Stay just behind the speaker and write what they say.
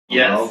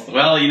Yes.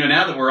 Well, you know,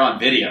 now that we're on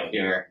video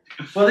here,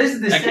 well, this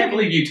is the I can't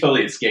believe you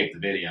totally escaped the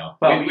video.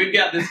 Well, we've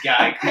got this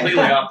guy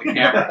completely off the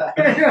camera.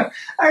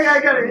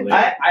 I got it.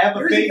 I have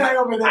a face. Guy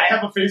over there. I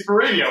have a face for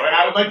radio, and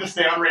I would like to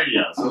stay on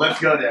radio. So let's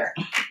go there.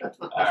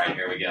 All right,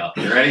 here we go.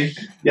 You ready?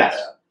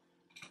 Yes.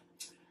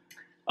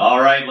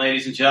 All right,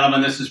 ladies and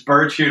gentlemen, this is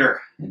Bird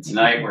Shooter, and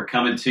tonight we're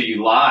coming to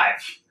you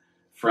live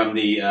from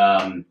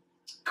the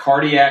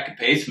cardiac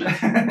basement,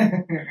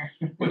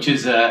 which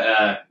is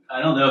I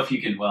don't know if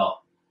you can. Well,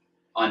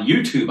 on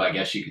YouTube, I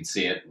guess you can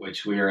see it.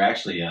 Which we are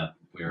actually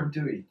we're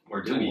doing a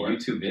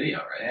YouTube video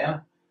right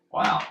now.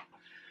 Wow.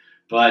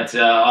 But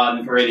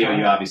on radio,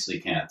 you obviously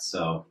can't.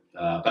 So,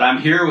 but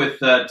I'm here with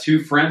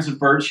two friends of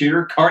Bird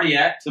Shooter,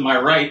 Cardiac to my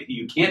right, who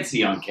you can't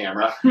see on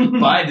camera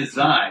by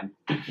design,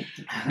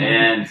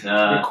 and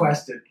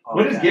requested.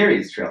 What is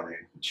Gary's trail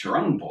name?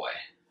 Drone Boy.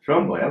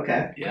 Drone Boy.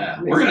 Okay.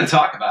 Yeah, we're going to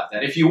talk about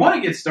that. If you want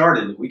to get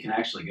started, we can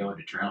actually go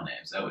into trail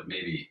names. That would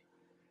maybe.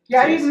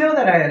 Yeah, I didn't know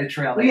that I had a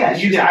trail name. Well, yeah,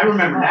 you did. I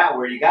remember now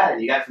where you got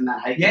it. You got it from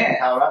that hike in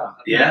Colorado.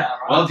 Yeah.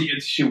 Well,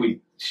 should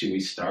we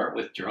start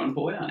with Drone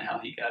Boy on how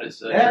he got his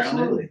trail name?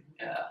 Absolutely.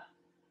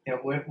 Yeah.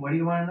 What do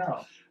you want to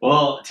know?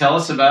 Well, tell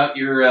us about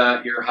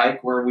your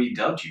hike where we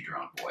dubbed you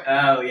Drone Boy.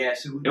 Oh, yeah.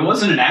 So it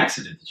wasn't an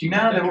accident that you.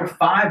 No, there were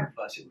 5 of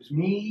us. It was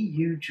me,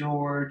 you,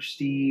 George,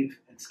 Steve,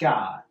 and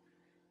Scott,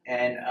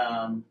 and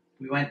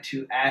we went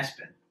to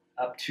Aspen,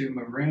 up to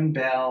Maroon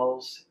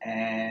Bells,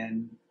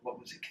 and what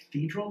was it,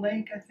 Cathedral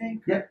Lake, I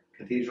think? Yep,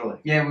 Cathedral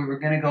Lake. Yeah, we were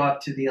going to go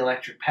up to the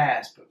Electric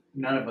Pass, but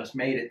none of us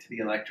made it to the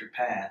Electric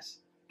Pass.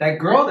 That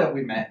girl that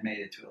we met made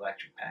it to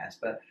Electric Pass,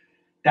 but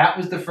that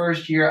was the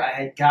first year I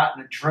had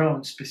gotten a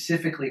drone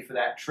specifically for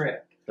that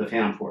trip. The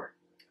Phantom 4.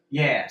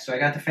 Yeah, so I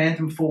got the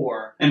Phantom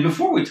 4. And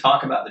before we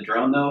talk about the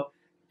drone, though,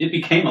 it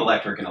became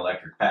electric in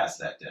Electric Pass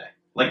that day.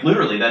 Like,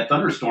 literally, that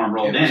thunderstorm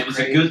rolled in. It was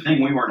a good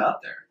thing we weren't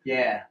up there.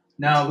 Yeah.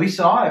 No, we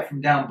saw it from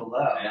down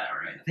below. Yeah,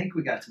 right. I think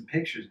we got some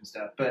pictures and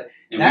stuff. But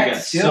and we got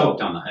soaked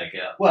on the hike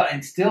out. Well,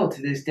 and still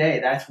to this day,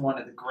 that's one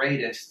of the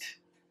greatest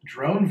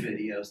drone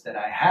videos that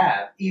I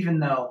have, even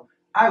though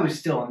I was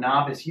still a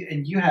novice.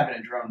 And you having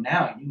a drone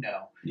now, you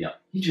know. Yeah.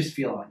 You just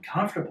feel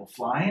uncomfortable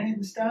flying it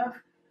and stuff.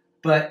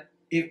 But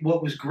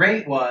what was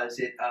great was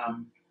it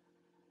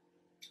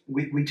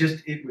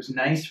was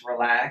nice,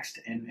 relaxed,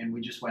 and we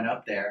just went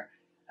up there.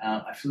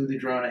 I flew the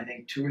drone, I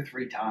think, 2 or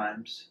 3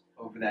 times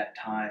over that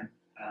time.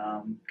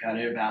 Got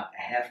it about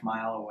a half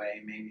mile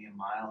away, maybe a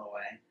mile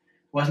away.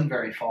 Wasn't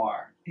very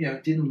far. You know,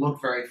 it didn't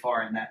look very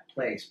far in that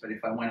place, but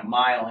if I went a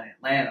mile in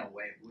Atlanta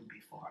away, it would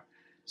be far.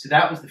 So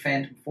that was the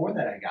Phantom 4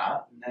 that I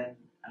got. And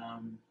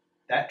then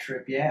that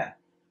trip, yeah.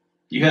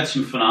 You had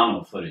some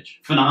phenomenal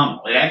footage.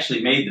 Phenomenal. It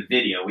actually made the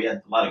video. We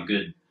had a lot of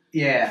good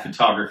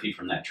photography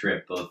from that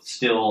trip, both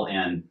still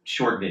and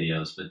short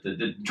videos, but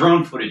the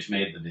drone footage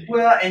made the video.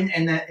 Well,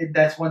 and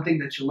that's one thing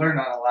that you learn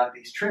on a lot of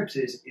these trips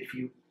is if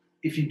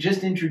you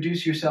just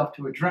introduce yourself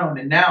to a drone,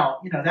 and now,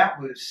 you know, that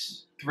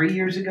was 3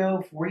 years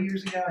ago, 4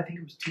 years ago, I think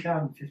it was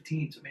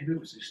 2015, so maybe it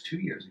was just 2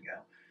 years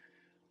ago.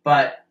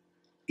 But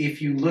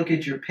if you look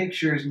at your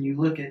pictures and you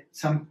look at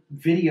some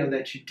video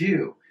that you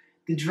do,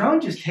 the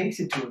drone just takes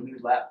it to a new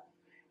level.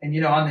 And,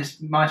 you know, on this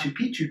Machu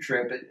Picchu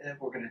trip that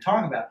we're going to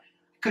talk about,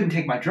 I couldn't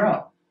take my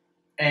drone.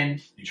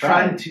 And you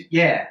tried to,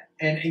 yeah,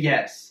 and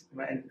yes,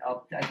 and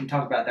I can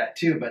talk about that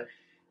too, but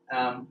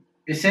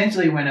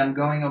essentially, when I'm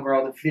going over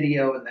all the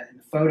video and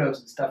the photos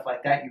and stuff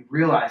like that, you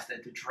realize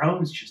that the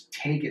drones just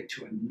take it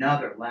to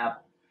another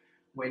level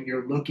when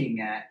you're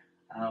looking at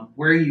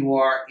where you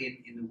are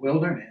in the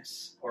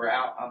wilderness or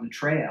out on the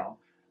trail.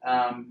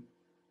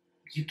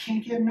 You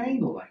can't get an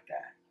angle like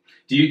that.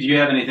 Do you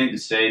have anything to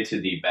say to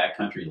the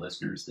backcountry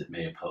listeners that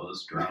may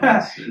oppose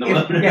drones in the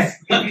wilderness?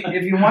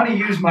 If you want to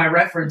use my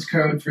reference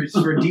code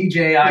for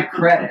DJI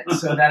credit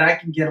so that I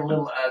can get a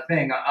little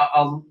thing,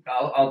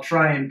 I'll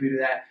try and do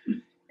that.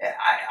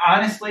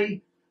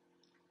 Honestly,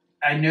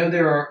 I know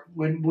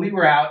when we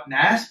were out in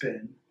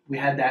Aspen, we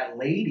had that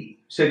lady.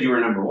 You said you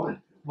were number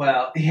 1.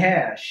 Well,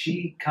 yeah,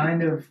 she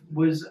kind of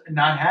was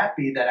not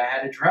happy that I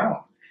had a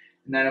drone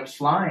and that I was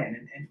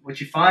flying. And what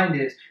you find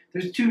is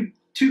there's two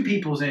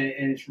peoples in it,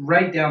 and it's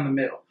right down the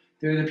middle.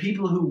 There are the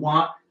people who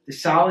want the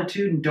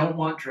solitude and don't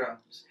want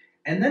drones.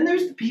 And then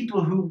there's the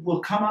people who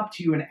will come up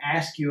to you and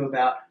ask you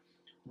about,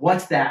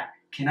 what's that?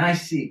 Can I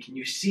see? Can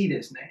you see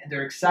this? And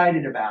they're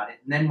excited about it.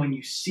 And then when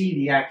you see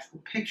the actual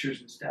pictures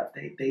and stuff,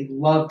 they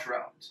love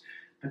drones.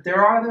 But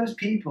there are those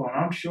people, and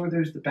I'm sure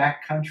there's the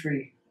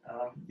backcountry,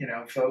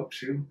 folks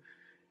who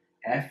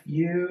F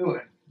you,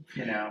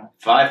 and,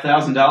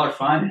 $5,000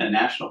 fine in a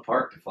national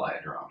park to fly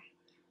a drone.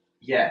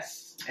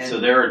 Yes. And so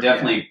there are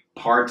definitely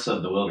parts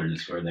of the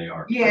wilderness where they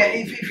are. Yeah,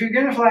 if you're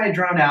going to fly a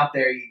drone out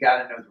there, you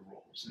got to know the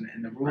rules.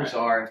 And the rules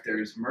are, if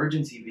there's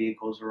emergency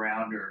vehicles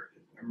around or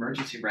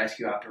emergency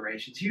rescue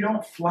operations, you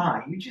don't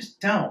fly. You just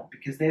don't,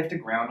 because they have to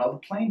ground all the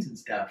planes and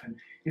stuff. And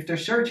if they're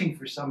searching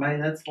for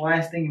somebody, that's the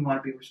last thing you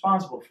want to be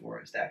responsible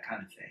for, is that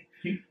kind of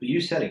thing. You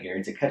said it, Gary.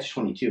 It's a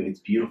catch-22. It's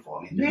beautiful.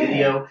 I mean, the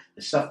video,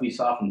 the stuff we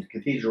saw from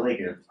Cathedral Lake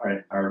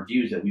are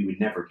views that we would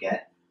never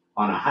get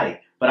on a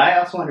hike. But I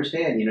also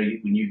understand,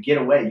 when you get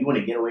away, you want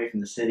to get away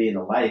from the city and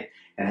the life,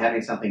 and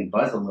having something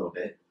buzz a little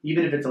bit,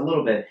 even if it's a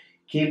little bit,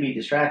 can be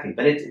distracting.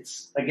 But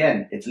it's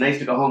nice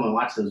to go home and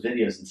watch those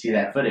videos and see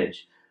that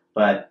footage.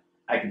 But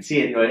I can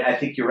see it. I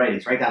think you're right.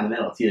 It's right down the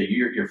middle. It's either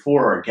you're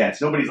for or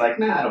against. Nobody's like,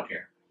 nah, I don't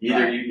care.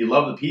 Either you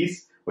love the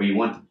piece or you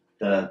want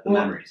the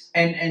memories.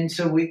 And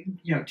so we,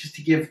 just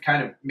to give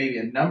kind of maybe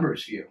a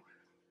numbers view,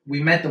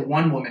 we met the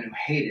one woman who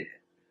hated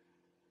it.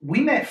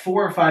 We met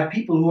 4 or 5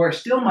 people who are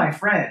still my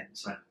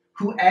friends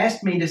who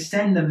asked me to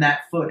send them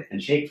that footage.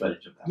 And take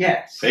footage of that.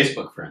 Yes.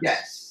 Facebook friends.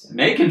 Yes.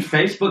 Making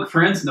Facebook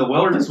friends in the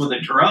wilderness with a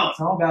drone. It's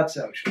all about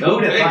social. Go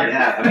figure.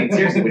 Yeah, I mean,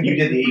 seriously, when you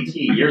did the AT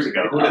years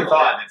ago, who would have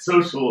thought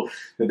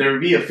that there would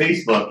be a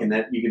Facebook and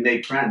that you could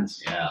make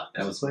friends? Yeah,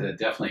 that was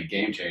definitely a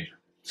game changer.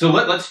 So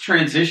let's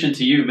transition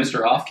to you,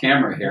 Mr. Off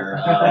Camera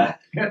here.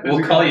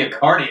 We'll call you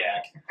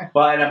Cardiac.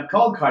 But I'm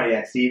called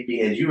Cardiac, Steve,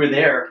 because you were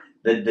there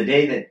the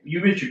day that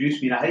you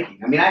introduced me to hiking.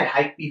 I mean, I had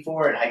hiked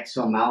before, I'd hiked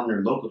some mountain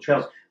or local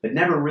trails, but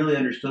never really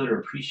understood or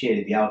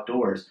appreciated the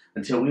outdoors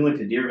until we went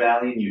to Deer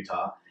Valley in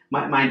Utah.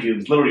 Mind you, it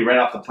was literally right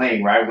off the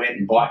plane where I went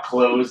and bought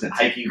clothes and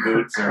hiking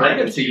boots.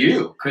 Credit to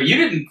you. You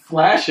didn't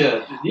flash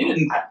I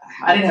didn't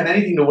have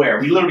anything to wear.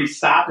 We literally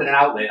stopped at an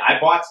outlet. I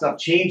bought stuff,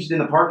 changed in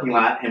the parking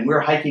lot, and we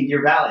were hiking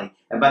Deer Valley.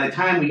 And by the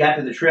time we got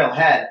to the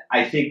trailhead,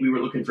 I think we were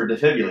looking for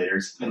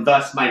defibrillators, and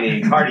thus my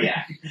name,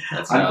 Cardiac.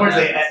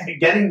 Unfortunately,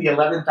 getting the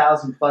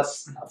 11,000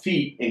 plus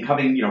feet and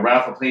coming, right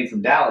off a plane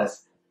from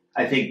Dallas,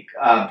 I think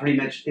pretty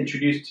much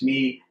introduced to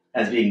me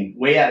as being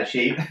way out of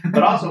shape,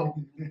 but also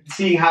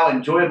seeing how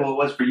enjoyable it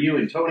was for you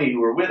and Tony, who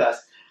were with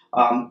us,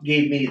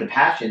 gave me the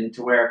passion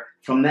to where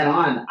from then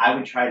on, I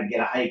would try to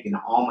get a hike in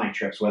all my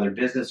trips, whether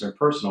business or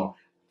personal,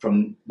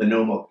 from the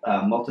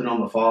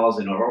Multnomah Falls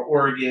in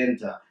Oregon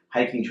to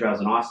hiking trails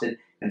in Austin.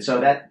 And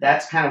so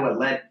that's kind of what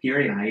led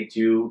Gary and I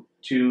to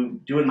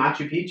doing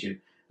Machu Picchu.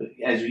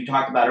 As we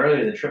talked about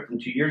earlier, the trip from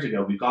 2 years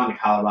ago, we've gone to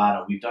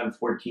Colorado, we've done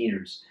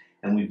 14ers,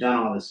 and we've done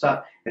all this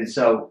stuff. And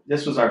so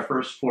this was our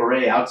first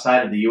foray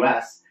outside of the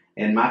U.S.,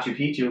 and Machu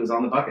Picchu was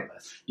on the bucket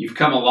list. You've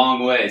come a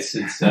long way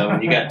since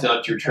when you got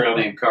dubbed your trail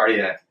name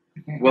Cardiac.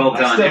 Well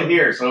done. I'm still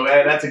here, so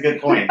that's a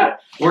good point.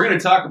 We're going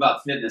to talk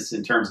about fitness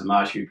in terms of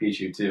Machu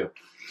Picchu, too.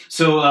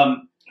 So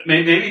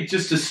maybe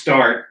just to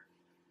start,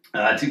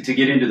 to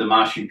get into the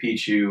Machu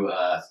Picchu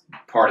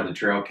part of the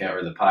trail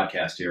or the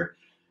podcast here,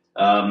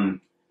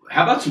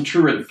 how about some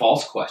true and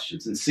false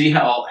questions and see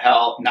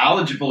how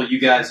knowledgeable you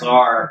guys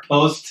are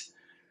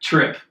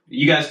post-trip?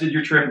 You guys did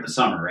your trip in the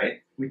summer,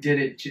 right? We did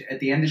it at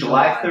the end of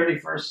July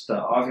 31st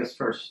to August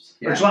 1st.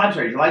 Yeah. Or July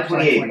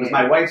 28th. It was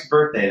my wife's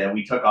birthday that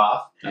we took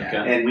off.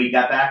 Okay. And we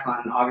got back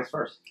on August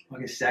 1st.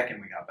 August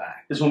 2nd we got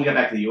back. This is when we got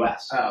back to the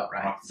U.S. Oh,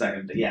 right. August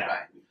 2nd, yeah. Right.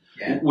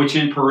 Yeah. Which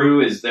in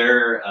Peru is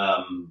there...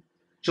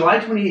 July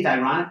 28th,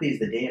 ironically, is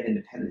the day of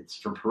independence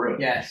for Peru.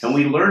 Yes. And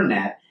we learned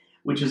that,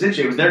 which was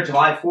interesting. It was there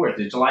July 4th.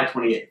 It's July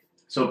 28th.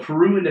 So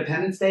Peru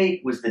Independence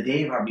Day was the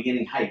day of our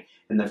beginning hike.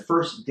 And the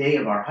first day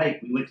of our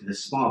hike, we went to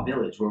this small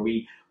village where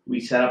we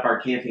set up our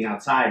camping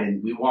outside,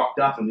 and we walked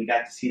up and we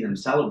got to see them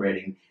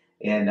celebrating.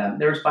 And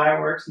there was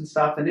fireworks and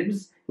stuff, and it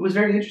was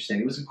very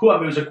interesting. It was a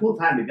cool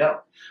time to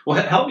go. Well,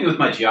 help me with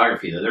my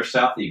geography, though. They're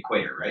south of the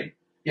equator, right?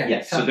 Yeah.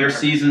 Yes. So their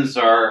seasons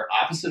are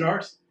opposite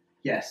ours?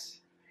 Yes.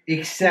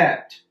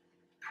 Except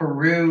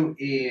Peru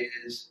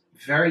is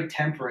very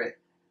temperate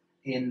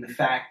in the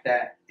fact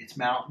that it's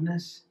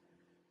mountainous.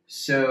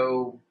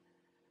 So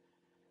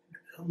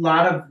a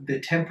lot of the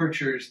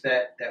temperatures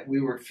that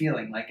we were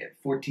feeling, like at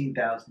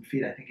 14,000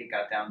 feet, I think it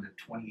got down to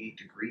 28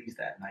 degrees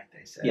that night,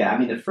 they said. Yeah, I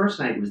mean, the first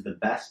night was the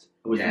best.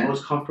 It was the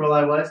most comfortable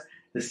I was.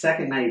 The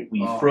second night,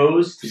 we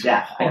froze to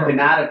death. Horrible. I could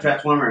not have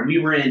dressed warmer. And we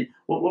were in,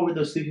 what were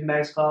those sleeping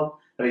bags called?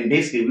 I mean,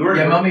 basically, we were...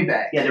 Yeah, mummy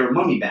bags. Yeah, they were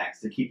mummy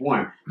bags to keep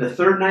warm. The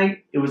third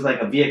night, it was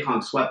like a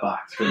Vietcong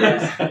sweatbox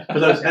for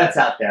those vets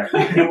out there.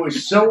 It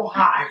was so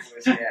hot.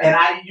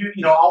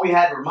 And all we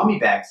had were mummy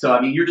bags. So, I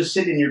mean, you're just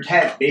sitting in your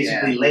tent,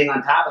 basically laying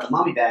on top of the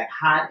mummy bag,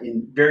 hot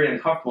and very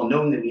uncomfortable,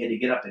 knowing that we had to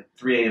get up at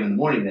 3 a.m. in the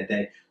morning that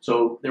day.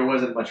 So there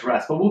wasn't much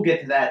rest. But we'll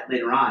get to that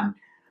later on.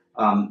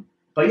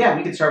 But yeah,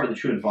 we can start with the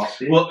true and false.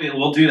 Well,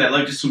 we'll do that.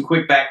 Like just some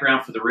quick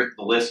background for the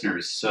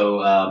listeners. So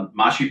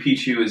Machu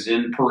Picchu is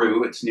in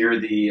Peru. It's near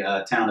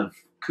the town of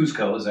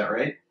Cusco. Is that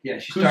right? Yeah,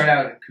 she started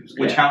out at Cusco.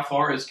 Which how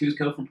far is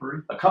Cusco from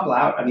Peru? A couple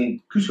hours. I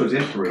mean, Cusco's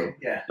in Peru.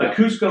 Yeah. But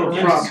Cusco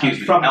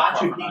from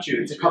Machu Picchu,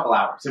 it's a couple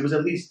hours. It was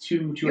at least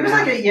two.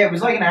 It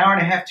was like an hour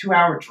and a half, 2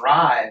 hour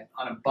drive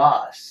on a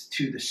bus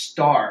to the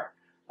start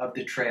of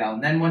the trail,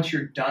 and then once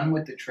you're done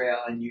with the trail,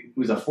 and it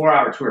was a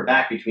 4-hour tour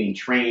back between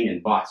train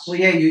and bus. Well,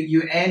 yeah,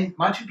 you end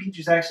Machu Picchu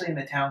is actually in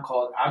a town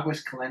called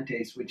Aguas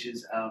Calientes, which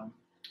is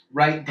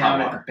right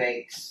down at the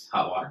base.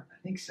 Hot water, I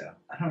think so.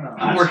 I don't know.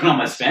 I'm working on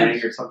my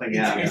Spanish or something.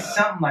 It's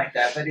something like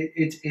that, but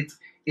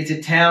it's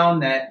a town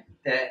that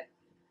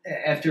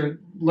after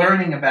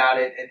learning about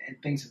it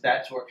and things of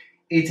that sort,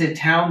 it's a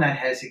town that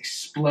has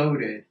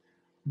exploded,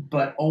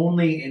 but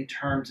only in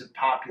terms of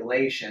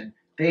population.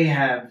 They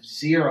have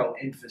zero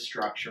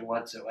infrastructure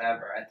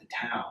whatsoever at the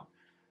town.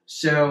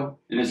 So,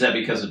 And is that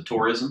because of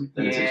tourism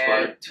that it's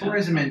expired?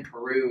 tourism in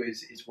Peru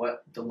is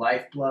what the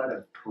lifeblood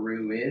of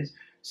Peru is.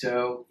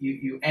 So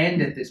you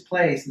end at this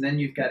place, and then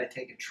you've got to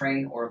take a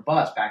train or a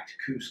bus back to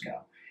Cusco.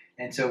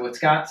 And so what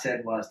Scott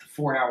said was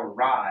the 4-hour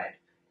ride.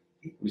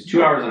 It was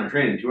 2 hours on a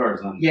train and 2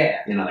 hours on, Yeah.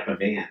 like a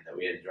van that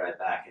we had to drive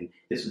back. And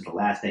this was the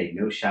last day.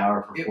 No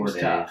shower for It 4 was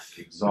days. tough.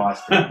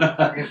 Exhausted.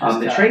 It was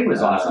The tough. train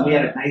was awesome. We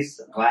had a nice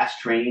glass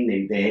train.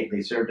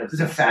 They served us.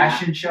 There's a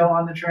fashion show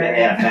on the train.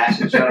 Yeah,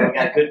 fashion show. We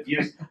got good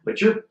views. But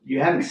you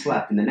haven't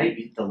slept. And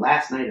the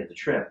last night of the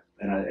trip,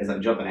 and as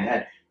I'm jumping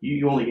ahead,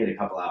 you only get a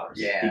couple hours.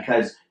 Yeah.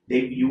 Because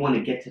you want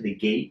to get to the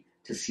gate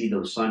to see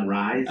those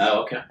sunrise.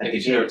 Oh, okay. They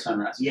get you there at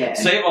sunrise. Yeah.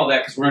 Save all that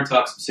because we're going to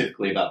talk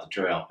specifically about the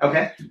trail.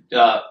 Okay.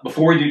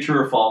 Before we do true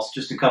or false,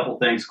 just a couple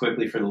things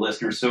quickly for the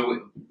listeners.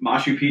 So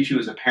Machu Picchu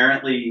is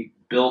apparently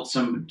built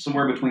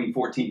somewhere between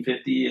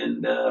 1450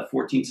 and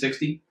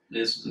 1460.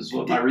 This is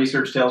what my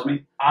research tells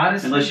me.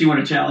 Honestly, Unless you want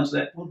to challenge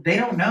that. well, they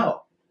don't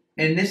know.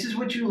 And this is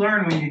what you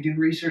learn when you do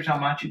research on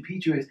Machu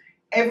Picchu is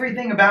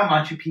everything about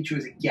Machu Picchu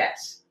is a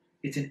guess.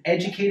 It's an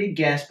educated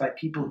guess by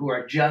people who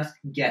are just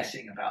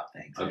guessing about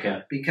things.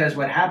 Okay. Because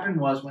what happened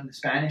was when the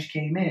Spanish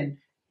came in,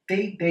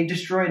 they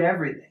destroyed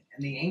everything.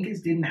 And the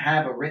Incas didn't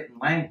have a written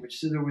language,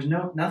 so there was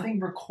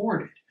nothing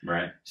recorded.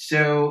 Right.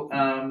 So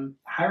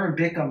Hiram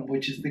Bickham,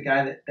 which is the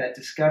guy that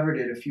discovered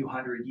it a few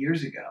hundred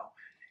years ago,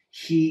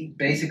 he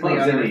basically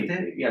unearthed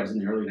it. Yeah, it was in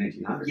the early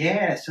 1900s.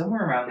 Yeah,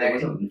 somewhere around It there.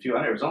 wasn't a few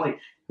hundred. It was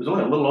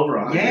only a little over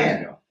 100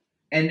 years ago.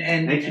 And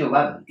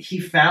 1911. he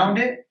found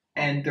it,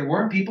 and there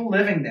weren't people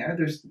living there.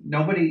 There's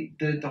nobody.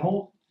 The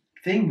whole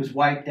thing was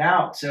wiped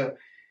out. So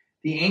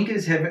the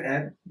Incas have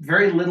had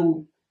very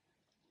little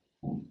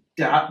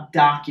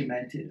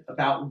documented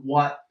about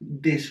what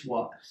this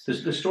was.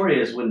 The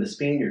story is when the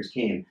Spaniards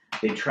came,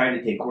 they tried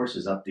to take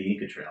horses up the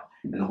Inca Trail,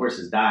 and the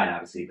horses died,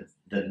 obviously,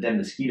 but the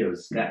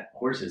mosquitoes got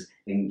horses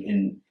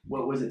in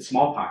what was it,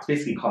 smallpox,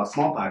 basically called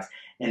smallpox.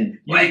 And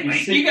Wait,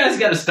 you guys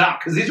got to stop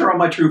because these are all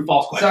my true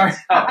false questions. Sorry.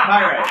 Oh, all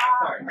right.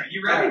 Sorry. Are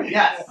you ready?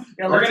 Yes.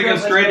 Yeah, We're let's going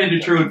to go straight into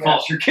true and yeah.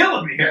 false. You're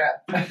killing me here.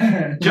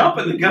 Yeah.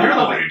 Jumping the gun. You're the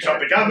one who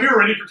jumped the gun. We were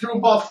ready for true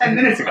and false 10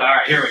 minutes All ago.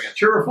 right, here we go.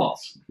 True or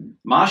false?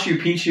 Machu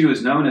Picchu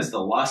is known as the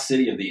lost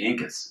city of the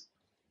Incas.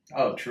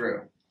 Oh,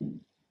 true.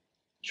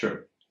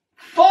 True.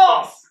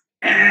 False!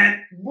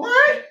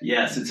 What?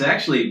 Yes, it's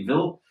actually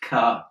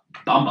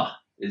Vilcabamba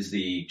is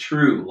the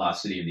true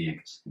lost city of the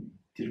Incas.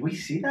 Did we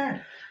see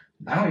that?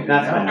 I don't even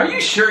That's know. fine. Are you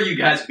sure you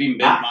guys have even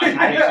been to Machu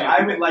Picchu?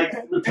 I would like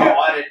to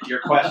audit your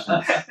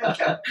questions.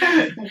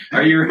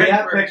 Are you We ready?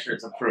 have For,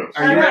 pictures of proof.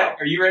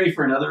 are you ready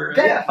for another?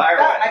 That- fire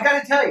that- away. I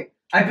gotta tell you,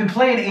 I've been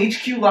playing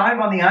HQ Live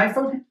on the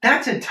iPhone.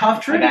 That's a tough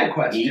I trivia got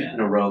question. 8 in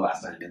a row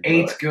last night.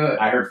 Eight's good.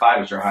 I heard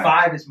 5 was your highest.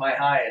 5 is my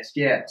highest,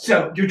 yeah.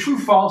 So your true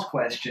false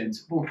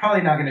questions, we're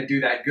probably not going to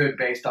do that good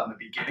based on the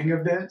beginning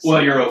of this.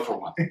 Well, you're 0 for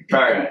 1. All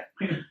right.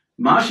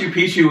 Machu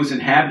Picchu was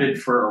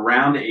inhabited for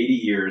around 80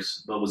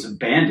 years, but was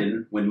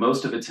abandoned when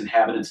most of its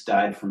inhabitants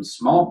died from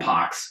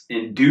smallpox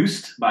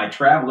induced by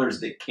travelers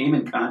that came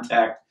in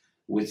contact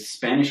with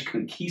Spanish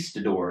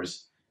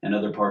conquistadors and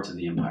other parts of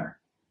the empire.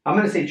 I'm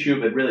going to say true,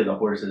 but really the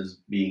horses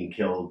being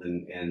killed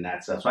and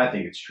that stuff. So I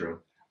think it's true.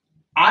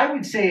 I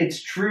would say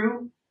it's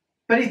true,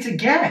 but it's a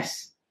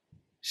guess.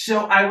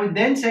 So I would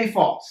then say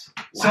false.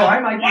 So I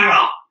might be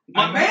Wow!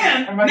 My I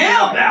man might be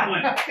nailed right. that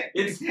one.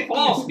 It's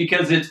false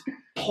because it's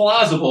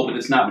plausible, but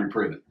it's not been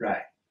proven.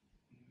 right.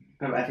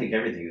 I think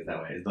everything is that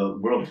way. Is the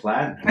world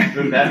flat? I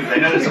know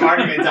there's some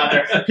arguments out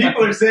there.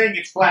 People are saying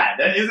it's flat.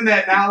 Isn't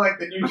that now like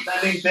the new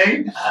trending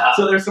thing?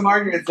 So there's some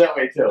arguments that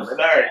way too. But all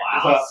right.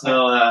 Wow.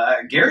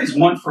 So Gary's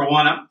 1 for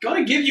 1. I'm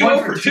going to give you 1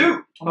 0 for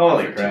 2.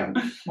 Holy crap.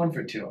 1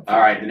 for 2. All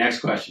right, the next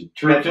question.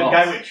 True or The false?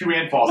 guy went true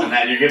and false on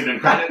that. You're giving him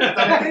credit.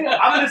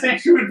 I'm going to say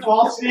true and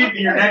false, Steve, to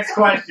your next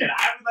question.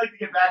 I would like to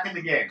get back in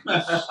the game.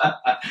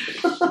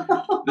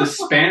 The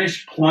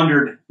Spanish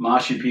plundered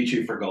Machu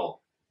Picchu for gold.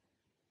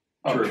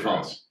 Oh, True or true.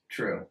 false?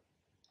 True.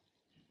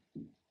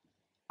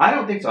 I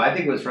don't think so. I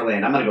think it was for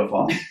land. I'm going to go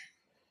false.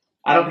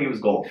 I don't think it was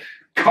gold.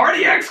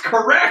 Cardiac's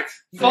correct.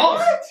 False.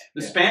 What?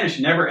 The Spanish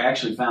never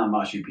actually found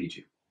Machu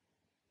Picchu.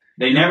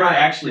 They never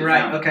actually You're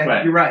right. found it. Okay.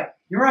 Right. You're right.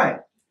 You're right.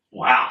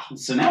 Wow.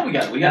 So now we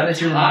got Now a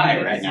that you're tie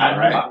reminded, right now,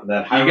 right?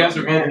 That You guys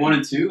are both 1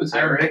 and 2. Is that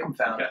Hiram right? Bickham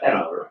found it. I don't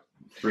know.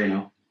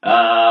 3-0.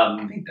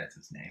 I think that's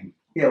his name.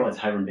 Yeah, it was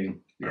Hiram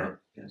Bingham. Yeah.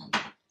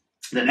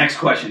 The next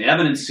question.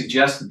 Evidence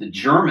suggests that the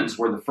Germans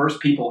were the first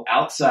people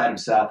outside of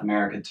South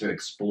America to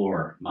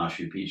explore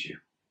Machu Picchu.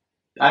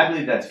 I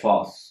believe that's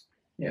false.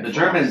 Yeah, The false.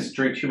 Germans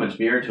drink too much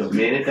beer to have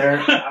made it there.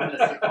 I'm going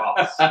to say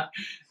false.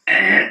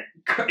 And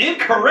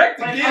incorrect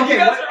again. Okay, You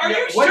guys, what- are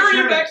you what sure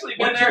German- you've actually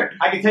been what there? Ger-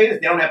 I can tell you this,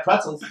 they don't have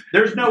pretzels.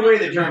 There's no way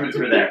the Germans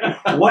were there.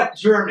 What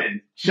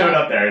German showed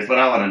up there is what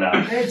I want to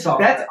know. It's all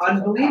That's right.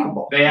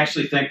 unbelievable. They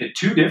actually think that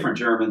 2 different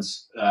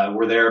Germans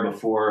were there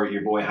before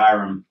your boy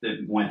Hiram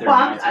that went there.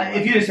 Well,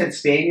 if you just said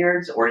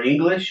Spaniards or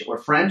English or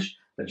French,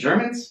 but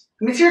Germans?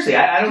 I mean, seriously,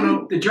 I don't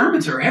know. The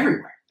Germans are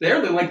everywhere.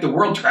 They're like the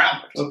world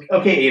travelers.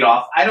 Okay,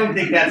 Adolf, I don't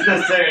think that's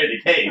necessarily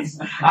the case.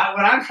 What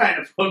I'm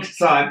trying to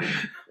focus on,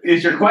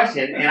 is your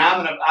question, and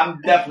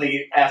I'm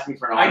definitely asking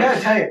for an I honor.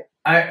 gotta tell you,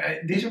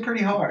 these are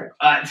pretty hard.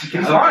 All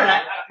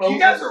right. You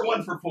guys are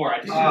 1 for 4. I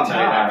just want to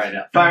tell you that right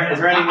now. Fire, is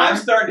there any more? I'm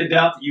starting to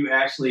doubt that you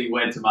actually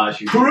went to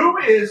Machu Picchu. Peru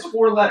is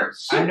 4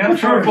 letters. I know.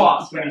 True or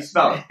false when you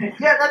spell it.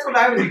 Yeah, that's what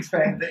I was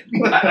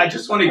expecting. I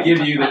just want to give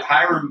you that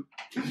Hiram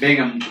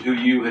Bingham, who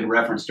you had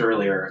referenced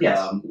earlier,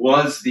 Yes.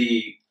 was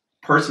the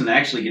person that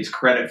actually gets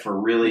credit for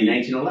really.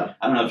 1911.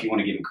 I don't know if you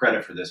want to give him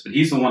credit for this, but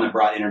he's the one that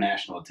brought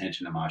international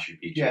attention to Machu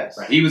Picchu. Yes.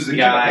 Right. He was the We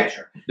took a guy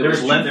picture. that There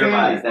was was led 2 there by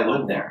families that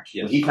lived there.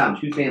 Yes. He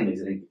found 2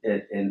 families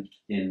in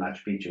Machu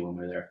Picchu when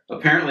we were there.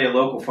 Apparently, a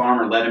local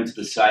farmer led him to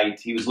the site.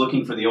 He was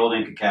looking for the old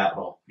Inca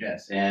capital,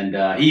 Yes. and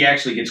he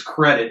actually gets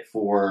credit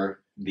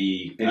for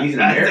the. And he's an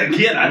American.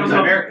 Again, I don't He's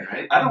know. American,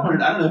 right? I don't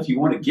know if you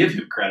want to give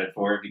him credit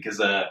for it because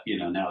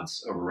now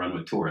it's overrun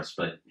with tourists.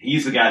 But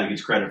he's the guy that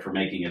gets credit for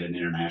making it an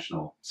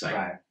international site.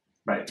 Right.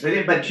 Right, but they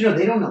obviously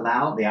don't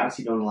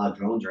allow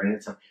drones or any of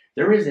that stuff.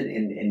 There isn't,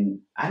 and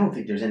I don't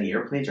think there's any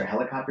airplanes or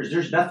helicopters.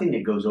 There's nothing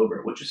that goes over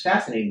it, which was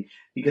fascinating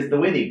because the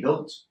way they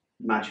built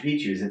Machu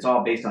Picchu is it's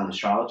all based on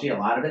astrology, a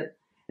lot of it.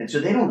 And so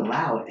they don't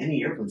allow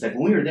any airplanes. Like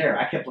when we were there,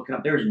 I kept looking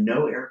up, there was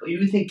no airplane. You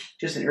would think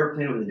just an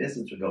airplane over the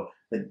distance would go,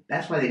 but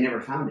that's why they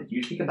never found it.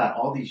 You think about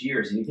all these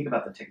years and you think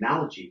about the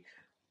technology.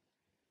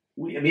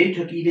 It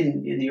took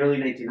even in the early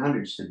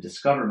 1900s to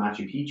discover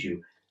Machu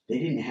Picchu. They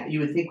didn't have.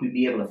 You would think we'd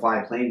be able to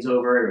fly planes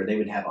over it, or they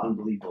would have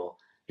unbelievable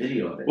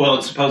video of it. Well,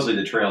 supposedly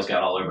the trails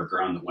got all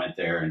overgrown that went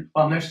there, and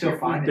Well, they're still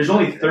finding. There's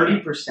only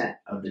 30%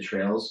 of the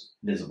trails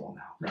visible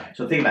now. Right.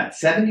 So think about it.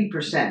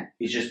 70%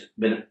 is just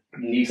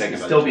needs Think to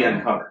about still the be trail.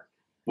 uncovered.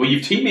 well,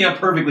 you've teed me up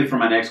perfectly for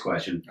my next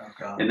question, Oh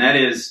God. and that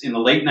is in the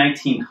late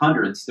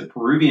 1900s, the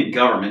Peruvian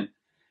government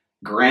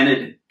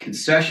granted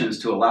concessions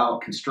to allow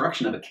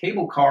construction of a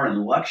cable car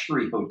and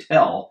luxury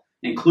hotel,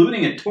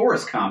 including a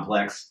tourist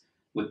complex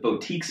with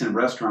boutiques and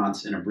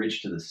restaurants and a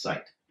bridge to the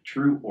site.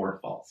 True or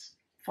false?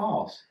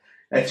 False.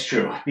 That's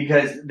true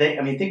because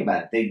think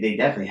about it. They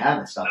definitely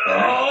have this stuff there.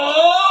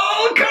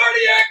 Oh,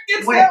 cardiac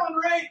gets Wait. that one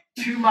right.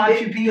 To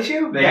Machu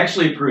Picchu, They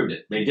actually approved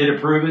it. They did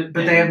approve it,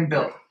 but and- they haven't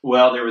built it.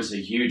 Well, there was a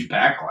huge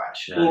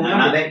backlash. Well, remember,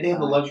 not- they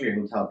have a luxury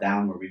hotel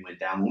down where we went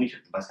down when we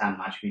took the bus down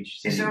to Machu Picchu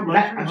City. Is there a Not-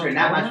 luxury I'm sorry,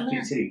 not hotel Machu down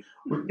Picchu City.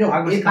 No, I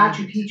was in thinking-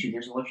 Machu Picchu,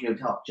 there's a luxury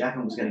hotel.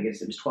 Jacqueline was going to get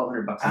us. It was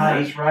 $1,200 a Ah,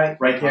 night. that's right.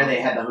 Right there,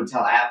 they had the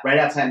hotel right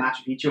outside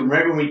Machu Picchu.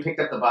 Remember when we picked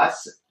up the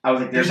bus? I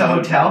was like, There's a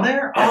hotel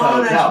there. That's a Oh,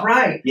 hotel. that's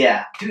right,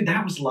 Yeah, dude.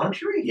 That was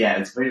luxury. yeah,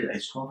 it's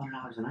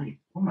 $1,200 a night.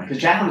 Oh my Because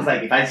God. Jacqueline was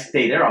like, if I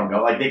stay there, I'll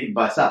go. Like they could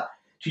bus up.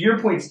 To your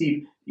point,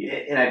 Steve,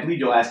 and I believe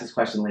you'll ask this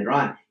question later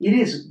on. It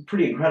is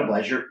pretty incredible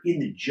as you're in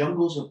the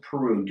jungles of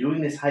Peru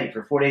doing this hike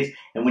for 4 days,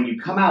 and when you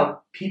come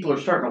out, people are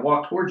starting to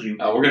walk towards you.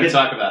 Oh, we're going to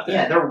talk about that.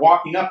 Yeah, they're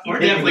walking up. We're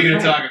definitely going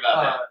to talk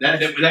about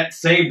that.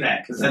 Save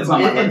that because that's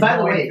on my And list. by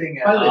the way,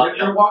 Oh,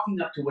 they're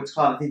walking up to what's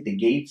called, I think, the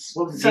gates.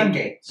 What was it?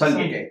 Sungate.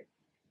 Sungate.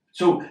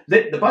 So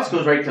the bus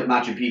goes right to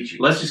Machu Picchu.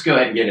 Let's just go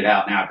ahead and get it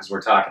out now because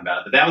we're talking about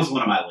it. But that was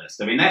one of my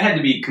lists. I mean, that had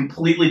to be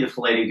completely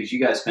deflating because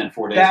you guys spent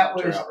 4 days That on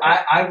the was trail,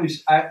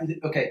 right?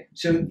 okay.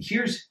 So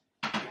here's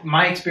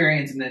my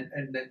experience, and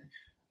then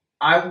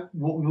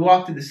we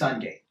walked to the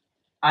Sungate.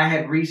 I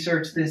had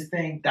researched this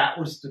thing. That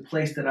was the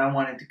place that I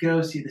wanted to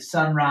go see the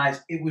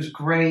sunrise. It was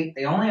great.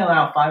 They only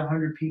allow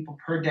 500 people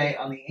per day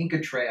on the Inca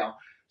Trail,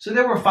 so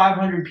there were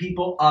 500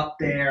 people up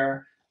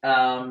there,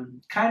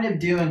 kind of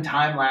doing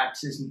time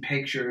lapses and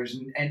pictures,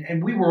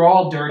 and we were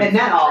all dirty. And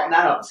not all from the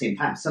trail. at the same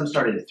time. Some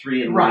started at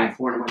 3 in the morning,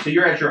 4 in the morning.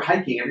 So as you're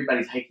hiking,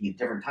 everybody's hiking at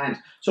different times.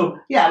 So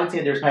yeah, I would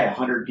say there's probably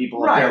 100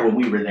 people up there when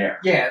we were there.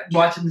 Yeah,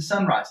 watching the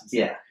sunrise and stuff.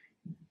 Yeah.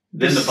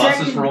 Then the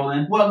buses roll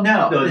in. Well,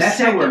 no. No, the that's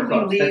second nowhere we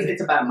close. leave,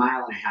 It's about a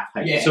mile and a half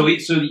hike. Yeah. So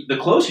the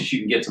closest you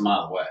can get is a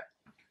mile away.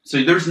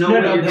 So there's no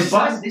way. No, you're the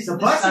gonna-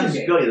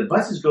 The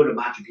buses go to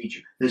Machu Picchu.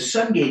 The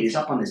Sungate is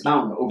up on this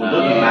mountain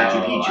overlooking Oh,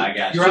 Machu Picchu. I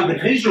got You're you. on the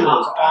visual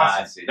is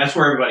awesome. I see. That's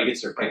where everybody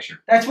gets their picture.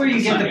 That's where you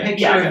The get the Sungate.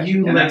 picture Yeah, of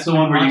you. And that's the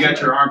one where you got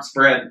your arms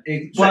spread.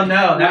 Well,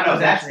 no,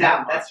 That's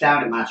down. That's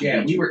down in Machu Yeah,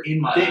 Picchu. we were in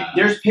Machu.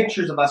 There's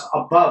pictures of us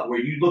above where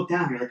you look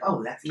down. You're like,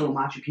 oh, that's little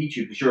Machu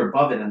Picchu because you're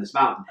above it on this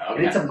mountain, and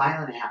Okay. it's a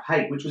mile and a half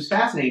hike, which was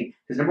fascinating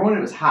because number one,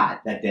 it was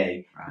hot that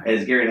day,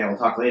 as Gary and I will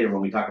talk later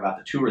when we talk about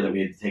the tour that we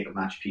had to take of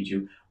Machu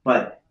Picchu.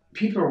 But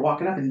people are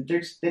walking up and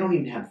they don't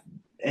even have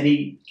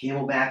any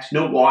camelbacks,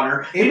 no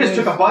water. They just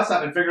took a bus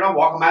up and figured, I'll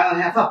walk a mile and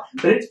a half up.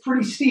 But it's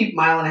pretty steep,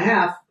 mile and a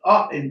half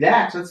up and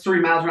back. So that's 3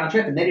 miles round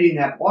trip, and they didn't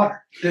even have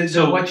water.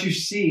 So what you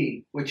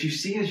see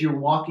as you're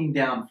walking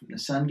down from the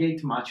Sungate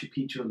to Machu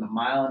Picchu in the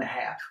mile and a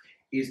half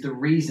is the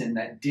reason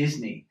that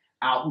Disney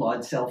outlawed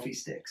selfie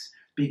sticks.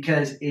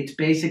 Because it's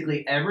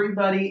basically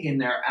everybody in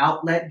their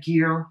outlet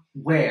gear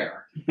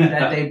wear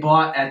that they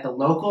bought at the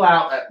local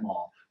outlet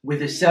mall with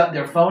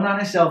their phone on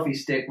a selfie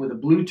stick with a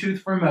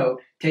Bluetooth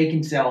remote taking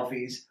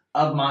selfies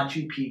of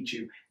Machu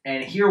Picchu.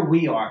 And here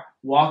we are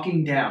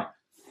walking down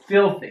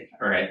filthy.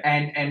 Right.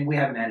 And we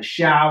haven't had a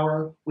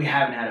shower. We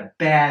haven't had a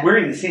bath. We're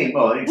in the same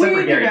boat, except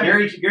for Gary. Yeah.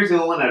 Gary's the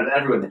only one out of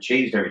everyone that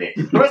changed every day.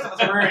 The rest of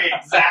us are wearing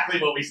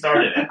exactly what we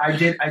started in. I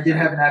did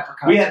have an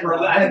apricot.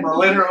 I had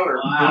Merlin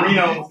or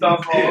Merino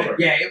stuff all over.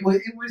 Yeah,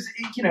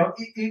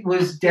 it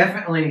was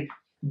definitely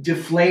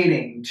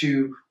deflating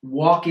to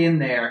walk in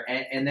there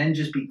and then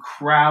just be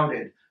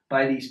crowded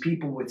by these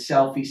people with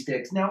selfie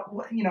sticks. Now,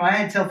 I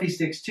had selfie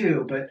sticks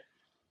too, but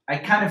I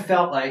kind of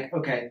felt like,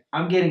 okay,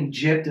 I'm getting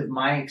gypped of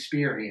my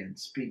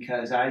experience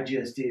because I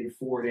just did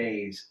 4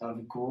 days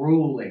of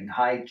grueling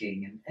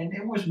hiking, and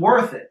it was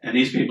worth it. And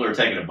these people are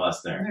taking a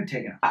bus there. They're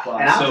taking a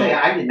bus. And I'll tell you,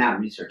 I did not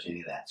research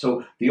any of that.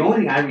 So the only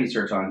thing I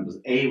researched on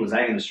was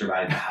I going to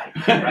survive the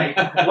hike,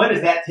 right? What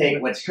does that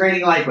take? What's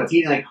training like? What's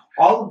eating like?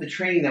 All of the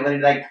training that went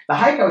into like the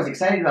hike I was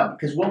excited about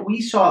because what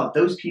we saw that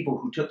those people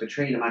who took the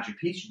train to Machu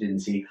Picchu didn't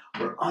see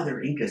were other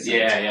Inca sites.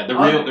 Yeah, the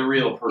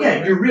real Peru.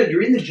 Yeah,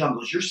 you're in the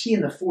jungles, you're seeing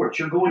the forts,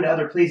 you're going to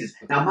other places.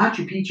 Now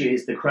Machu Picchu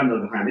is the creme de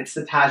la creme. It's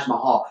the Taj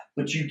Mahal,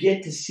 but you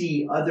get to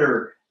see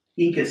other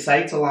Inca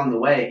sites along the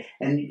way,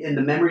 and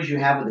the memories you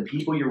have with the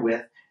people you're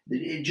with.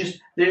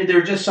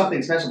 There's just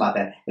something special about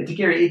that. And to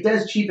Gary, it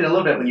does cheapen a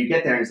little bit when you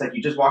get there, and it's like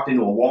you just walked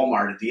into a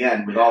Walmart at the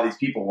end with all these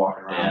people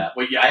walking around. Yeah,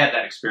 well, I had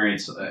that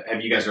experience.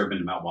 Have you guys ever been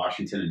to Mount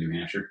Washington in New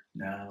Hampshire?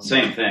 No.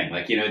 Same thing.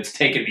 Like, it's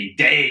taken me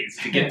days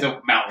to get to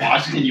Mount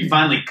Washington. You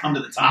finally come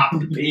to the top of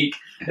the peak,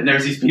 and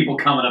there's these people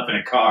coming up in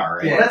a car.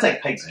 Right? Well, that's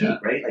like Pikes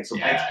Peak, right? Like, so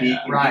Pikes Peak,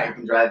 right. People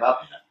can drive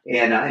up.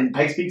 And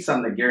Pikes Peak's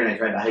something that Gary and I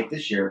tried to hike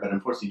this year, but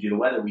unfortunately due to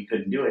weather, we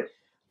couldn't do it.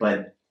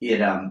 But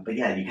yeah,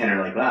 you kind of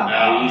are like,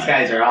 wow, these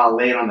guys are all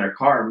laying on their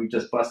car, and we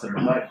just busted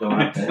our butt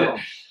going up the hill.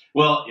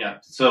 Well, yeah.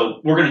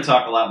 So we're going to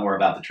talk a lot more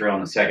about the trail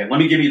in a second. Let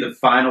me give you the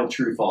final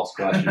true-false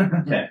question.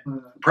 Okay.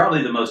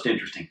 Probably the most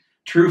interesting.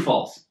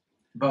 True-false.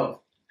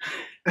 Both.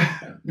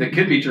 That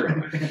could be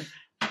true.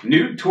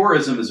 Nude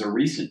tourism is a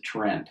recent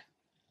trend.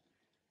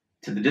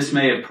 To the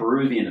dismay of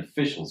Peruvian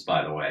officials,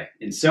 by the way.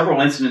 In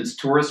several incidents,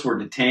 tourists were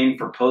detained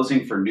for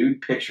posing for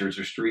nude pictures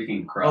or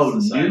streaking across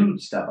the site.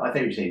 Nude stuff. I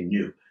thought you were saying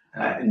nude.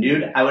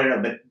 Nude, I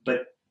wouldn't know,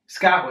 but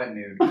Scott went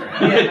nude.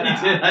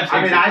 Yeah,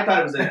 I mean, I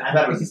thought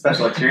it was a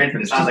special experience,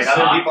 but it sounds like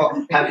other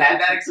people have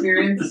had that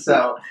experience.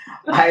 So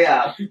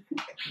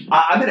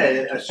I'm going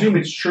to assume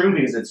it's true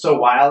because it's so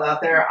wild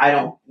out there. I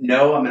don't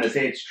know. I'm going to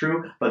say it's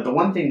true. But the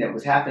one thing that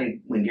was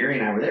happening when Gary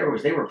and I were there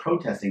was they were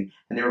protesting,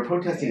 and they were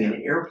protesting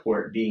an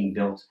airport being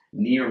built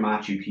near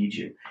Machu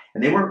Picchu.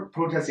 And they weren't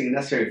protesting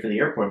necessarily for the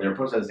airport. They were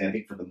protesting, I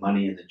think, for the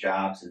money and the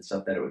jobs and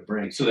stuff that it would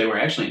bring. So they were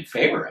actually in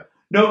favor of it.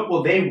 No,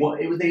 well, they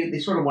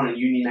sort of wanted to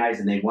unionize,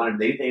 and they wanted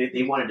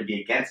to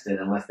be against it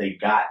unless they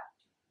got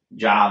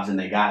jobs and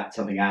they got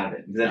something out of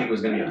it, because I think it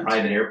was going to be a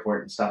private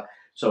airport and stuff.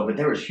 So, but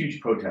there was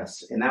huge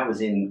protests, and that was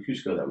in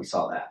Cusco that we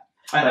saw that.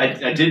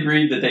 I did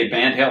read that they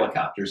banned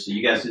helicopters, so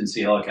you guys didn't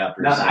see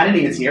helicopters. No, I didn't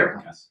even see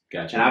airplanes.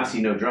 Gotcha. And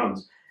obviously no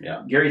drones.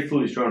 Yeah. Gary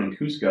flew his drone in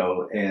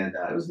Cusco, and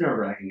it was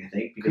nerve-wracking, I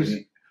think, because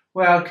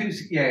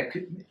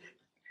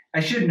I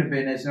shouldn't have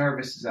been as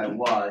nervous as I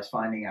was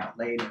finding out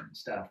later and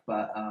stuff,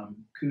 but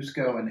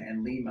Cusco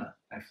and Lima,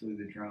 I flew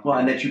the drone. Well,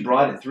 and that you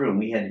brought it through, and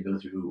we had to go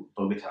through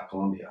Bogota,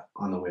 Colombia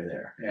on the way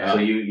there. Yeah. So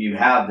you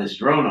have this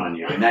drone on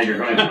you, and now you're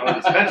going through all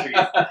these countries.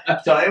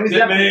 So it was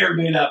It may or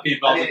may not be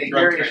involved in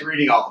drug Gary's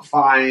reading all the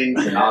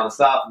fines and all the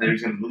stuff, and then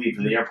he's going to leave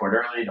for the airport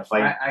early to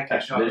fight. I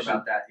can talk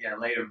about that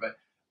later, but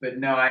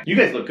no, You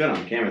guys look good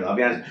on camera, though. I'll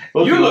be honest.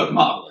 You look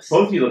marvelous.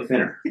 Both of you look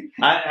thinner.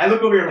 I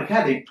look over here and I'm like,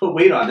 God, they put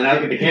weight on. Then I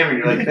look at the camera and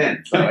you're like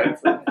thin. So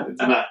it's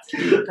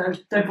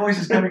nuts. that voice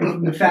is coming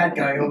from the fat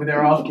guy over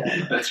there off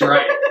camera. That's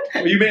right.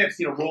 Well, you may have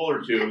seen a roll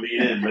or two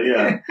lean in, but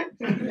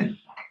yeah.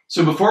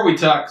 So before we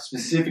talk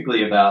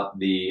specifically about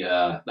the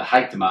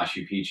hike to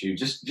Machu Picchu,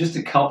 just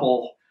a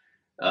couple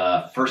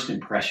first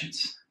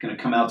impressions. Going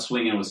to come out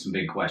swinging with some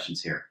big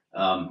questions here.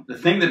 The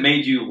thing that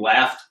made you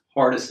laugh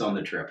hardest on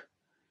the trip.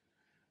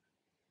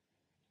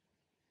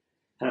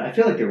 I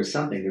feel like there was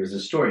something. There was a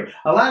story.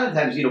 A lot of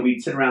times,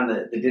 we'd sit around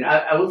the dinner.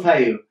 I will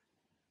tell you,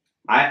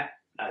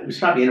 it was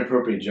probably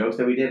inappropriate jokes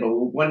that we did, but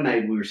one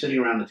night we were sitting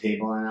around the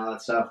table and all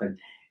that stuff, and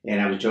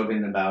I was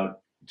joking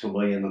to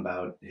William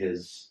about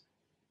his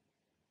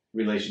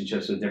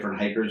relationships with different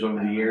hikers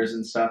over the years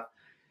and stuff.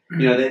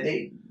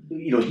 That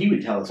he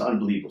would tell us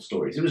unbelievable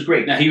stories. It was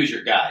great. Now, he was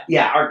your guide.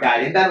 Yeah, our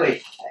guide. And by the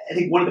way, I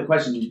think one of the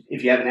questions,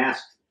 if you haven't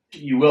asked,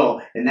 you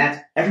will, and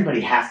that's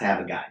everybody has to have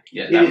a guide.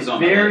 Yeah, that was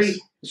on my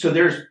list. So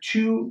there's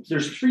 3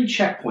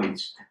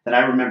 checkpoints that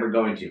I remember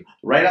going to.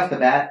 Right off the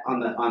bat on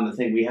the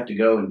thing, we have to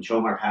go and show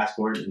them our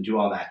passport and do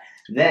all that.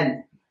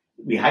 Then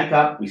we hike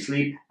up, we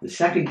sleep. The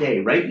second day,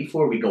 right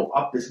before we go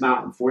up this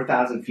mountain,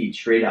 4,000 feet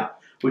straight up,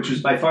 which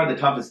was by far the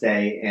toughest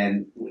day,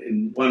 and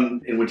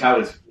one in which I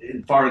was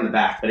far in the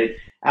back. But it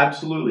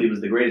absolutely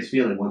was the greatest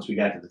feeling once we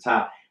got to the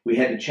top. We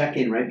had to check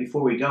in right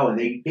before we go, and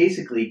they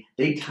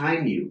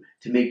time you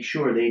to make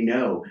sure they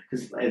know,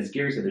 because as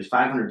Gary said, there's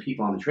 500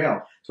 people on the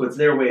trail, so it's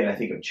their way, I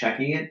think, of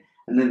checking it.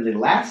 And then the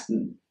last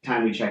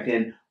time we checked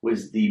in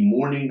was the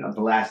morning of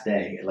the last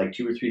day, at like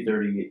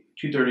 2:30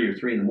 or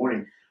 3 in the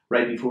morning,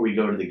 right before we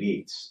go to the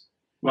gates.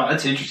 Well,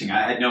 that's interesting.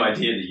 I had no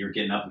idea that you were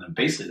getting up in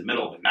basically the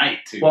middle of the night,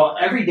 too. Well,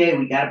 every day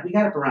we got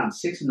up around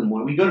 6 in the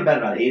morning. We go to bed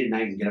about 8 at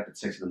night and get up at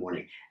 6 in the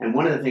morning. And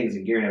one of the things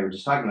that Gary and I were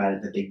just talking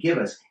about that they give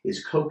us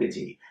is coca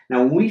tea.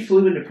 Now, when we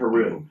flew into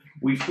Peru,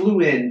 we flew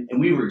in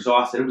and we were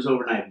exhausted. It was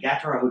overnight. We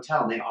got to our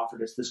hotel and they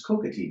offered us this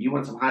coca tea. Do you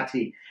want some hot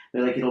tea?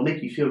 They're like, it'll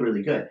make you feel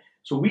really good.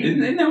 So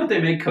Isn't that what they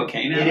make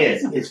cocaine out of? It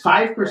is. It's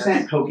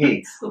 5%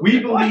 cocaine. We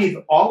believe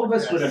all of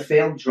us would have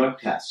failed drug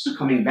tests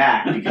coming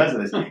back because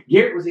of this.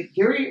 Gary, was it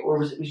Gary or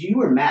was it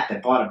you or Matt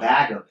that bought a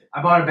bag of it?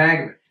 I bought a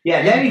bag of it.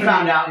 Yeah, then he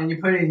found out. And you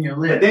put it in your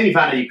lid. But then he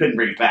found out you couldn't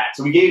bring it back.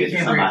 So we gave it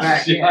to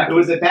somebody. Yeah. It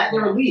was that they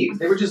were leaves.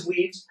 They were just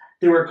leaves.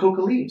 They were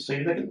coca leaves. So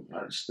you're thinking,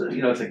 it's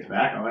like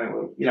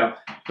tobacco,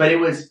 But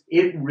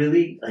it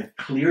really like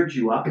cleared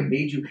you up. It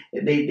made you,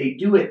 they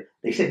do it.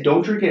 They said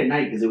don't drink it at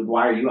night because it would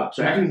wire you up.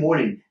 So every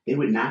morning they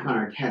would knock on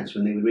our tents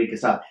when they would wake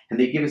us up. And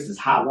they'd give us this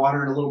hot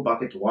water in a little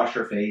bucket to wash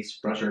our face,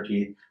 brush our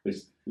teeth, which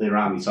later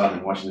on we saw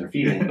them washing their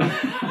feet in.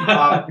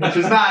 Which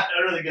was not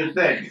a really good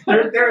thing.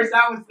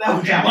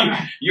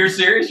 You're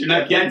serious? You're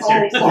not kidding?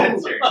 Serious.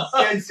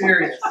 Dead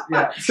serious.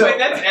 Yeah. So wait,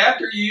 that's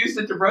after you used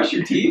it to brush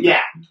your teeth?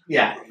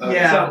 Yeah.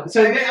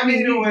 So I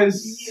mean, it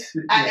was.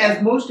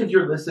 As most of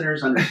your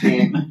listeners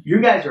understand,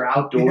 you guys are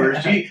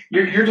outdoors.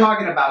 You're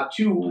talking about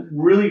two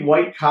really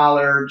white collar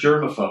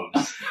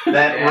germaphobes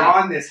that were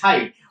on this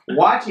hike,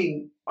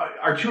 watching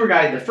our tour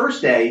guide the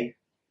first day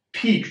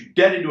peek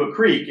dead into a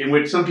creek in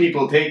which some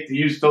people take to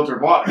use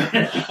filtered water.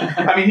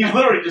 I mean, he's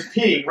literally just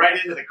peeing right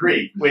into the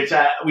creek, which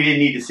we didn't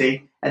need to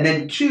see. And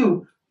then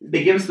 2,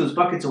 they give us those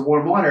buckets of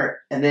warm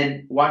water, and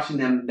then watching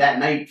them that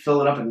night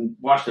fill it up and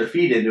wash their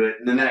feet into it,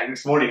 and then the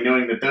next morning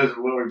knowing that those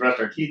were what we brushed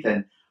our teeth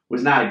in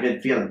was not a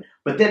good feeling.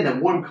 But then the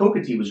warm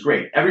coca tea was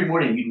great. Every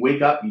morning you'd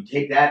wake up, you'd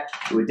take that,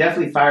 it would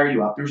definitely fire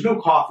you up. There was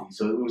no coffee,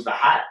 so it was the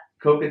hot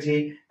coca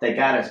tea that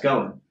got us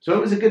going. So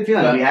it was a good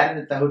feeling. We had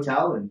it at the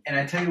hotel. And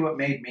I tell you what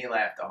made me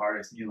laugh the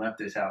hardest, and you left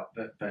this out,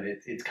 but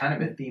it's kind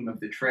of a theme of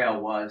the trail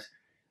was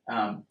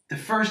the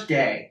first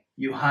day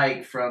you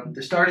hike from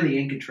the start of the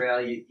Inca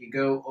Trail, you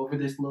go over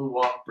this little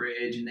walk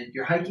bridge, and then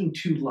you're hiking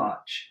to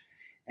lunch.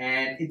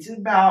 And it's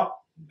about,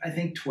 I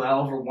think,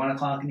 12 or 1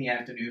 o'clock in the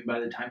afternoon by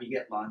the time you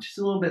get lunch. It's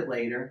a little bit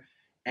later.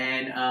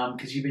 And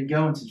because you've been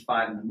going since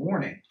 5 in the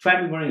morning. 5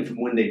 in the morning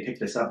from when they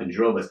picked us up and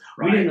drove us.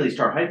 Right. We didn't really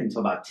start hiking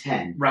until about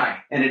 10. Right.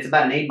 And it's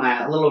about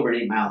a little over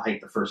an 8-mile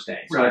hike the first day.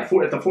 So right.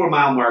 At the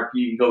 4-mile mark,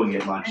 you go and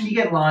get lunch. And you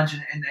get lunch,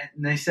 and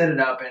they set it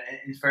up, and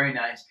it's very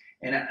nice.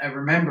 And I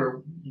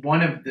remember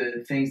one of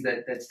the things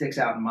that sticks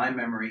out in my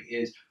memory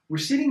is we're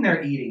sitting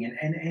there eating,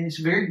 and it's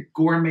a very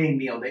gourmet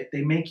meal.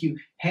 They make you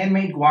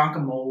handmade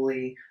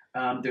guacamole.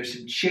 There's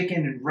some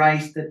chicken and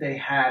rice that they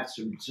have,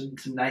 some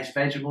nice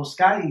vegetables.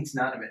 Scott eats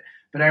none of it.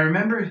 But I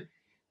remember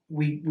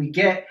we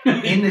get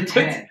in the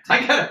tent.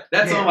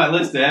 That's on my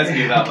list to ask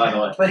you about, by the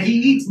way. But he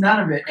eats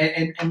none of it.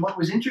 And what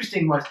was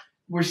interesting was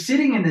we're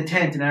sitting in the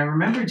tent, and I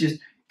remember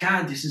just,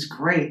 God, this is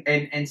great.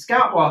 And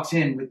Scott walks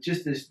in with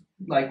just this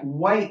like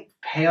white,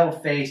 pale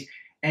face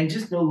and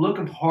just the look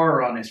of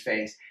horror on his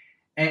face.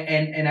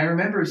 And I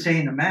remember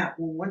saying to Matt,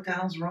 well, what the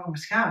hell's wrong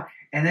with Scott?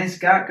 And then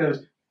Scott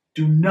goes,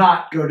 do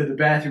not go to the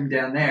bathroom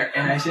down there.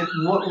 And I said,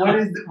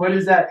 what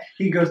is that?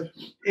 He goes,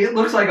 it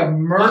looks like a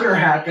murder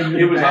happened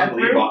in the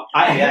bathroom. Unbelievable.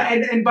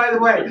 And by the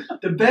way,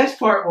 the best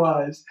part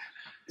was,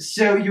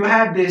 so you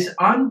have this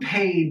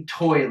unpaid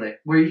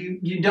toilet where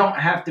you don't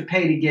have to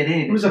pay to get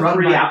in. It was a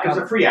free out.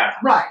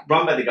 Right.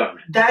 Run by the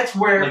government. That's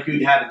where like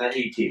you'd have in the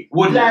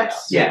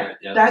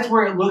AT. That's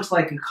where it looks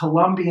like a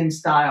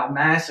Colombian-style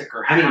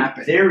massacre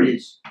happened. There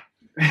is...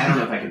 I don't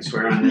know if I can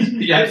swear on this.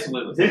 Yeah,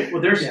 absolutely.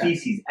 There's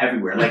feces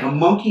everywhere. Like a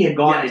monkey had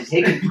gone and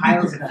taken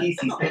piles of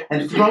feces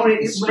and thrown it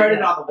and spread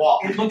it on the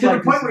wall. To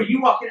the point where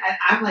you walk in, and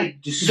I'm like,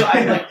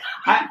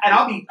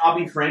 I'll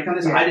be frank on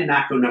this. Yeah. I did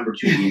not go number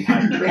 2 the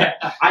entire trip.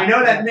 I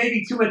know that may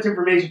be too much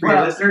information for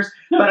your listeners,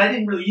 but I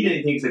didn't really eat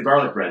anything except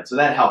garlic bread, so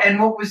that helped. And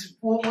what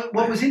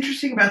was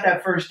interesting about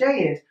that first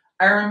day is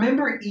I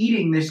remember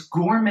eating this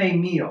gourmet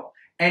meal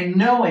and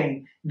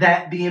knowing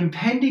that the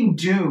impending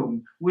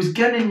doom was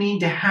going to need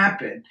to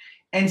happen.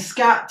 And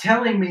Scott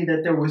telling me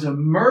that there was a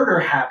murder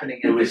happening.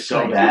 It was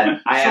so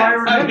bad. I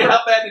remember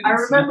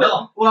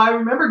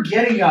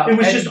getting up. It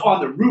was just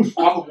on the roof,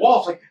 on the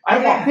walls. Like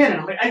I walked in,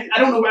 and I'm like, I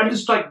don't know. I'm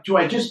just like, do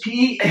I just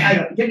pee?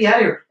 Get me out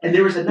of here. And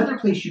there was another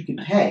place you could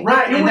pay.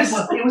 Right.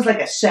 It was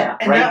like a setup.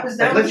 And right.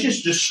 Let's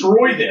just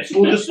destroy this.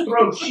 We'll just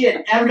throw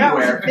shit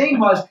everywhere. The thing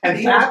was,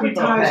 the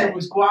appetizer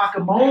was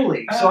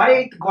guacamole. So I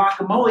ate the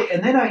guacamole,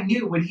 and then I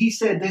knew when he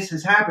said this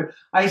has happened.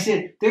 I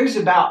said, there's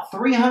about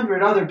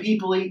 300 other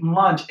people eating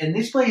lunch, and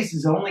this place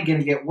is only going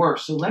to get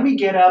worse. So let me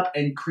get up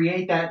and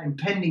create that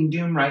impending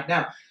doom right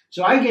now.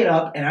 So I get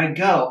up and I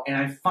go and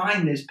I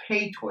find this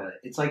paid toilet.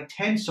 It's like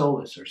 10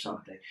 soles or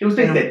something. It was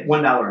basically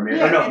 $1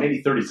 American.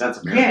 Maybe 30 cents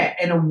American. Yeah,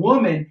 and a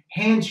woman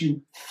hands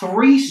you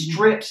 3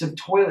 strips of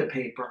toilet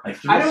paper. Like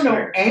I don't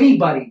know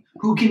anybody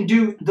who can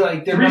do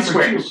their 3 number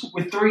squares 2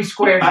 with 3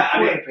 squares of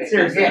toilet paper.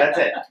 Seriously, that's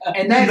it.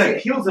 And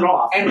that's peels it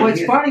off. And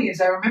what's funny is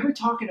I remember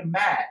talking to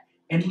Matt,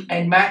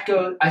 And Matt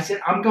goes, I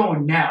said, I'm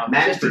going now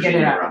Matt just to get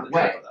it out of the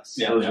way. with us.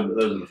 Yeah, those are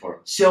the four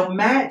of us. So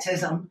Matt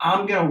says, I'm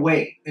going to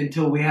wait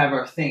until we have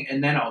our thing,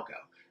 and then I'll go.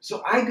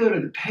 So I go to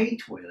the pay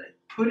toilet,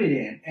 put it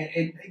in,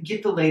 and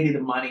get the lady the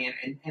money,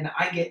 and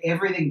I get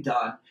everything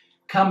done,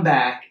 come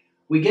back.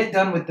 We get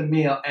done with the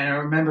meal, and I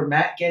remember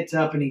Matt gets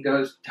up and he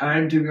goes,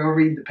 time to go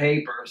read the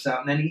paper or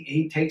something. Then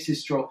he takes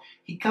his stroll.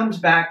 He comes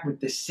back with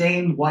the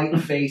same white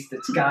face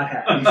that Scott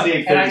had. You saved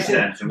 30 And I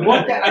said, cents.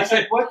 what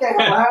the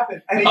hell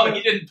happened? And he Oh, goes,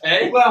 you didn't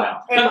pay?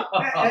 well,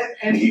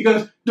 and he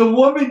goes, the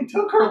woman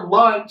took her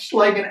lunch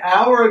like an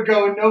hour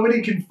ago and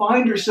nobody can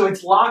find her, so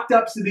it's locked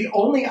up. So the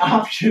only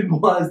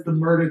option was the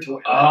murder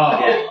toilet. Oh.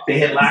 Yeah, they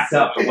had locked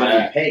up the one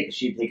you paid because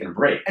she'd taken a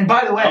break. And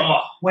by the way, Oh.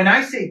 when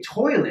I say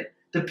toilet,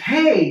 the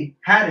pay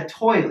had a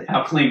toilet.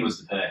 How clean was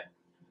the pay?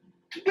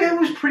 It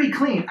was pretty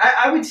clean.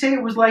 I would say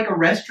it was like a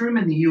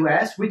restroom in the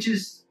U.S., which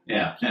is,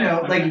 Yeah. you know,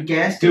 okay. like a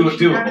gas station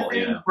Doable, kind of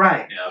thing. yeah.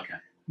 Right. Yeah, okay.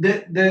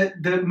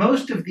 The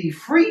most of the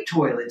free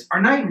toilets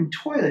are not even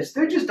toilets.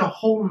 They're just a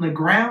hole in the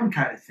ground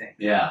kind of thing.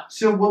 Yeah.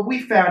 So what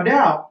we found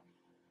out,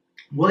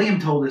 William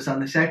told us on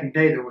the second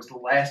day there was the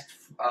last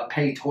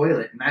pay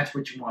toilet, and that's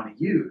what you want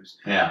to use.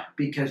 Yeah.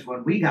 Because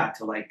when we got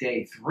to like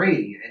day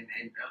 3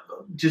 and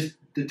just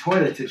the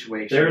toilet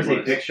situation. There is a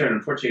was- picture, and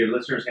unfortunately your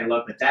listeners can't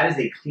look, but that is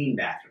a clean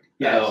bathroom.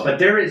 Yes. Oh. But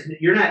there is,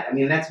 you're not, I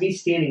mean, that's me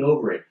standing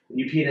over it, and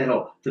you pee in that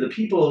hole. For the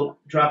people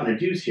dropping a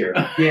deuce here,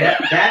 Yeah.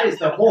 that is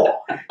the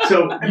hole.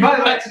 So, And by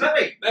the way,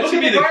 That look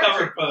should at be the garbage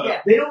cover can. photo.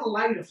 Yeah. They don't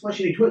allow you to flush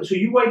any toilet, so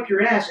you wipe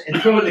your ass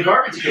and throw it in the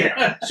garbage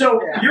can.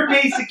 So Yeah. you're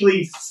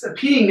basically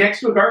peeing next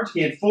to a garbage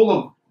can full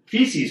of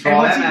feces for And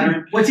all that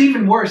matter. what's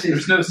even worse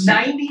is There's no seat.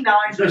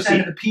 99%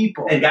 of the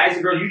people. And guys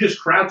and girls, you just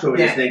crouch over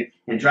Yeah. this thing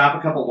and drop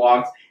a couple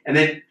logs, and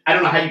then I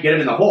don't know how you get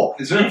them in the hole.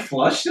 Is there a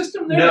flush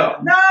system there? No.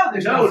 No,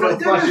 there's No, no, no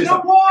there's flush no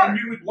system. water. And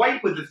you would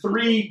wipe with the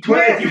 3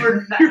 toilets. Yeah. You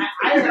were,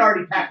 I had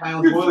already packed my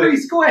own You're toilet. 3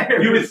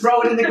 squares. You would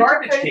throw it in the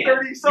garbage Pay can.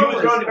 30 You would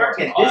sodas throw it in the for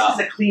garbage it. can. Wow. This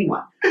is a clean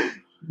one.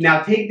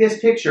 Now take this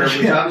picture, which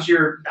Yeah. obviously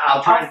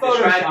I'll try I'll to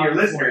describe to Photoshop your it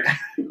listeners,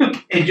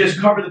 and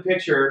just cover the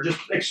picture, just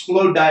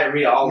explode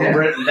diarrhea all Yeah.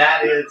 over it, and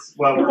that is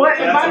what we're, What-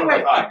 and that's by the what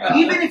way, we're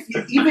talking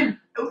about. even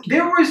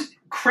there was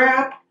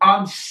crap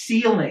on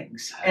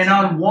ceilings and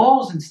on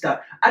walls and stuff.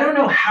 I don't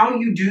know how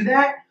you do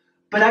that,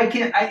 but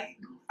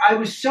I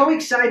was so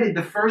excited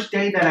the first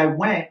day that I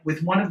went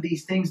with one of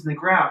these things in the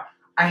ground.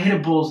 I hit a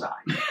bullseye.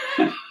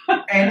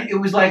 And it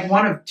was like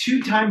one of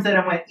 2 times that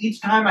I went.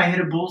 Each time I hit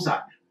a bullseye.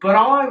 But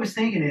all I was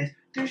thinking is,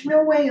 there's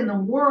no way in the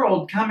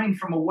world coming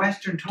from a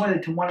Western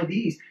toilet to one of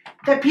these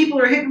that people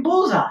are hitting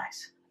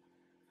bullseyes.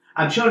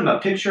 I'm showing them a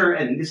picture,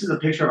 and this is a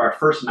picture of our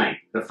first night.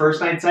 The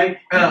first night site,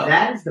 Oh,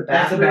 that is the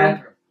That's the bathroom.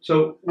 bathroom.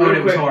 So, Oh, real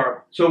it was quick,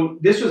 horrible. so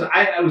this was,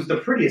 I was the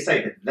prettiest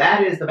site, but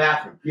that is the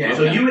bathroom. Yeah.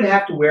 So you would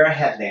have to wear a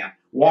headlamp,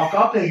 walk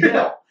up a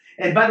hill,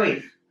 and by the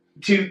way,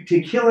 to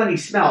kill any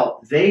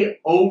smell, they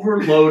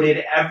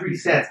overloaded every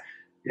sense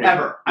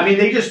ever. I mean,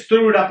 they just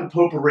threw it up in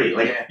potpourri.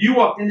 Like Yeah. you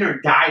walked in there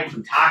and died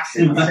from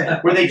toxins,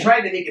 where they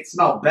tried to make it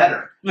smell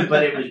better,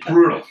 but it was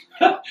brutal.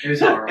 It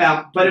was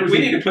horrible. But it was We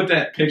need to put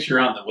that picture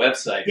on the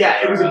website.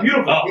 yeah, it was a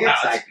beautiful Oh, wow,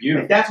 campsite. it's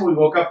beautiful. Like, that's what we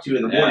woke up to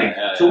in the Yeah, morning.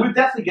 yeah, So yeah. we'll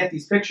definitely get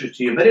these pictures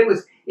to you. But it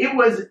was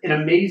an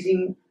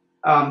amazing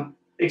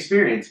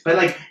experience. But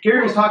like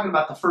Gary was talking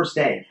about the first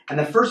day, and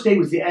the first day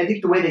was I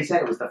think the way they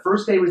said it was the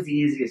first day was the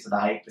easiest of the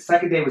hike, the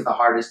second day was the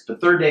hardest, the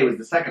third day was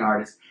the second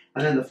hardest,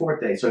 and then the fourth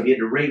day. So if you had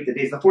to rate the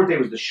days, the fourth day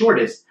was the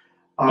shortest.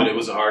 But it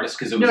was the hardest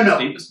because it was no, the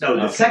steepest? No,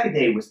 the Okay. second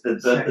day was the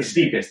Second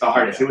steepest, the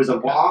hardest. It was a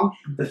long.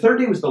 The third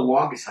day was the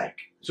longest hike,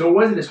 so it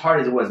wasn't as hard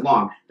as it was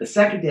long. The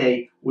second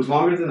day was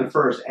longer than the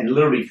first, and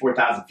literally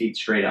 4,000 feet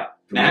straight up.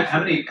 Now,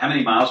 how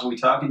many miles are we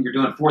talking? You're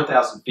doing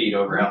 4,000 feet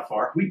over how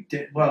far? We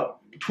did,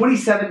 well,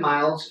 27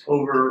 miles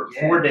over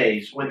Yeah. 4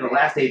 days, with the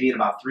last day being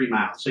about 3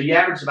 miles. So you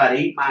averaged about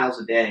 8 miles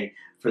a day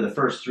for the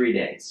first 3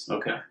 days.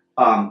 Okay.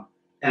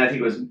 And I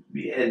think it was,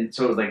 and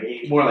so it was like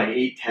more like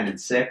 8, 10, and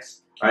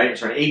 6. Right?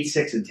 Sorry, 8,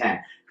 6, and 10.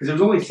 Because it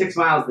was only 6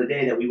 miles the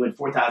day that we went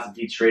 4,000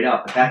 feet straight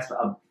up, but that's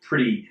a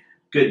pretty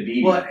good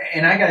beating. well,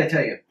 and I got to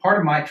tell you, part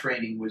of my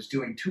training was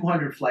doing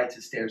 200 flights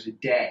of stairs a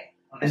day.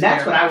 on a And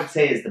that's stair what I lift. would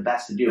say is the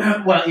best to do.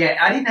 Well, yeah,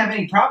 I didn't have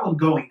any problem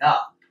going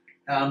up.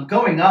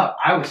 Going up,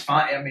 I was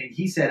fine. I mean,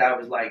 he said I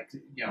was like,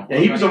 you know. Yeah,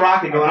 he was a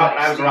rocket going up, and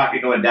I was a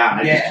rocket going down.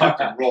 I Yeah. just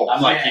tucked and rolled.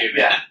 I'm like Yeah. you,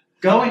 man.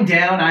 Going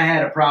down, I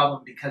had a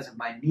problem because of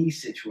my knee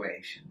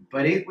situation.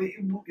 But it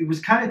was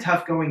kind of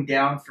tough going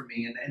down for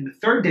me. And the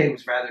third day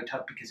was rather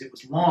tough because it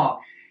was long.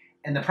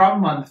 And the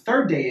problem on the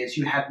third day is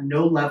you have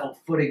no level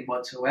footing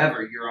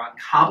whatsoever. You're on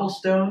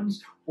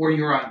cobblestones or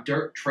you're on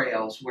dirt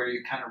trails where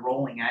you're kind of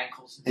rolling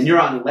ankles. And you're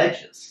on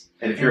ledges.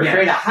 And if you're Yes.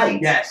 afraid of heights,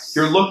 Yes.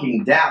 you're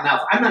looking down.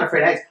 Now, I'm not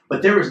afraid of heights,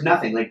 but there was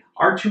nothing. Like,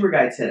 our tour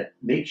guide said,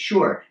 make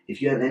sure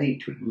if you have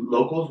any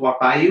locals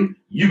walk by you,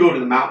 you go to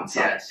the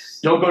mountainside. Yes.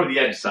 Don't go to the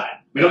edge side.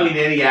 We don't need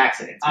any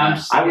accidents. I'm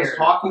I was scared.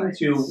 talking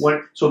to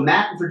one. So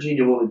Matt in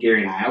Virginia went with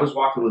Gary and I. I was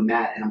walking with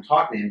Matt, and I'm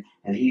talking to him,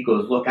 and he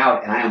goes, "Look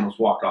out!" And I almost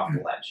walked off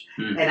the ledge.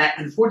 And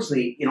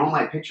unfortunately, in all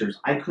my pictures,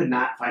 I could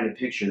not find a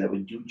picture that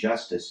would do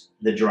justice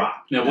the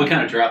drop. Now, what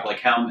kind of drop?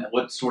 Like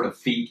what sort of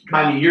feet?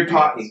 Drop? I mean, you're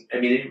talking. I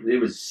mean,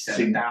 it was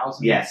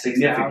 7,000. yeah,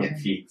 significant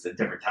feats at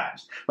different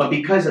times. But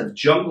because of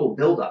jungle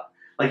buildup,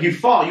 like you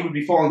would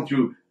be falling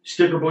through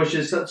sticker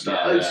bushes, stuff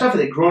that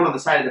had grown on the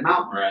side of the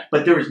mountain. Right.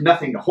 But there was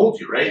nothing to hold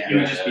you, right? Yeah, you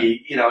would just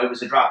be, it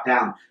was a drop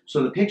down.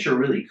 So the picture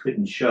really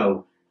couldn't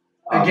show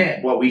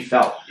Again, what we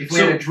felt. If we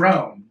had a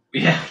drone,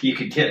 yeah, you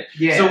could get it.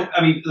 Yeah. So,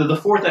 I mean, the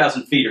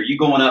 4,000 feet, are you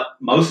going up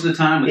most of the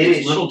time with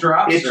these little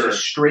drops? It's a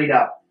straight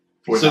up.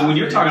 So when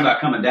you're talking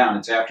about coming down,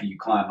 it's after you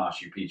climb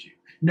Machu Picchu.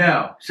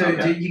 no. So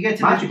you get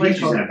to Machu this place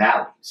Picchu's in a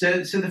valley. So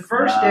the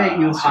first day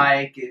you so-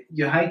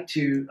 hike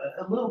to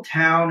a little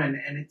town,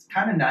 and it's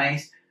kind of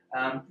nice.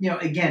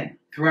 Again,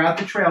 throughout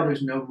the trail,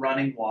 there's no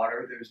running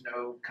water. There's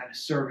no kind of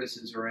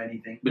services or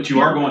anything. But you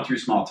are going through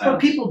small towns. But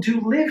people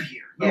do live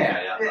here. Okay,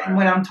 Yeah. yeah, And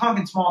when I'm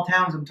talking small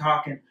towns, I'm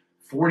talking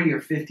 40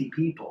 or 50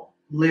 people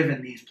live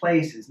in these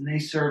places, and they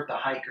serve the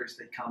hikers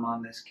that come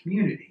on this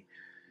community.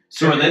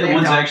 So are they the have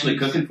ones donkeys. actually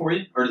cooking for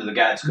you? Or do the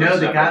guides cook No,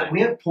 separately?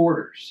 we have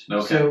porters.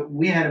 Okay. So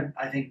we had,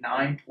 I think,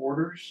 9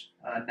 porters,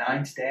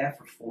 9 staff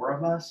for 4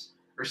 of us,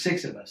 or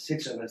 6 of us.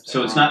 6 of us.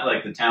 So it's not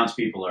like the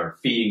townspeople are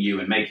feeding you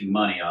and making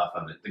money off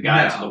of it. The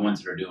guides are the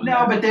ones that are doing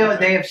No, that. but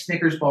they have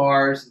Snickers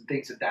bars and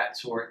things of that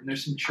sort, and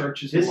there's some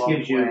churches This along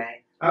gives the you- way.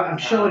 I'm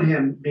showing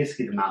him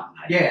basically the mountain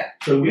height. Yeah.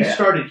 So we Yeah.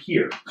 started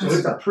here. So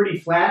it's a pretty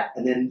flat,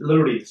 and then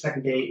literally the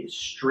second day is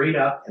straight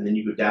up, and then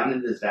you go down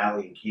into this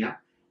valley and camp,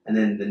 and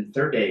then the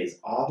third day is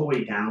all the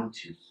way down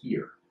to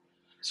here.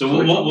 So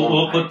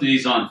we'll put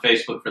these on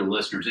Facebook for the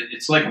listeners.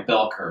 It's like a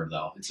bell curve,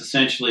 though. It's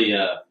essentially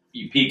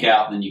you peak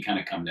out and then you kind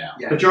of come down.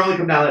 Yeah. But you're only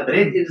coming down that, but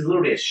it is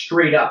literally a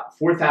straight up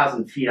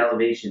 4,000 feet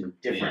elevation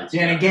difference.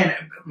 Yeah, and again,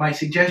 my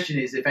suggestion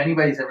is if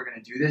anybody's ever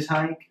going to do this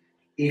hike,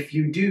 if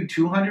you do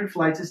 200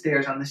 flights of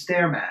stairs on the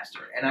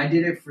Stairmaster, and I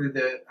did it for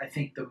the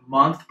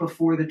month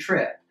before the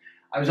trip,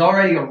 I was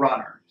already a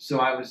runner, so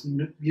I was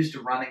used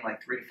to running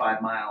like 3 to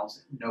 5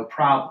 miles, no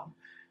problem.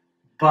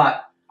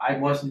 But I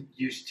wasn't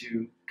used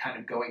to kind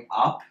of going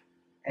up,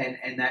 and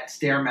that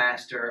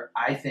Stairmaster,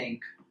 I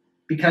think,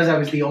 because I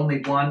was the only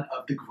one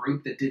of the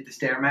group that did the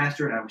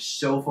Stairmaster, and I was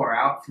so far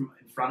out from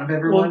in front of Well,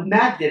 everyone.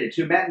 Matt did it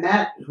too.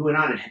 Matt, who went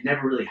on it, had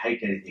never really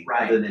hiked anything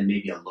Right. other than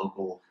maybe a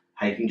local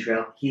hiking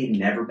trail. He had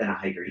never been a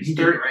hiker. He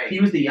did great. He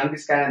was the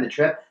youngest guy on the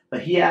trip,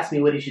 but he asked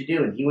me what he should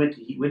do, and he went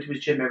to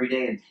his gym every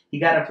day, and he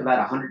got up to about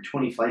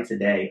 120 flights a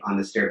day on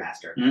the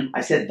Stairmaster. Mm-hmm.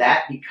 I said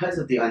that because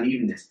of the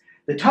unevenness.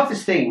 The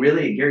toughest thing,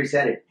 really, and Gary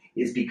said it,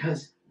 is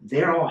because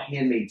they're all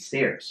handmade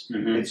stairs.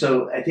 Mm-hmm. And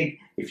so I think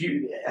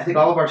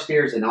all of our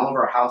stairs in all of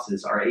our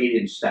houses are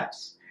 8-inch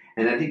steps.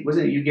 And I think,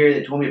 wasn't it you, Gary,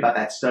 that told me about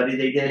that study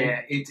they did?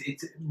 Yeah,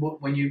 it's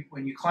when you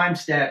climb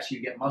steps, you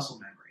get muscle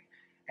memory,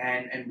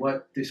 and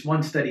what this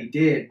one study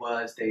did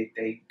was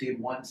they did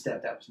one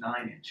step that was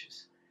 9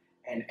 inches,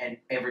 and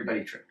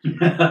everybody tripped.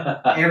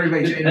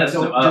 Everybody tripped. And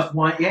so just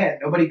one,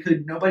 nobody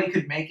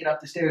could make it up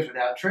the stairs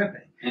without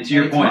tripping. And to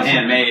your it's point, muscle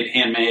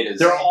handmade is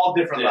They're all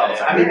different levels.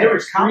 I mean, there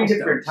was 3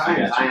 different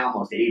Cobblestones. times I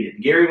almost ate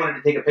it. Gary wanted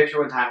to take a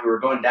picture one time. We were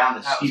going down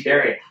the steep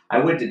area. I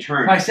went to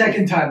turn. My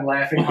second time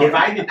laughing. If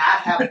I did not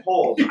have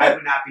poles, I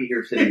would not be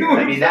here sitting here.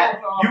 I mean, that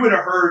you would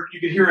have heard.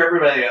 You could hear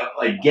everybody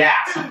like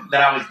gasp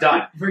that I was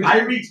done. I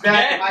reached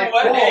back at my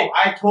pole.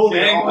 I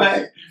totally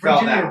almost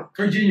fell down.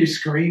 Virginia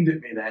screamed at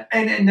me then.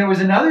 And there was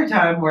another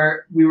time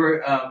where we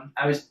were,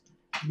 I was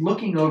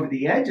looking over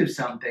the edge of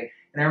something,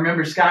 and I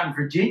remember Scott and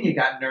Virginia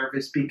got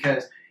nervous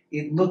because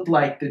it looked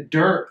like the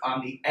dirt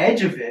on the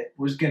edge of it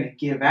was going to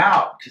give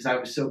out because I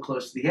was so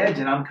close to the edge,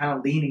 and I'm kind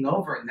of leaning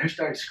over, and they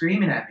started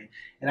screaming at me.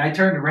 And I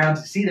turned around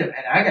to see them,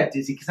 and I got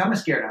dizzy because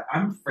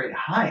I'm afraid of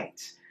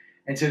heights.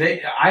 And so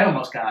I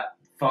almost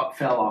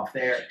fell off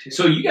there, too.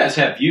 So you guys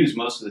have views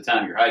most of the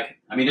time you're hiking.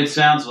 I mean, it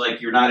sounds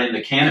like you're not in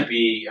the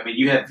canopy. I mean,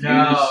 you have views.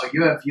 No,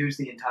 you have views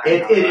the entire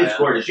time. It is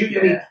gorgeous.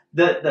 I mean,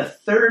 the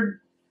third,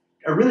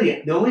 or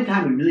really, the only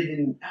time we really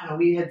didn't,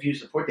 we had views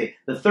the fourth day.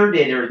 The third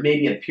day, there was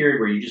maybe a period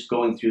where you're just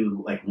going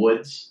through, like,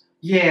 woods.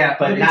 Yeah.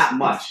 But not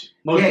much.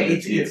 Most of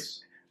it's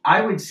views.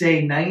 I would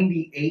say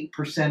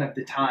 98% of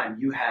the time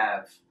you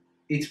have,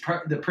 it's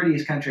the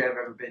prettiest country I've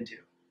ever been to.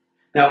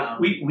 Now,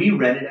 we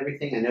rented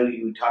everything. I know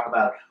you talk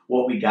about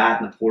what we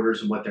got and the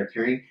porters and what they're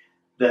carrying.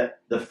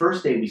 The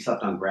first day we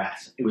slept on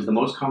grass. It was the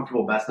most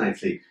comfortable, best night's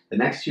sleep. The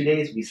next 2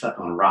 days we slept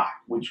on rock,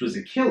 which was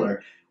a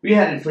killer. We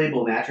had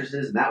inflatable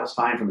mattresses, and that was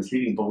fine from the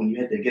sleeping, but when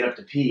you had to get up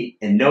to pee,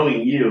 and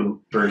knowing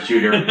you, bird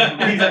shooter,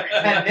 pees every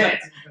 10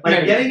 minutes.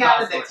 Like getting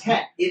out of the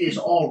tent, it is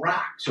all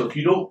rock. So if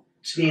you don't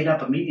stand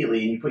up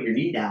immediately and you put your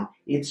knee down,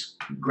 it's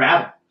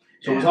gravel.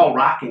 So it was all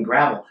rock and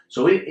gravel.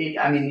 So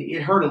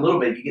it hurt a little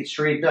bit. You get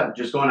straightened up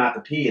just going out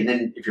to pee, and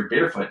then if you're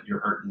barefoot, you're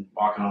hurting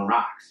walking on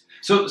rocks.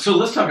 So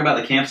let's talk about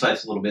the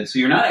campsites a little bit. So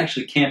you're not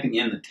actually camping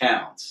in the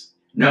towns.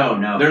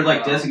 No. They're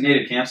like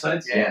designated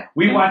campsites? Yeah.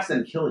 We watched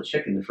them kill a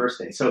chicken the first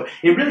day. So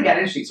it really got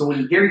interesting. So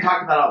when Gary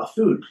talked about all the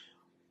food,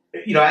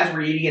 as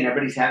we're eating and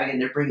everybody's having it,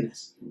 and they're bringing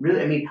this.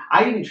 Really, I mean,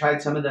 I even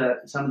tried some of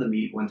the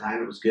meat one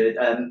time. It was good.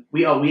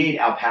 We ate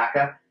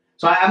alpaca.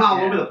 So I'm all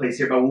over the place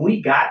here. But when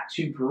we got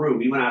to Peru,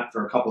 we went out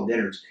for a couple of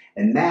dinners,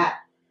 and that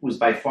was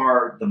by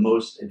far the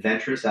most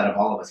adventurous out of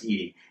all of us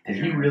eating. And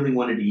he really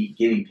wanted to eat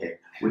guinea pig,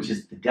 which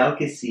is the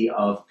delicacy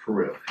of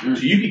Peru.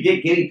 So you could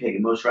get guinea pig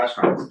in most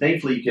restaurants.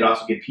 Thankfully, you could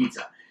also get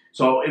pizza.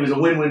 So it was a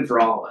win-win for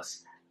all of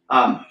us.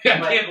 I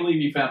can't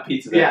believe you found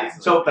pizza that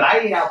easily. So, but I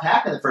ate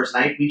alpaca the first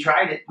night. We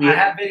tried it. I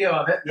have video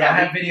of it. Yeah, I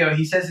have video.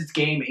 He says it's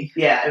gamey.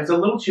 Yeah, it was a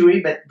little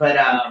chewy, but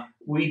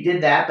we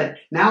did that. But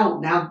now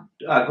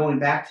going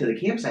back to the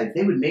campsite,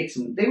 they would make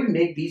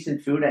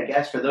decent food, I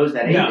guess, for those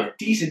that ate it.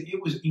 Decent.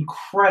 It was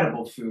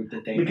incredible food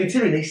that they made.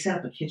 Considering they set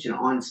up a kitchen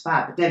on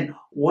spot. But then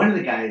one of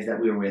the guys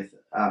that we were with,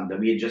 that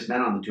we had just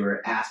met on the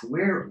tour, asked,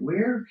 where,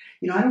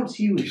 I don't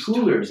see you with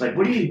coolers. Like,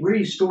 where are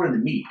you storing the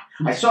meat?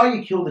 I saw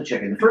you kill the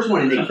chicken. The first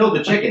one, and they killed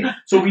the chicken.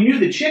 So we knew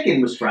the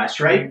chicken was fresh,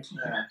 right?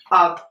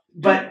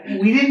 But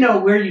we didn't know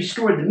where you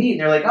stored the meat. And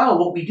they're like, oh,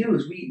 what we do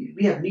is we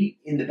have meat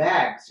in the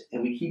bags,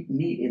 and we keep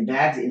meat in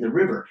bags in the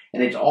river,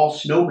 and it's all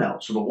snow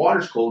melt. So the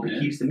water's cold,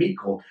 it keeps the meat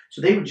cold.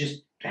 So they would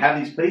just have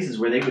these places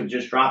where they would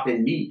just drop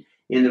in meat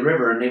in the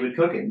river, and they would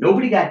cook it.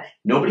 Nobody got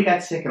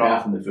sick at all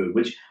from the food,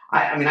 which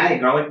I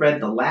had garlic bread.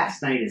 The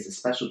last night as a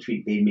special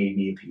treat, they made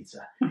me a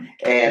pizza.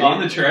 And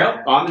on the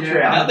trail? On the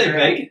trail. How'd they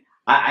bake it?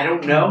 I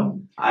don't know.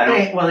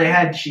 They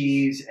had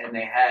cheese and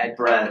they had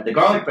bread. The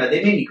garlic bread.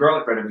 They made me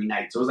garlic bread every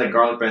night. So it was like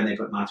garlic bread, and they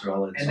put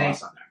mozzarella and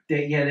sauce on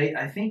there.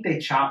 I think they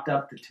chopped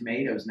up the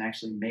tomatoes and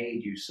actually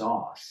made you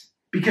sauce.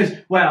 Because,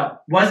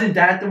 wasn't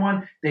that the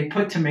one? They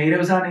put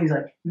tomatoes on it. He's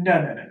like,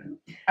 no.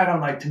 I don't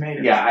like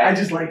tomatoes. Yeah, I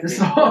just like the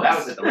sauce. Well, that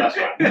was at the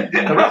restaurant.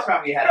 The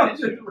restaurant we had.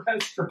 So it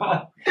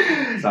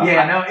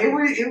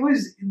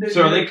was.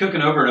 So are they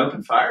cooking over an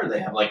open fire? Or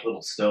they have like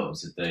little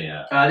stoves that they.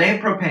 They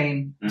have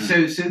propane.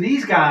 So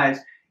these guys,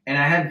 and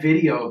I had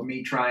video of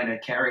me trying to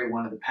carry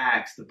one of the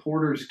packs. The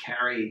porters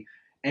carry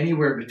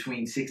anywhere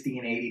between 60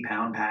 and 80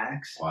 pound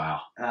packs.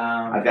 Wow.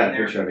 I've got a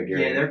picture of it,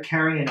 Gary. Yeah, they're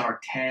carrying our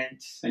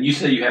tents. And you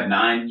said you had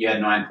 9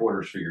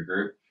 porters for your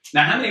group.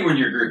 Now, how many were in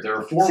your group? There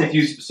were 4 with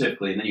you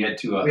specifically, and then you had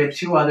 2 others. We had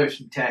 2 others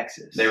from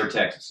Texas. They were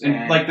Texas.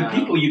 And like the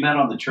people you met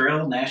on the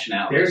trail,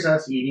 nationalities. There's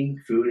us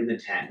eating food in the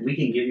tent. We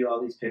can give you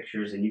all these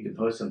pictures, and you can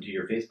post them to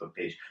your Facebook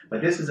page.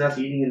 But this is us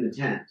eating in the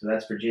tent. So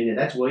that's Virginia.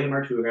 That's William,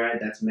 our tour guide.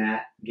 That's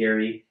Matt,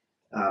 Gary.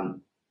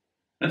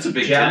 That's a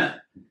big Jeff,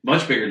 tent.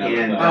 Much bigger than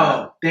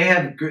they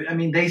have good. I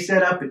mean, they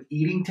set up an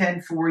eating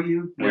tent for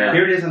you.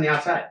 Here it is on the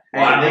outside.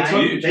 Wow,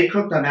 they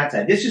cooked on that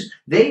side.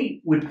 They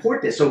would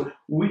port this. So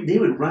they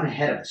would run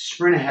ahead of us,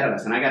 sprint ahead of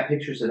us. And I got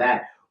pictures of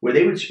that where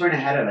they would sprint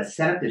ahead of us,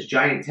 set up this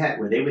giant tent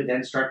where they would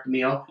then start the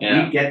meal.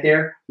 Yeah. We'd get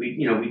there.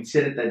 We'd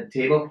sit at the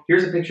table.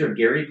 Here's a picture of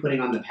Gary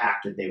putting on the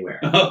pack that they wear.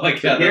 Oh my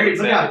God. So Gary,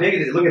 look how big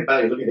it is. Look at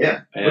Belly. Look at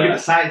him. Yeah. Look at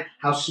the size,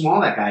 how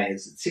small that guy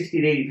is.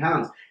 60 to 80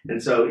 pounds.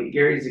 And so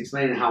Gary's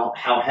explaining how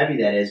heavy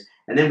that is.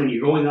 And then when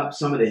you're going up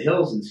some of the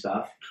hills and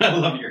stuff. I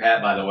love your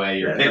hat, by the way.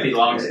 Your Pippi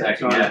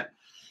Longstocking hat.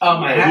 Oh,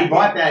 my God. He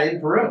bought that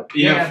in Peru.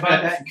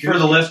 For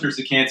the listeners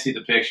that can't see the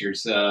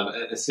pictures,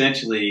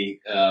 essentially,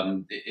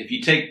 if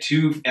you take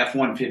 2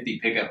 F-150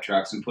 pickup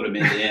trucks and put them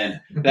in the end,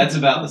 that's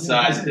about the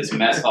size of this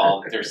mess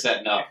hall that they're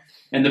setting up.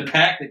 And the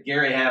pack that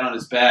Gary had on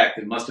his back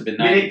that must have been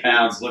 90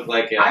 pounds looked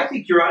like I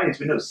think your audience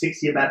would know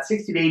about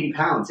 60 to 80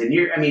 pounds. And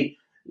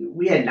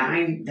we had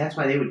 9. That's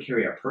why they would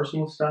carry our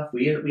personal stuff.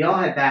 We all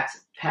had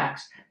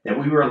packs that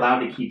we were allowed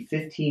to keep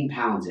 15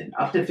 pounds in,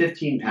 up to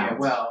 15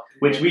 pounds,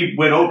 which we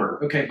went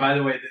over. Okay, by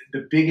the way,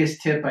 the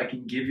biggest tip I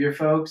can give your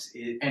folks,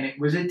 and it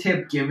was a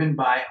tip given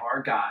by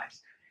our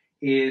guys,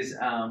 is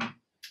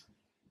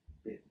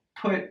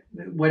put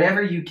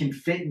whatever you can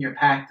fit in your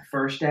pack the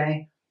first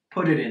day,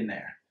 put it in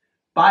there.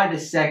 By the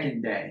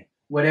second day,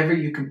 whatever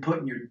you can put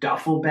in your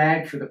duffel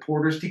bag for the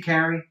porters to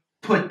carry,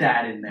 put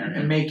that in there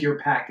and make your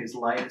pack as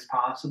light as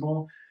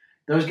possible.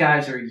 Those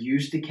guys are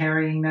used to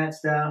carrying that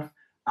stuff.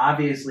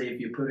 Obviously,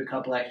 if you put a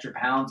couple extra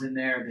pounds in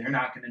there, they're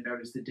not going to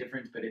notice the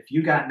difference. But if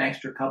you got an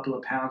extra couple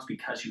of pounds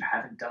because you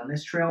haven't done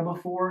this trail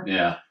before,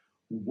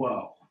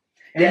 whoa.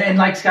 And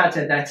like Scott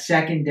said, that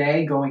second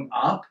day going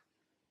up,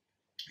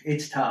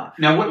 it's tough.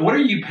 Now, what are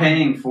you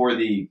paying for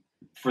the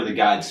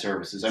guide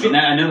services?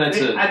 I know that's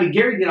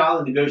Gary did all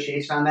the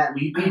negotiation on that.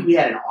 We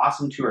had an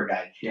awesome tour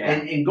guide. Yeah.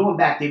 And going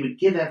back, they would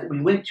we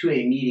went to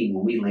a meeting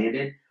when we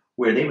landed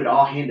where they would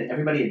all hand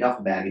everybody a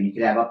duffel bag and you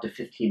could have up to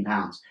 15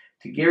 pounds.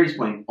 To Gary's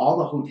point, all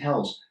the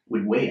hotels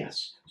would weigh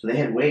us. So they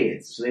had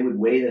weigh-ins. So they would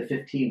weigh the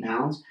 15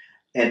 pounds.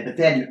 But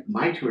then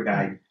my tour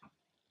guide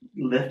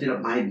lifted up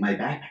my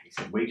backpack. He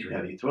said, way too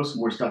heavy. Throw some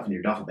more stuff in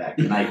your duffel bag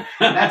tonight.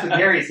 And that's what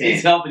Gary's saying.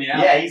 He's helping you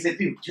out. Yeah, he said,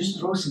 dude, just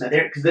throw some in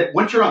there. Because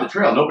once you're on the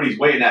trail, nobody's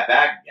weighing that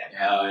bag yet.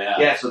 Oh, yeah.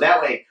 Yeah, so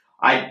that way,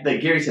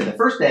 like Gary said, the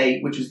first day,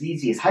 which was the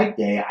easiest hike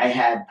day, I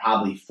had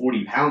probably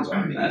 40 pounds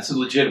on me. That's a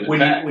legitimate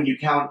when you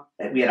count,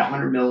 we had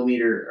 100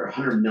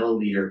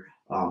 milliliter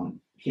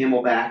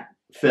Camelback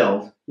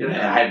filled. I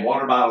had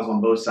water bottles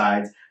on both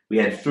sides. We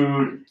had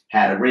food,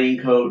 had a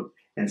raincoat,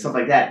 and stuff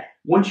like that.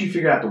 Once you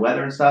figure out the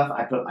weather and stuff,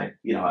 I put my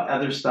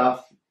other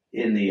stuff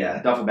in the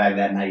duffel bag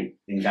that night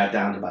and got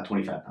down to about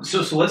 25 pounds.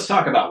 So let's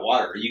talk about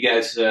water. You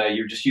guys,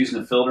 you're just using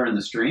a filter in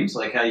the streams?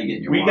 Like, how you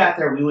getting your We water? got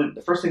there.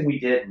 The first thing we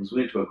did was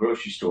we went to a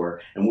grocery store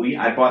and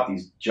I bought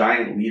these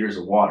giant liters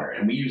of water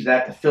and we used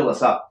that to fill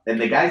us up. And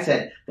the guy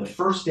said the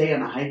first day on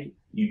the hike,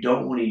 you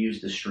don't want to use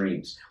the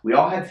streams. We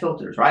all had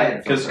filters,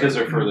 right? Because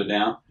they're further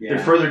down? They're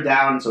further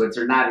down, so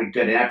they're not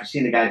good. And after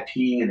seeing the guy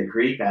peeing in the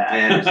creek,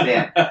 I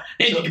understand.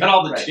 You got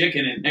all the right.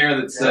 chicken in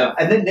there that's...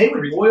 And then they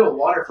would boil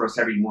water for us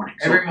every morning.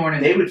 So Every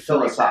morning they would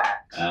fill us up.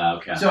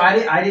 okay. So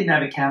I didn't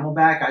have a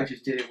Camelback. I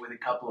just did it with a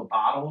couple of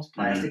bottles,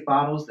 plastic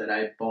bottles that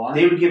I bought.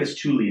 They would give us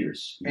 2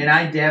 liters. And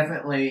I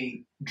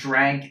definitely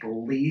drank the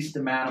least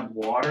amount of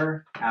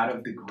water out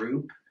of the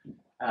group.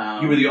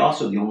 You were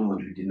also the only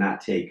one who did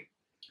not take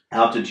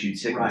altitude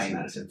sickness Right.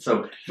 medicine.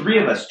 So 3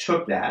 of us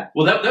took that.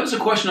 Well, that was a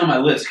question on my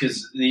list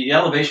because the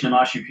elevation of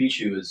Machu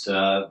Picchu is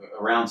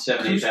around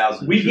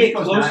 8,000. We get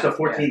supposed close not- to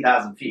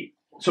 14,000 feet.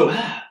 So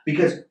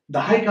because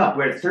the hike up,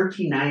 we're at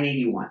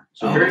 13,981.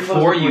 So very close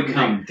before to you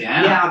 14,900. come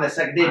down. Yeah, on the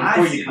second day I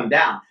before see. you come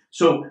down.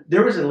 So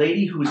there was a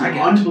lady who was I an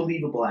got you.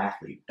 unbelievable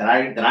athlete that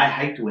I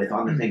hiked with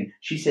on the thing.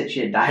 She said she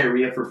had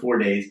diarrhea for 4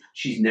 days.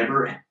 She's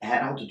never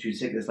had altitude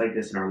sickness like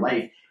this in her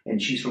life. And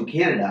she's from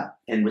Canada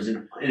and was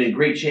in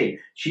great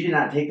shape. She did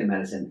not take the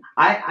medicine.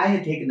 I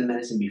had taken the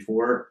medicine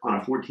before on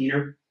a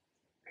 14er,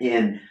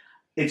 and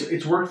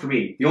it's worked for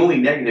me. The only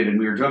negative, and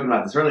we were joking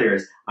about this earlier,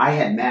 is I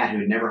had Matt who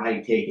had never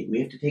hiked take it. We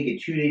have to take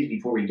it 2 days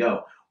before we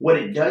go. What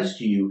it does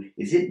to you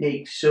is it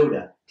makes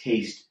soda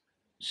taste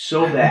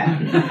so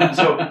bad.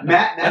 So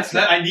Matt's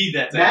I need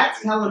that.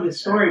 Matt's telling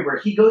this story where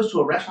he goes to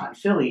a restaurant in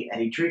Philly and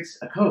he drinks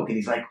a Coke and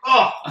he's like,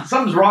 oh,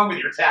 something's wrong with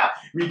your tap.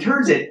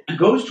 Returns it,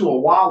 goes to a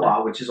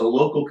Wawa, which is a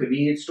local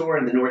convenience store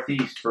in the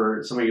Northeast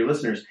for some of your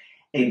listeners,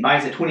 and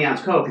buys a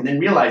 20-ounce Coke and then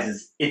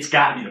realizes it's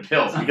got to be the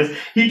pills because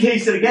he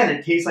tastes it again.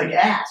 It tastes like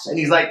ass. And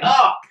he's like,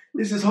 oh,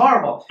 this is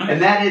horrible. And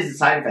that is the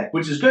side effect,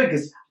 which is good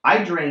because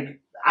I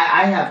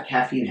have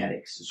caffeine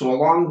headaches. So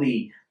along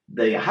the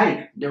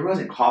hike, there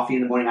wasn't coffee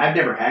in the morning. I've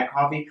never had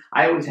coffee.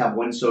 I always have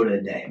 1 soda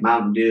a day,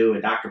 Mountain Dew,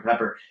 a Dr.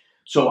 Pepper.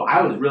 So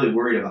I was really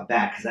worried about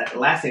that because the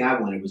last thing I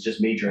wanted was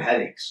just major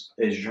headaches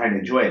as you're trying to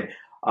enjoy it.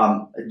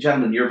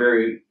 Gentlemen, you're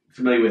very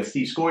familiar with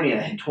Steve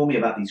Scornia had told me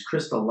about these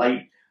Crystal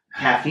Light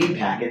caffeine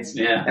packets.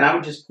 Yeah. And I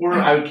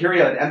would carry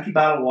an empty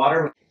bottle of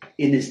water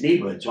in this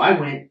neighborhood. So I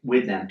went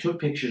with them, took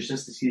pictures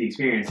just to see the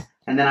experience.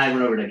 And then I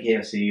went over to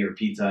KFC or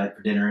Pizza Hut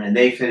for dinner and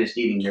they finished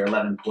eating their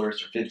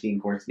 11-course or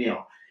 15-course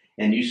meal.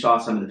 And you saw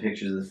some of the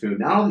pictures of the food.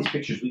 Now, all these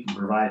pictures we can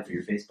provide for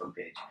your Facebook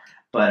page.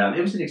 But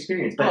it was an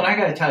experience. But Well, I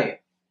got to tell you,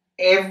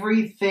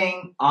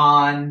 everything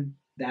on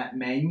that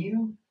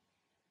menu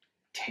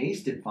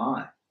tasted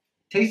fine.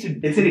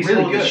 Tasted it's an really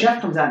experience. good. The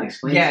chef comes out and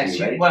explains Yes, to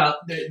you, right? well,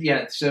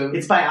 so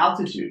It's by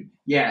altitude.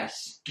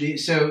 yes.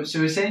 So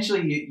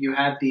essentially, you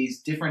have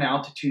these different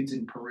altitudes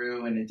in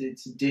Peru, and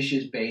it's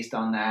dishes based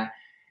on that.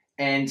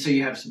 And so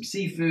you have some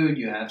seafood,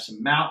 you have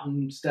some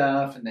mountain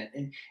stuff,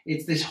 and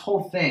it's this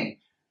whole thing.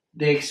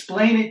 They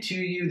explain it to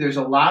you. There's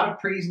a lot of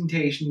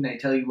presentation. They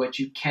tell you what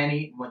you can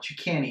eat and what you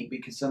can't eat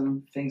because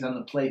some things on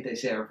the plate they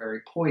say are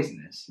very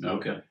poisonous.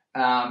 Okay.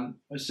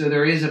 So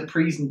there is a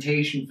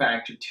presentation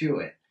factor to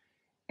it.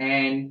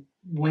 And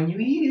when you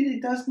eat it,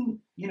 it doesn't,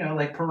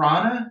 like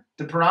piranha,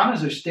 the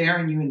piranhas are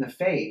staring you in the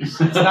face.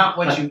 It's not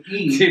what you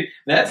eat. Dude,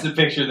 that's the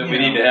picture that we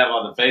need to have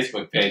on the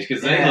Facebook page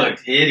because they look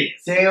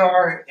hideous. They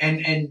are,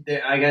 and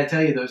I got to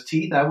tell you, those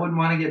teeth, I wouldn't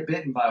want to get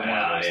bitten by one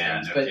of those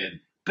things. No But kidding.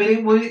 But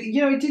it was,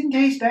 it didn't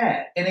taste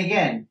bad. And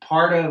again,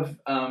 part of,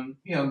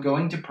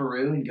 going to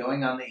Peru and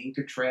going on the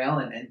Inca Trail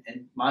and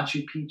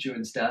Machu Picchu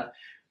and stuff,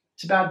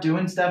 it's about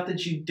doing stuff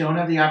that you don't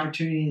have the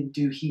opportunity to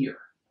do here.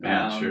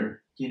 Yeah,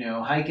 sure.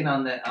 Hiking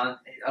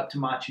up to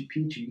Machu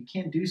Picchu, you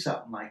can't do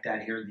something like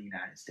that here in the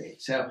United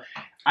States. So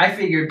I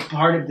figured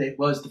part of it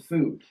was the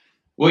food.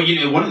 Well,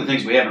 one of the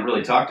things we haven't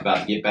really talked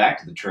about to get back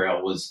to the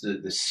trail was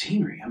the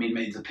scenery. I mean,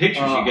 the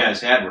pictures you guys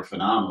had were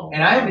phenomenal.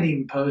 And I haven't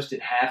even posted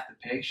half the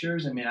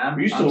pictures. I mean,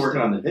 You're still working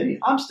on the video.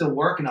 I'm still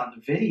working on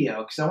the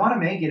video because I want to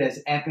make it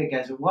as epic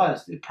as it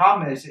was. The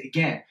problem is,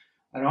 again,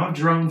 I don't have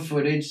drone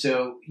footage,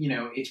 so,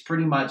 it's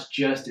pretty much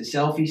just a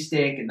selfie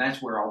stick, and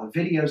that's where all the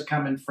video's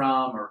coming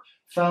from, or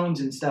phones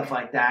and stuff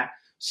like that.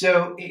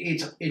 So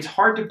it's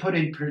hard to put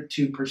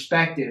into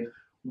perspective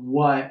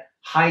what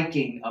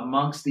hiking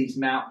amongst these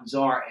mountains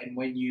are. And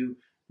when you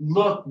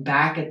look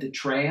back at the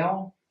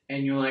trail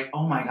and you're like,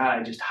 oh my God,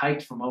 I just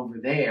hiked from over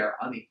there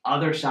on the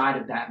other side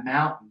of that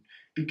mountain,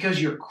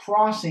 because you're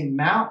crossing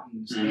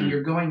mountains and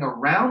you're going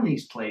around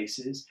these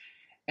places.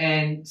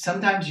 And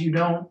sometimes you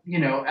don't,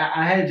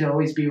 I had to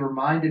always be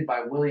reminded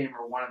by William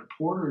or one of the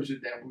porters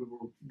that we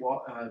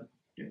were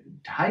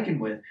hiking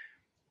with,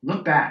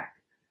 look back.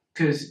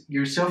 Because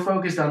you're so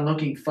focused on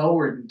looking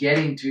forward and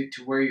getting to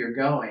where you're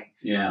going.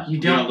 Yeah. You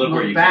don't look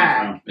where look you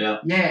back. came from. Yeah.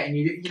 Yeah,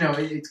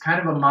 and it's kind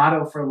of a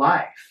motto for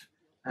life.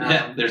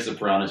 Yeah, there's the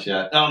piranha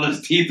shot. Oh,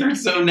 those teeth are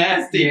so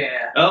nasty.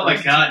 Yeah. Oh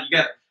my God,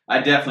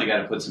 I definitely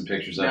got to put some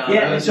pictures up. No,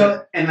 Yeah,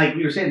 so and like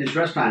we were saying, this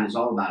restaurant is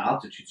all about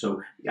altitude.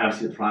 So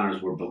obviously the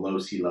piranhas were below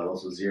sea level,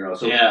 so 0.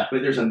 So Yeah.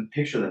 but there's a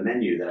picture of the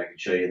menu that I can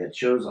show you that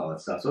shows all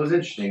that stuff. So it was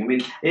interesting. I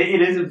mean,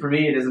 it isn't for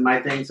me, it isn't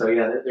my thing. So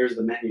yeah, there's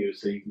the menu,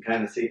 so you can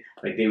kind of see.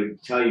 Like they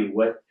would tell you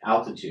what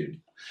altitude.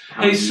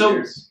 how Hey, many so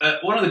years.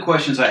 one of the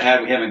questions I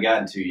had we haven't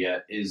gotten to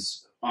yet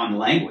is on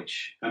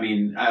language. I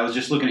mean, I was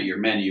just looking at your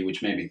menu,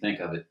 which made me think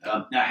of it.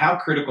 Now, how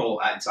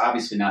critical? It's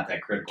obviously not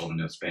that critical to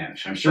know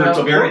Spanish. I'm sure Well,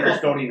 it's very.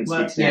 Porters don't even speak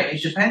Yeah,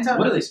 Spanish. it depends on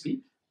What do they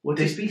speak? what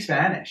they speak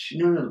Spanish.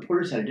 No, the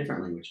Porters had a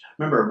different language.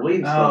 Remember,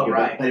 William Oh, spoke it,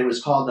 right. but it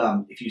was called,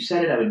 if you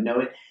said it, I would know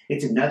it.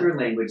 It's another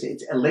language.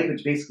 It's a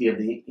language basically of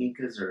the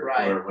Incas or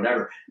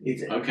whatever.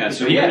 Okay, it's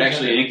so a he had language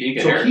actually of-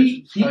 Inca So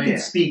heritage. he Oh, could yeah.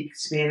 speak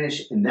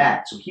Spanish in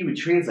that, so he would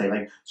translate.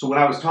 Like, so when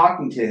I was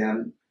talking to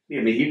him, I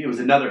mean, it was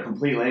another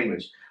complete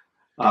language.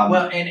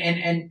 Well,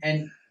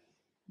 and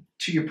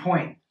to your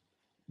point,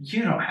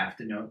 you don't have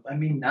to know. I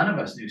mean, none of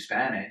us knew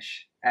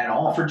Spanish at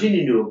all.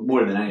 Virginia knew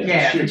more than I did.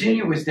 Yeah, She-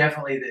 Virginia was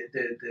definitely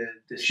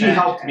the She Spanish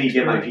helped me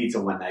get my expert.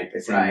 pizza one night by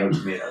saying Right. no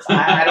tomatoes.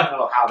 I don't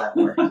know how that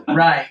worked.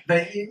 Right,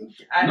 but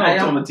I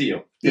don't.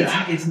 Tomatillo.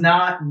 It's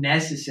not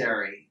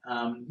necessary.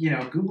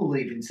 Google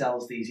even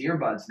sells these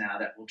earbuds now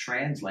that will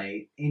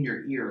translate in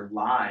your ear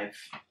live.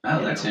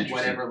 Oh, that's interesting.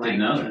 Whatever Didn't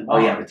know language. that. you Oh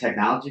yeah, want. with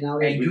technology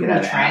nowadays, And we could Google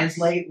have apps.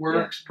 Translate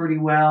works pretty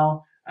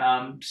well.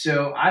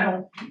 So I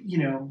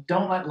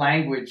don't let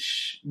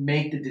language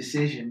make the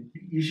decision.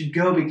 You should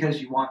go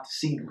because you want the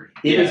scenery.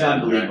 It is Yeah,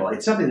 unbelievable.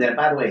 It's something that,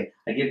 by the way,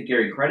 I give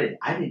Gary credit.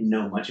 I didn't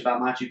know much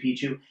about Machu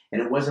Picchu,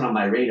 and it wasn't on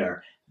my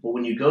radar. But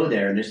when you go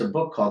there, and there's a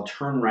book called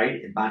Turn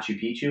Right at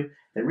Machu Picchu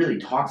that really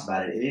talks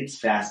about it, and it's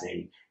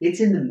fascinating. It's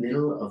in the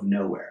middle of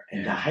nowhere,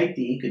 and to hike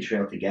the Inca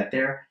Trail to get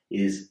there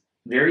is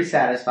very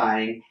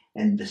satisfying.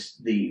 And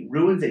the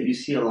ruins that you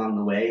see along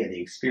the way and the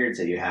experience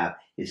that you have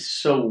is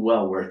so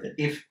well worth it.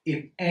 If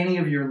any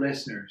of your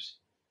listeners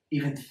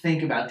even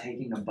think about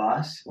taking a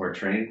bus, Or a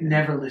train.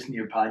 never listen to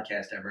your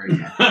podcast ever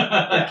again.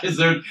 Because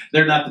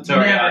they're not the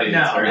target Never, audience.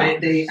 no, right?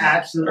 they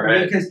absolutely,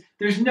 Right. because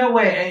there's no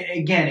way.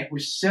 Again, it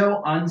was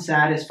so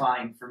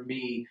unsatisfying for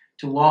me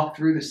to walk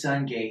through the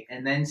Sun Gate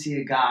and then see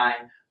a guy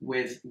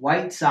with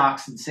white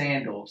socks and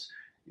sandals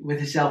with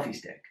a selfie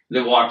stick.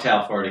 They walked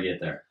how far to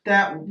get there?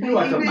 That We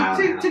walked a mile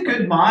and a it's a half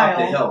good mile up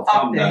the hill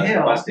from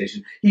the bus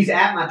station. He's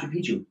at Machu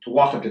Picchu to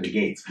walk up to the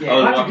gates. Yeah.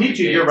 Oh, Machu walk to the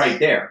Picchu, you're gates. right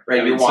there.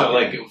 Right, I you're mean, so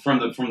walking like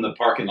from the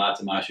parking lot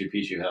to Machu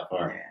Picchu, how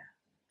far? Yeah.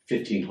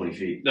 15, 20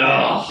 feet.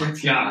 Oh,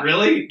 It's God, not.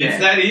 really? Yeah. It's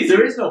that easy?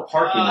 There is no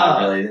parking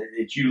lot, Ah. really.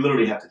 You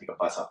literally have to take a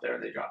bus up there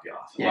and they drop you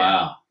off. Yeah.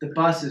 Wow. The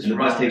bus is And the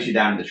bus running. takes you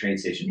down to the train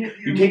station. You-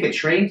 You take a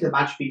train to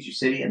Machu Picchu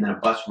City, and then a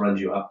bus runs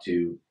you up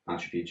to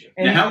Machu Picchu.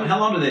 And Now, how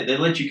long do they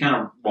let you kind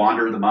of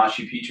wander the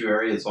Machu Picchu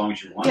area as long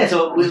as you want? Yeah,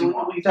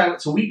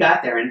 so we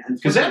got there, and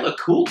Because that looked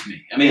cool to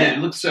me. I mean, Yeah. it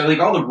looks so like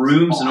all the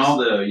rooms and all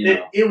the,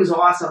 it was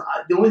awesome.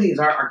 The only thing is,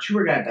 our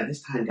tour guide by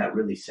this time got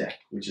really sick,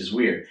 which is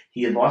weird.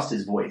 He had lost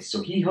his voice,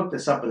 so he hooked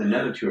us up with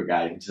another tour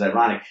guide, which is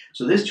ironic.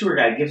 So this tour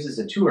guide gives us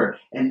a tour,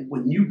 and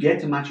when you get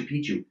to Machu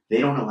Picchu, they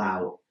don't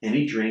allow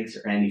any drinks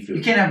or any food.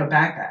 You can't have a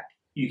backpack.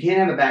 You can't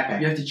have a backpack.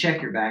 You have to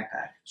check your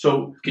backpack.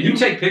 So Can you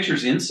take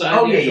pictures inside?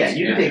 Oh the yeah, entrance?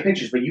 you can take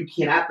pictures, but you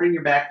cannot bring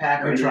your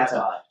backpack or No any of that stuff.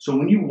 tripod. So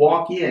when you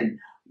walk in,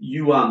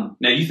 you Now,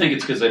 you think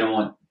it's because they don't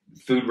want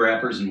food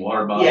wrappers and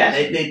water bottles? yeah,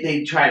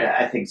 they try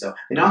to. I think so.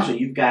 And also,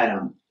 you've got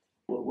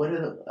what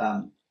are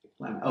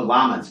the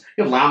llamas?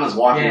 You have llamas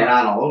walking Yeah.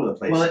 around all over the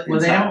place. Well,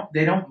 inside.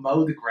 they don't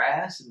mow the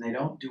grass and they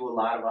don't do a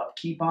lot of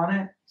upkeep on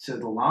it. So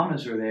the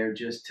llamas are there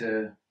just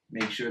to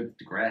make sure that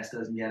the grass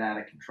doesn't get out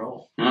of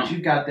control. Huh. But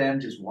you've got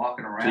them just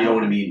walking around. So you don't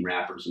want to be eating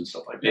wrappers and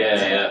stuff like that.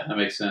 Yeah, that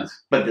makes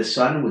sense. But the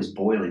sun was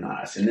boiling on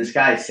us, and this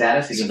guy sat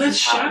us So against that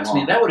this hot shocks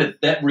wall. me.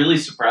 That really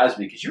surprised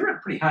me because you're at a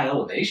pretty high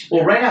elevation.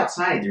 Well, right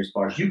outside there's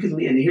bars. You can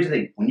leave, and here's the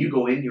thing: when you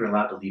go in, you're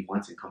allowed to leave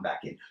once and come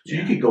back in. So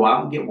Yeah. you could go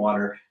out and get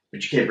water,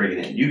 but you can't bring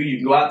it in. You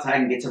can go outside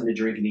and get something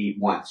to drink and eat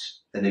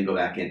once, and then go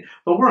back in.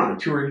 But we're on a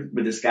tour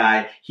with this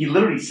guy. He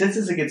literally sits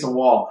us against a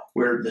wall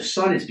where the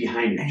sun is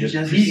behind him, And he just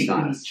does beating a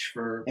on us. speech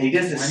for And he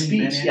does this 20 speech,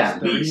 minutes, yeah, at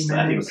 30 least.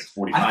 I think it was like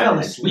 45 I fell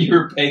minutes. asleep.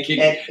 You're baking.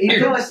 And I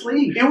fell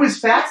asleep. it was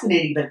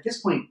fascinating, but at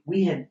this point,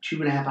 we had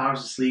 2.5 hours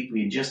of sleep.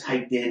 We had just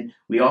hiked in.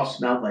 We all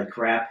smelled like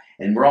crap,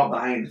 and we're all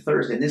dying of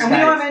thirst. And this And we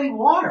guy, don't have any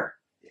water.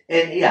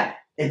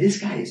 and this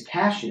guy is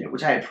passionate,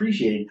 which I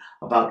appreciated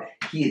about.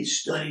 He had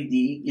studied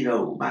the,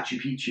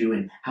 Machu Picchu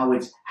and how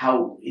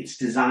it's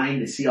designed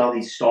to see all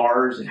these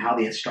stars and how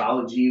the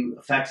astrology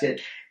affects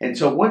it. And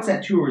so once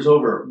that tour was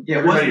over, Yeah, it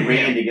everybody wasn't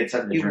ran him. to get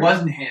something to It drink.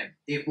 wasn't him.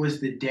 It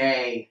was the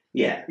day.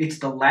 Yeah. It's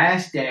the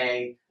last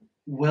day.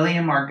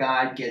 William, our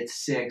guide, gets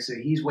sick, so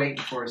he's waiting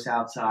for us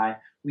outside.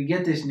 We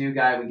get this new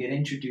guy. We get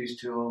introduced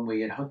to him. We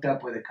get hooked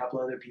up with a couple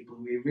other people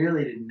who we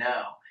really didn't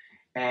know.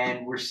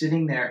 And we're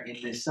sitting there in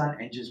the sun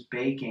and just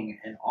baking.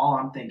 And all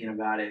I'm thinking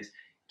about is,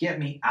 get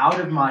me out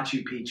of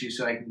Machu Picchu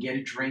so I can get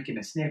a drink in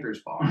a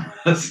Snickers bar.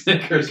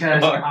 Snickers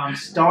Because bar. I'm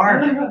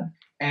starving.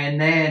 And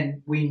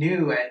then we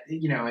knew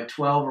at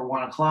 12 or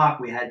 1 o'clock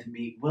we had to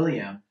meet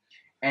William.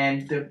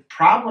 And the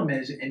problem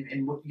is,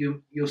 and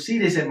you'll see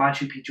this at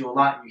Machu Picchu a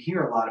lot, you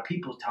hear a lot of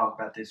people talk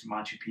about this in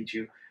Machu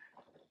Picchu,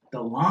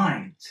 the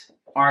lines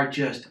are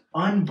just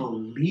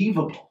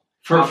unbelievable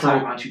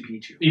outside Machu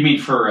Picchu. You mean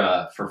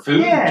for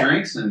food,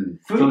 drinks, and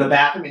food, from the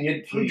bathroom, and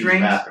you food, drinks,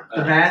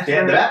 the bathroom.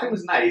 Yeah, the bathroom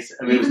was nice.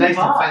 I mean, it was nice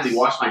to finally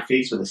wash my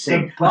face with a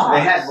sink. So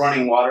they had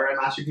running water at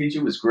Machu Picchu.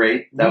 It was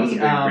great. That was a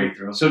big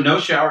breakthrough. So no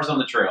showers on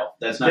the trail.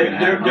 That's not going to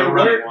happen.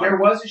 There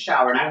was a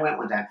shower, and I went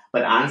one time.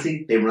 But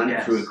honestly, they run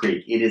it through a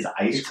creek. It is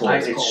ice cold.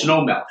 It's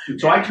snow melt.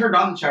 So I turned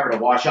on the shower to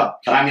wash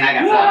up. But I mean,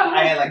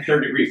 I had like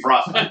 3rd-degree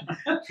frostbite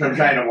from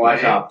trying to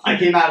wash up. I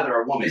came out of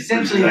there a woman.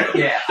 Essentially,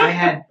 yeah.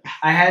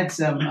 I had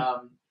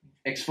some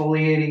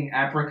exfoliating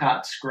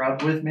apricot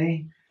scrub with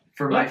me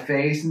for my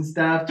face and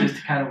stuff, just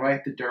to kind of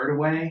wipe the dirt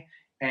away.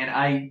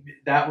 And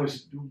that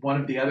was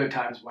one of the other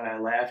times when I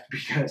left,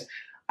 because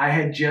I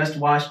had just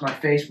washed my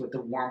face with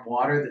the warm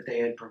water that they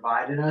had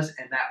provided us,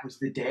 and that was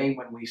the day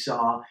when we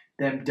saw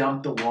them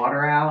dump the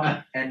water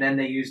out, and then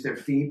they used their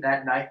feet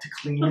that night to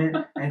clean it.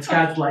 And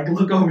Scott's like,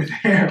 "Look over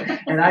there,"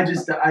 and I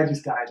just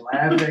died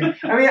laughing.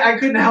 I mean, I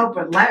couldn't help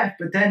but laugh.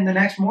 But then the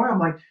next morning, I'm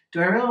like,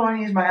 "Do I really want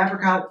to use my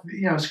apricot,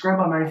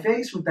 scrub on my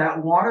face with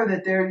that water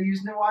that they're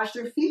using to wash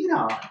their feet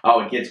on?"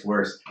 Oh, it gets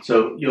worse.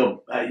 So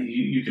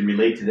you can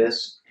relate to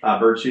this,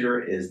 bird shooter,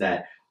 is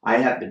that I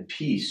have to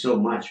pee so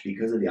much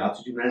because of the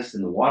altitude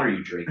medicine and the water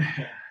you drink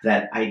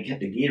that I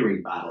kept a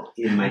Gatorade bottle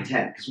in my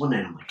tent. Because one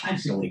night I'm like, I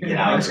just don't want to get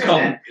out of the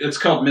tent. It's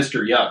called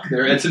Mr. Yuck.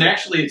 It's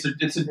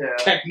a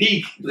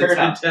technique that's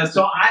been tested.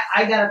 So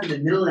I got up in the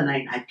middle of the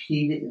night and I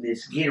peed in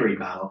this Gatorade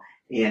bottle.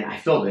 And I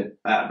filled it,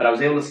 but I was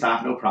able to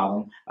stop, no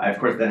problem. I, of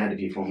course, then had to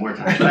pee 4 more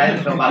times. But I had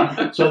to fill it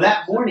out. So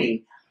that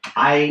morning,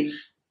 I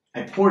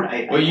poured.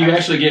 You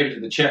actually gave it to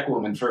the Czech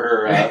woman for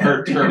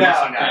her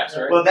pass,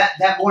 right? Well,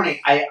 that morning,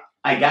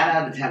 I got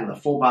out of the tent with a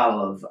full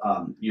bottle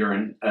of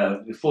urine,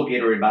 a full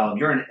Gatorade bottle of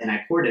urine, and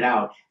I poured it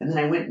out. And then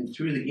I went and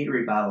threw the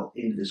Gatorade bottle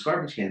into this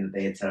garbage can that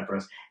they had set up for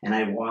us. And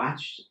I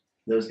watched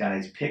those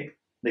guys pick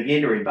the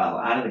Gatorade bottle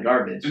out of the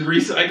garbage. And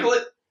recycle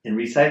it?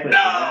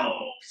 No!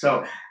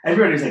 So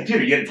everybody was like,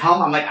 "Dude, are you going to tell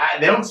them?" I'm like,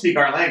 they don't speak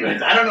our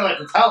language. I don't know what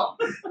to tell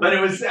them. But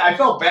I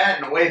felt bad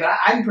in a way, but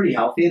I'm pretty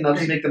healthy, and they'll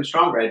just make them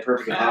stronger. I had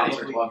perfect anatomy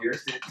for 12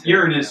 years.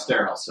 Urine is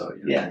sterile, so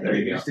yeah, there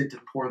you go. Used it to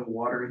pour the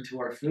water into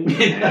our food.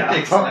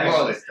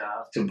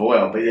 To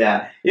boil. But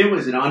yeah, it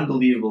was an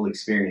unbelievable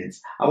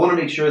experience. I want to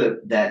make sure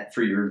that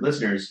for your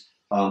listeners,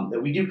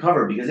 that we do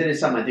cover, because it is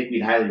something I think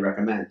we'd highly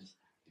recommend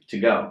to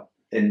go.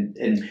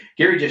 And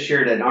Gary just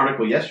shared an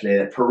article yesterday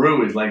that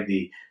Peru is like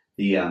the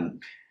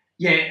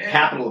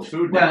capital of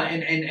food. Well,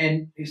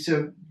 and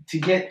so to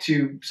get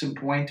to some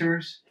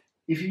pointers,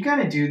 if you're going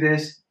to do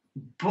this,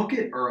 book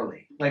it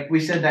early. Like we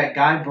said, that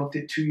guy booked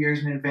it 2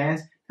 years in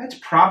advance. That's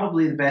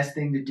probably the best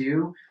thing to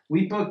do.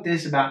 We booked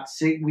this about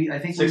 6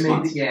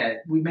 months.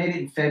 We made it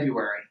in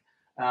February.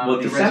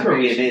 December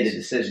we had made the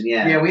decision.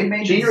 Yeah, we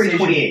made January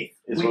 28th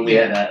is when we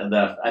had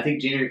I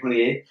think January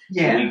 28th.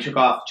 Yeah, and we took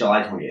off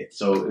July 28th.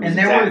 So it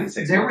was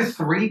there were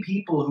 3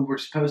 people who were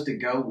supposed to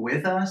go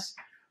with us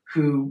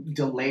who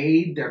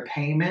delayed their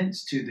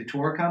payments to the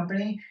tour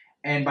company,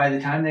 and by the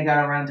time they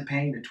got around to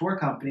paying the tour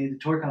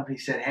company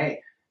said,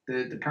 "Hey,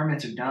 the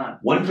permits are done."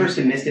 One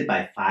person missed it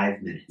by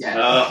 5 minutes.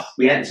 Yes.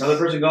 We had this other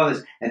person go on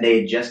this, and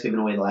they had just given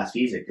away the last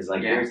visa, because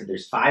Gary said,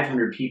 there's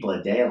 500 people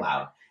a day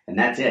allowed, and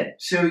that's it.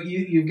 So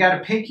you've got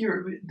to pick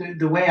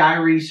the way I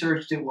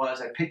researched it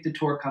was I picked the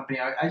tour company.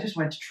 I just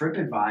went to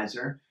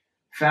TripAdvisor,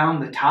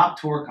 found the top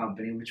tour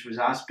company, which was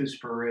Auspis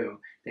Peru.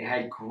 They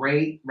had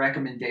great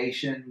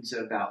recommendations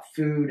about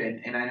food,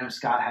 and I know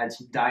Scott had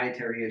some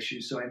dietary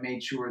issues, so I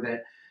made sure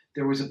that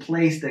there was a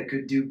place that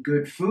could do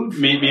good food for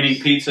meaning us.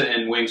 Pizza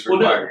and wings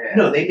required.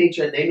 No, they made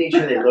sure they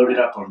loaded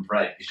up on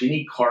bread, because you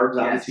need carbs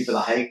obviously for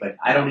the hike, but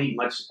I don't eat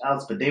much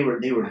else. But they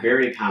were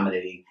very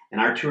accommodating, and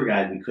our tour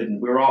guide we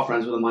were all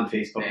friends with him on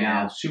Facebook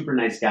now, super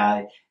nice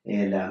guy,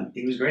 and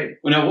he was great.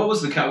 Well, now what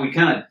was we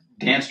kind of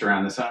danced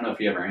around this. I don't know if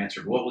you ever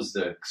answered. What was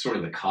the sort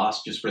of the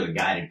cost just for the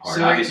guided part?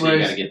 So obviously, you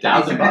got to get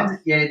 $1,000.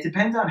 Yeah, it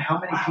depends on how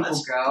many people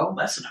go.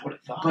 Less than I would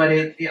have thought. But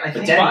I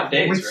think 5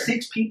 days, with right?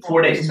 6 people,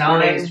 4 days, 4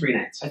 days, 3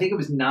 nights. I think it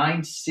was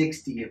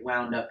 $960. It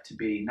wound up to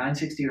be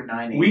 $960 or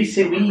 $980. We each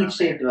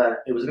saved about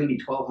it was going to be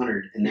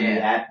 $1,200, and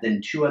then then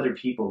 2 other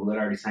people who had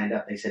already signed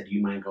up. They said, "Do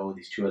you mind going with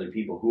these 2 other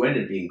people?" Who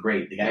ended up being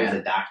great. The guy was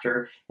a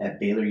doctor at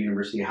Baylor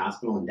University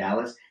Hospital in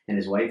Dallas, and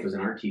his wife was an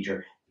art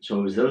teacher. So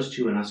it was those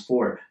 2 and us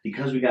 4.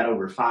 Because we got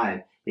over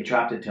 5, they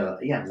dropped it to,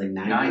 it was like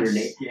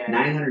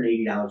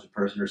 $980 a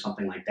person or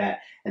something like that.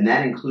 And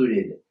that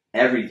included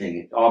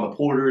everything, all the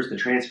porters, the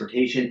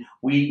transportation.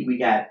 We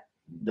got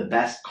the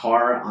best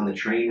car on the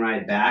train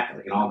ride back,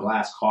 like an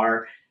all-glass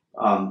car,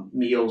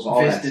 meals,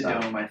 all that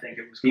stuff. Vistadome, I think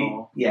it was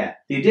called. The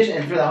addition,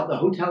 and for the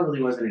hotel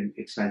really wasn't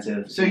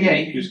expensive. So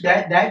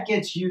that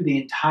gets you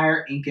the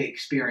entire Inca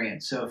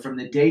experience. So from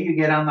the day you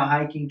get on the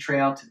hiking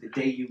trail to the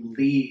day you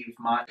leave,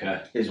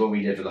 is what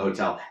we did for the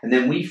hotel. And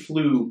then we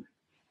flew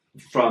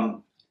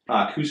from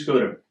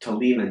Cusco to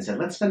Lima and said,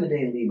 let's spend the day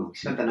in Lima. We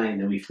spent the night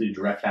and then we flew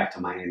direct back to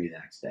Miami the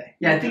next day.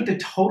 Yeah, I think the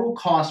total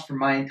cost for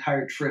my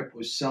entire trip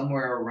was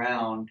somewhere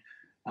around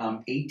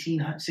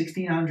 $1,600 to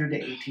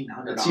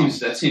 $1,800.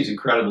 That seems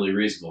incredibly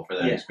reasonable for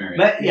that experience.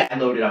 But yeah, I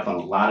loaded up on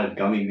a lot of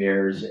gummy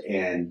bears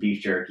and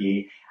beef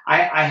jerky.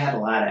 I had a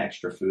lot of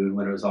extra food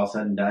when it was all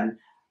said and done.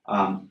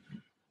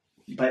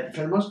 But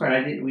for the most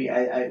part,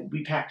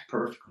 we packed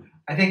perfectly.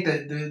 I think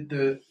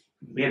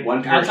We had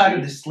one pair outside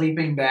of the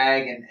sleeping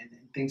bag and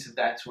things of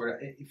that sort.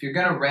 If you're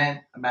going to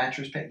rent a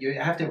mattress pad, you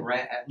have to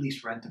at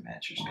least rent a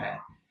mattress pad.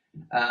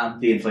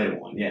 The inflatable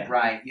one, yeah.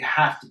 Right, you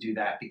have to do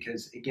that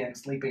because again,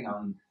 sleeping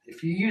on,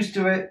 if you're used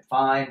to it,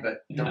 fine.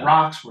 But the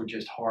rocks were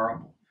just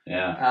horrible.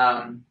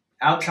 Yeah.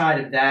 Outside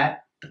of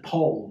that, the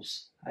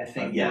poles, I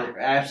think, were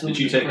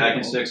absolutely. Did you take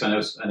hiking sticks? I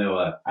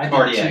know.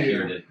 Cardiac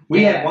here did.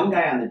 We had one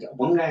guy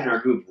in our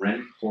group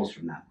rented poles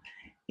from them,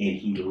 and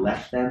he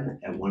left them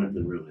at one of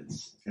the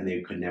ruins, and they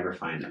could never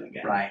find them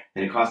again. Right.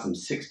 And it cost them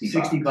 $60.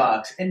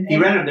 $60. And he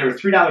rented them. They were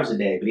 $3 a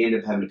day, but he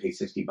ended up having to pay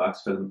 $60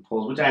 for the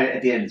poles, which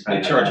at the end is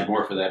they charge you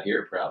more for that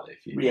here, probably.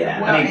 If you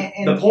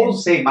the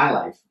poles saved my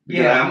life.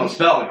 Because I almost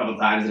fell a couple of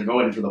times if it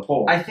wasn't for the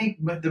pole. I think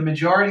the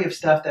majority of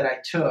stuff that I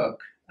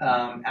took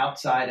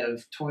outside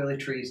of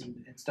toiletries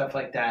and stuff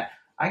like that,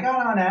 I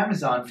got on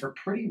Amazon for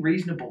pretty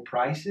reasonable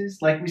prices.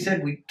 Like we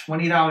said,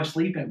 $20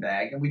 sleeping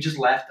bag, and we just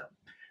left them.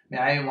 I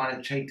mean, I didn't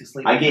want to take the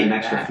sleeping bag. I gave him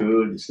extra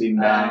food, the sleeping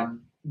bag.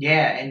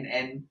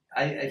 And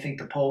I think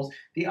the poles.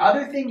 The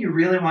other thing you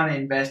really want to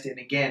invest in,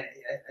 again,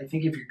 I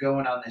think if you're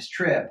going on this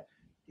trip,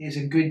 is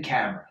a good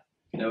camera.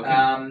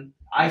 Okay.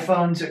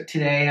 iPhones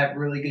today have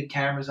really good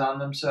cameras on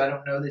them, so I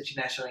don't know that you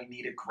necessarily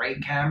need a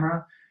great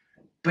camera,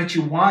 but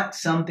you want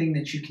something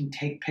that you can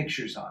take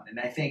pictures on. And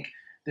I think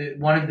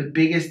one of the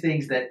biggest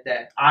things that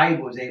I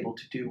was able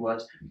to do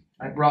was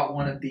I brought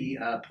one of the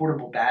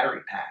portable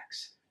battery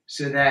packs,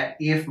 so that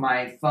if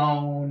my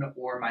phone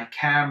or my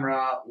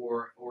camera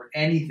or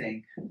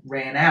anything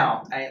ran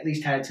out, I at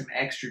least had some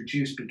extra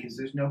juice, because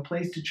there's no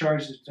place to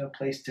charge, there's no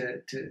place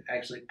to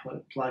actually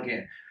plug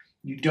in.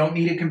 You don't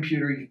need a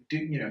computer.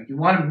 You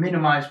want to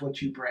minimize what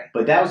you bring.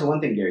 But that was the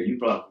one thing, Gary. You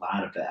brought a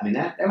lot of that. I mean,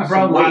 that was I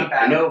brought a lot of I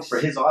batteries. know for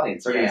his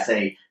audience, they're going to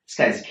say, this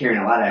guy's carrying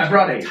a lot of extra I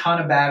brought weight. a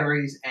ton of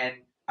batteries, and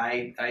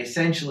I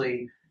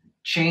essentially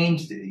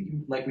changed,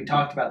 like we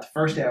talked about the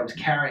first day I was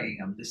carrying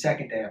them. The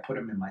second day I put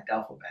them in my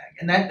duffel bag.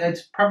 And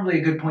that's probably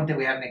a good point that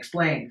we haven't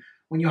explained.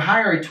 When you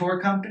hire a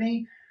tour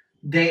company,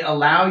 they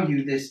allow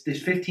you this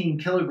 15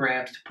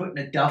 kilograms to put in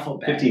a duffel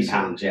bag. 15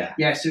 pounds, yeah.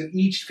 Yeah, so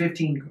each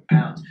 15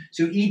 pounds.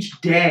 So each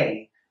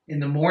day in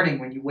the morning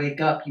when you wake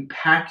up, you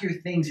pack your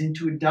things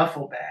into a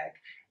duffel bag,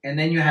 and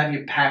then you have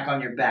your pack on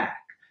your back.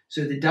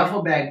 So the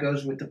duffel bag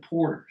goes with the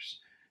porters.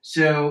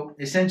 So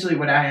essentially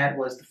what I had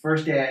was the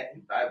first day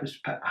I was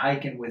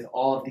hiking with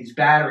all of these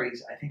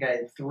batteries. I think I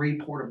had 3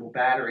 portable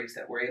batteries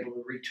that were able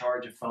to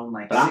recharge a phone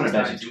like 6 times. But I'm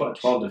going to bet you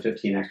 12 to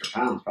 15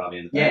 extra pounds probably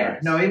in the batteries.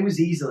 Yeah, no, it was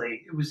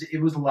easily.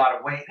 It was a lot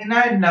of weight. And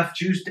I had enough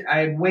juice. I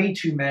had way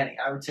too many.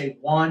 I would say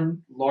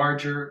one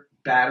larger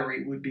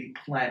battery would be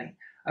plenty.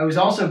 I was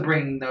also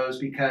bringing those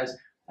because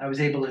I was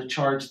able to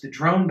charge the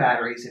drone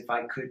batteries if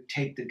I could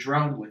take the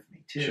drone with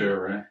me too.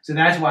 Sure, right. So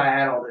that's why I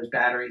had all those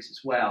batteries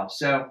as well.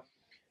 So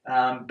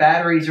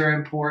batteries are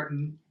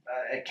important.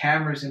 A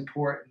camera is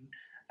important.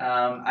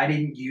 I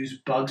didn't use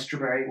bug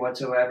spray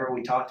whatsoever.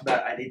 We talked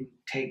about I didn't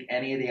take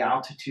any of the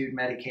altitude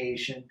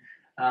medication.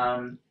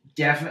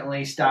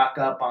 Definitely stock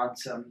up on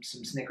some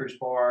Snickers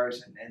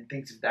bars and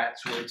things of that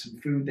sort. Some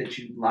food that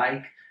you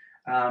like.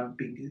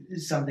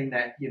 Something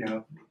that,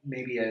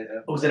 maybe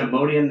was it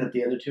Imodium that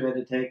the other two had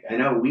to take? I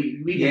know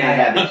we did not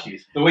have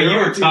issues. The way you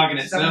were talking,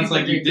 it sounds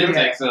like you did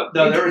take some.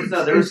 No,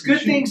 there was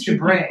good things to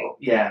bring. People.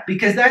 Yeah,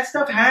 because that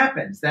stuff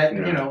happens. That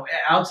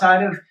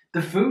outside of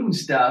the food and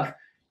stuff,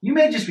 you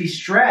may just be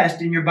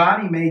stressed, and your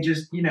body may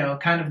just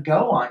kind of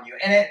go on you.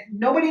 And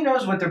nobody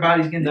knows what their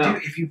body's going to do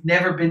if you've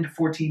never been to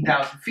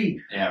 14,000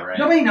 feet. Yeah, right.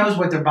 Nobody knows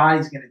what their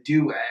body's going to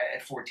do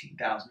at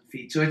 14,000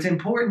 feet. So it's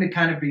important to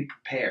kind of be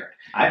prepared.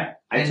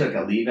 I took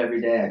a leave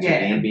every day. I took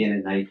Ambien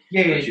at night.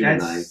 Yeah,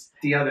 that's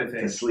the other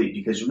thing. To sleep,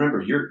 because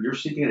remember, you're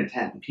sleeping in a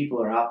tent and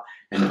people are out,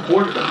 and the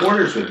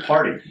porters would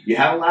party. You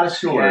have a lot of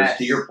snorers,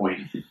 to your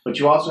point, but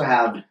you also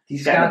have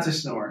these guys a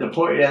snore.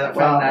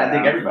 I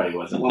think everybody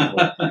was at one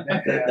point.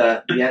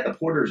 The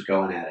porters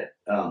going at it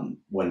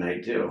one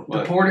night too.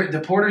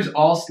 The porters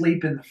all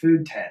sleep in the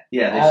food tent.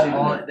 Yeah,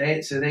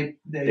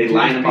 they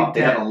line them up.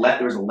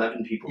 There was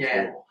 11 people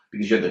total,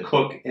 because you had the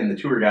cook and the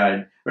tour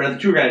guide. Or the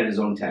tour guide had his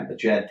own tent,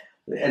 but you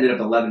ended up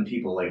 11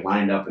 people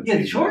lined up.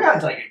 The tour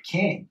guide's like a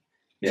king.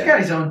 He's got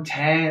his own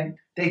tent.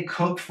 They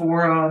cook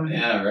for him.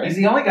 Yeah, right. He's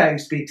the only guy who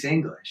speaks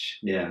English.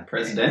 Yeah,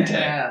 Presidente.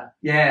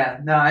 Yeah.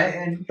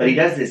 No, but he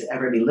does this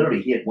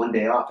literally, he had one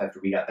day off after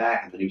we got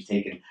back, and then he was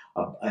taking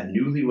a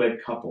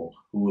newlywed couple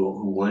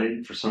who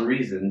wanted, for some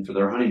reason, for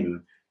their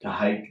honeymoon, to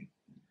hike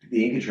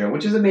the Inca Trail,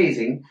 which is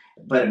amazing.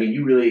 But I mean,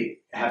 you really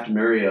have to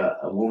marry a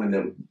woman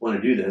that would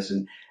want to do this,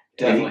 and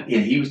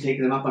he was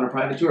taking them up on a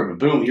private tour. But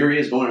boom, here he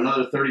is going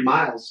another 30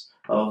 miles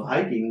of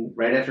hiking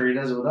right after he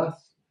does it with us.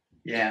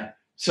 Yeah.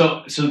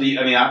 So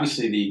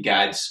obviously the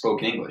guide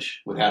spoke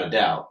English without a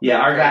doubt. Yeah,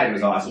 our guide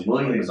was awesome.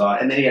 William was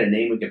awesome. And then he had a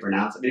name we could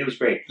pronounce. I mean, it was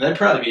great. That'd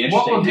probably be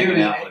interesting. What we'll do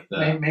hanging out with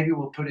is maybe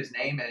we'll put his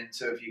name in,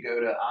 so if you go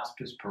to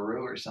Hospice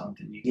Peru or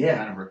something, you can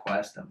kind of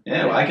request him.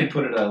 Yeah, well, I can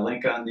put a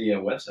link on the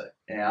website.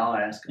 Yeah, I'll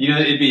ask him. You know,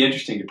 it'd be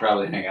interesting to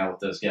probably hang out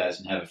with those guys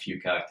and have a few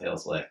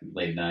cocktails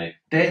late night.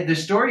 The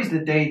stories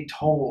that they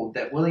told,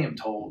 that William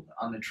told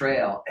on the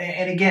trail,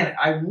 and again,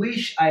 I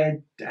wish I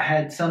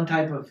had some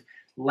type of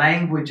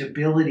language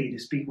ability to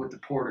speak with the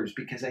porters,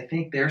 because I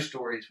think their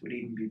stories would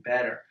even be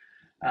better.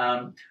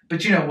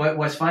 But you know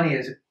what's funny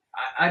is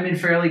I'm in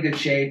fairly good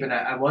shape, and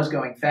I was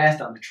going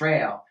fast on the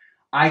trail.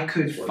 I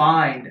could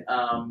find,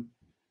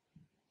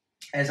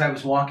 as I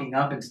was walking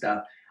up and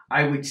stuff,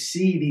 I would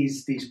see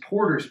these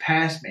porters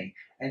pass me,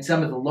 and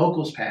some of the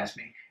locals pass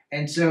me.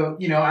 And so,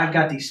 you know, I've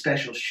got these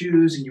special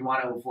shoes, and you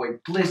want to avoid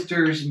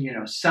blisters, and, you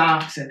know,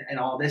 socks and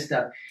all this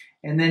stuff.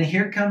 And then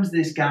here comes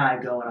this guy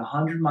going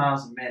 100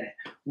 miles a minute,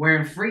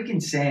 wearing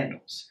freaking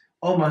sandals,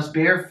 almost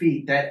bare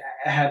feet that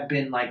have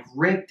been like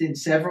ripped in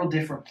several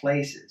different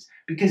places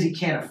because he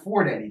can't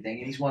afford anything,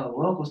 and he's one of the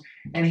locals,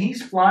 and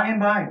he's flying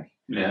by me.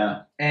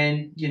 Yeah.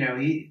 And, you know,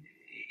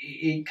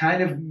 it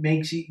kind of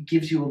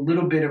gives you a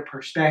little bit of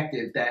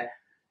perspective that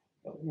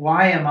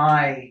why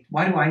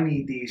do I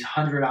need these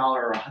 $100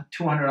 or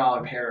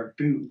 $200 pair of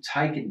boots,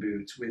 hiking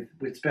boots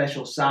with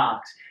special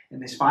socks,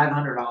 and this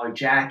 $500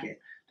 jacket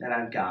that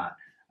I've got?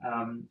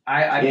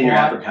 I bought your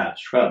apricot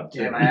scrub.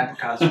 Yeah, my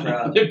apricot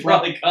scrub. It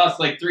probably costs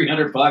like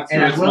 $300.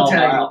 And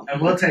I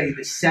will tell you,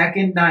 the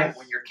second night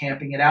when you're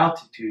camping at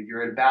altitude,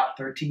 you're at about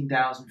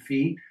 13,000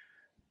 feet.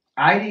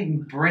 I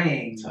didn't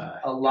bring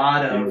a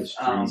lot of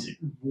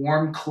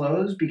warm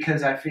clothes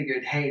because I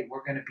figured, hey,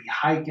 we're going to be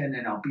hiking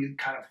and I'll be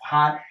kind of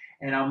hot,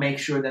 and I'll make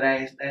sure that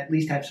I at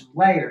least have some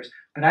layers.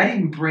 But I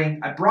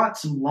brought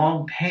some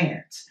long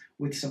pants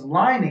with some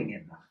lining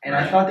in them, and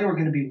I thought they were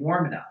going to be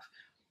warm enough.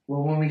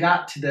 Well, when we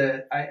got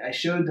to I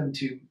showed them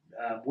to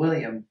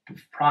William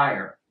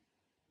prior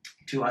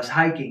to us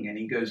hiking, and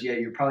he goes, yeah,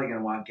 you're probably going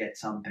to want to get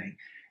something.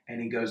 And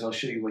he goes, I'll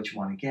show you what you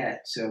want to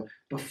get. So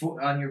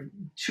before on your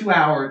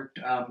 2-hour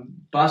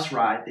bus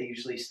ride, they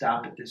usually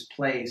stop at this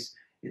place.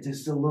 It's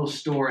just a little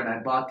store, and I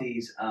bought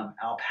these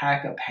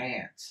alpaca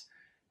pants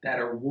that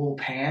are wool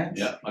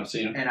pants. Yeah, I've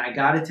seen them. And I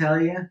got to tell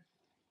you,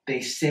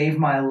 they saved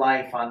my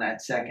life on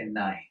that second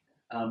night.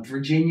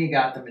 Virginia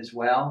got them as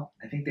well.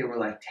 I think they were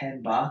like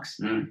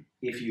 $10.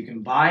 If you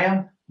can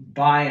buy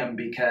them,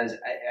 because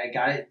I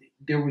got it.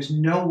 There was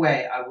no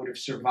way I would have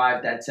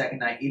survived that second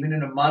night, even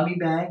in a mummy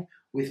bag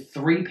with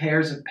 3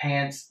 pairs of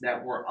pants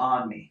that were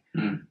on me.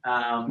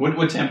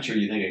 What temperature do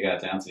you think it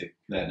got down to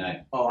that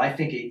night? Oh, I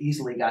think it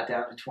easily got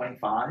down to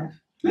 25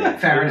 Yeah,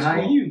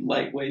 Fahrenheit. You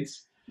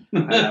lightweights.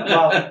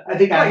 Well, I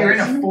think you're in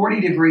a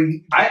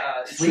 40-degree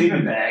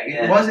sleeping bag.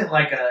 It wasn't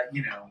like a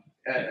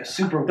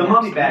super. The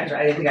mummy bag.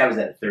 I think I was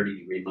at a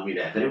 30-degree mummy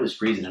bag, but it was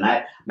freezing, and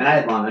I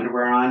had long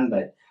underwear on,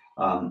 but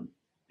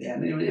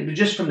it was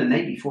just from the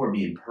night before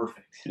being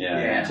perfect.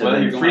 Yeah. So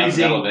you're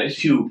freezing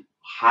to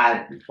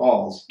hot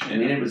falls. I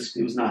mean, it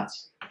was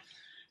nuts.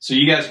 So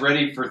you guys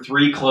ready for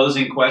 3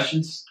 closing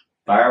questions?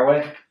 Fire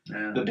away.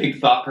 The big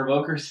thought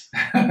provokers.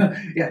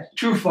 Yeah,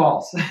 true,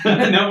 false.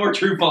 No more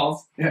true,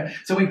 false. Yeah.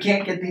 So we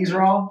can't get these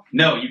wrong?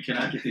 No, you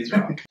cannot get these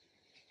wrong.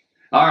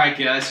 All right,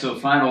 guys. So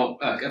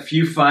a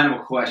few final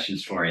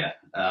questions for you.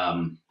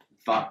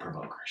 Thought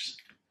provokers.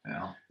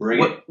 Yeah.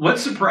 What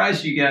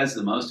surprised you guys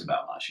the most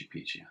about Machu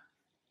Picchu?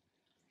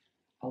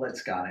 I'll let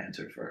Scott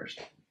answer first.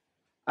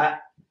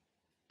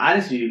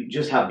 Honestly,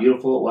 just how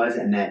beautiful it was,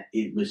 and that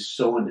it was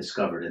so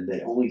undiscovered, and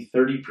that only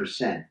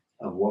 30%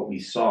 of what we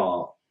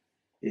saw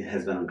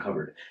has been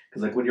uncovered.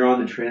 Because like when you're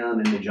on the trail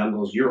and in the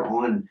jungles, you're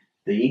on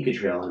the Inca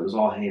Trail, and it was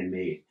all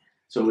handmade.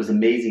 So it was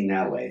amazing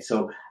that way.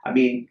 So, I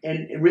mean,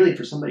 and really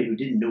for somebody who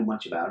didn't know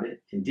much about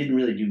it and didn't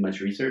really do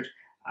much research,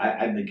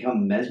 I've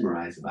become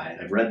mesmerized by it.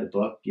 I've read the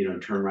book,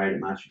 Turn Right at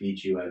Machu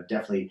Picchu. I've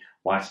definitely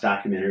watched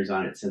documentaries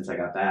on it since I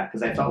got back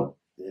because I felt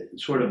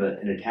sort of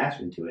an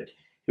attachment to it.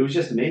 It was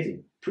just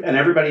amazing. And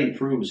everybody in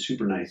Peru was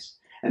super nice.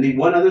 And the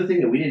one other thing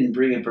that we didn't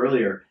bring up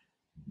earlier,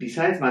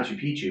 besides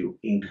Machu Picchu,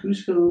 in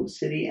Cusco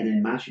City and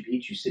in Machu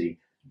Picchu City,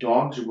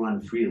 dogs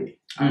run freely.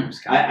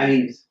 I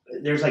mean,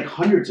 there's like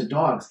hundreds of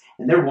dogs,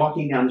 and they're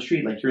walking down the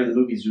street like you're in the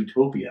movie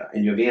Zootopia,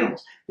 and you have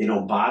animals. They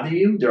don't bother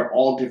you. They're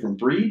all different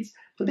breeds,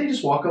 but they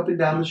just walk up and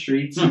down the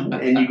streets,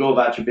 and you go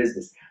about your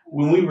business.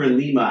 When we were in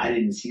Lima, I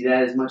didn't see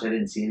that as much. I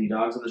didn't see any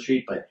dogs on the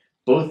street, but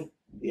right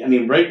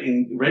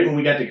when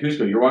we got to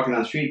Cusco, you're walking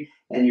down the street,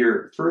 and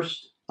your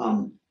first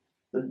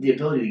the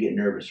ability to get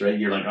nervous, right?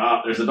 You're like,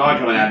 oh, there's a dog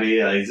coming at me.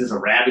 Is this a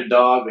rabid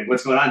dog? Like,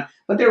 what's going on?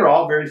 But they were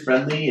all very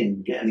friendly,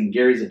 and I mean,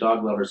 Gary's a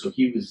dog lover, so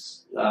he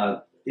was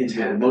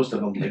into it. Most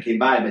of them that came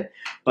by,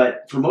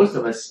 but for most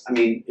of us, I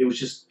mean, it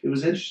was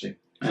interesting.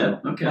 So,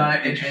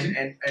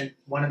 okay. And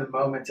one of the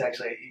moments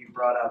actually you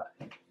brought up,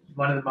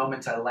 one of the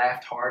moments I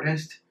laughed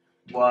hardest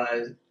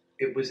was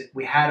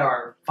we had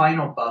our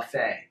final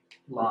buffet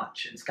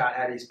lunch, and Scott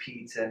had his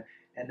pizza,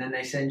 and then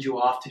they send you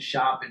off to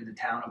shop in the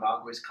town of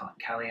Aguas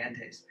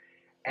Calientes.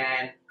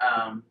 And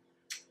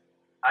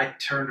I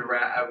turned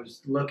around. I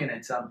was looking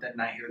at something,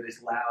 and I hear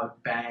this loud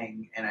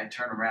bang, and I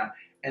turn around,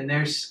 and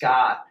there's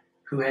Scott,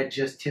 who had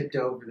just tipped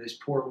over this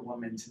poor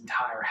woman's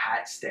entire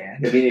hat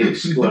stand. I mean, it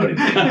exploded.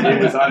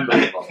 It was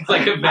unbelievable. It's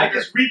like I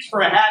just reached for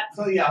a hat,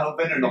 so yeah,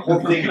 open, and the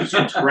whole thing just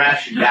comes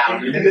crashing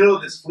down in the middle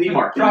of this flea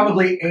market.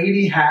 Probably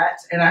 80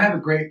 hats, and I have a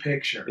great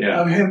picture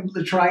of him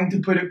trying to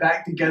put it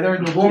back together,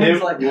 and the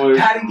woman's like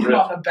patting him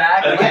on the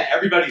back. Again,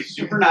 everybody's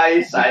super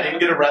nice. I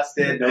didn't get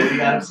arrested. Nobody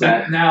got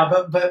upset. No,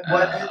 but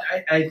what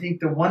I think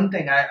the one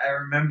thing I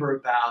remember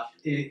about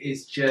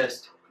is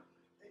just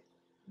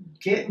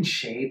get in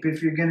shape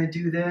if you're going to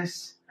do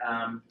this.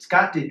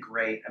 Scott did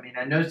great. I mean,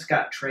 I know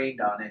Scott trained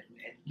on it.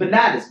 But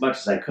not as much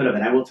as I could have.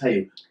 And I will tell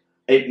you,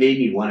 it made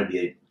me want to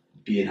be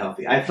being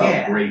healthy. I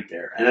felt great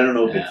there. And I don't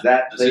know if it's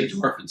that place.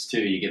 Those endorphins,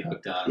 too, you get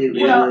hooked on.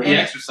 You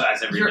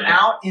exercise every day. You're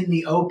out in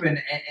the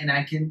open, and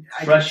I can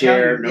fresh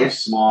air, no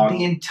smog.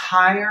 The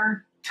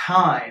entire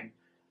time,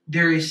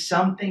 there is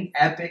something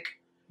epic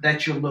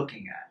that you're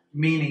looking at,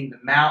 meaning the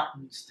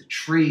mountains, the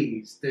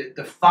trees,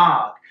 the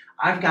fog.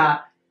 I've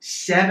got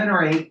 7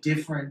 or 8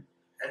 different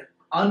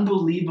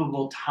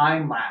unbelievable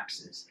time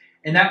lapses.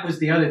 And that was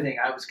the other thing.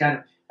 I was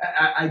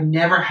I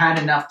never had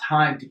enough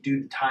time to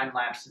do the time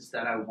lapses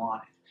that I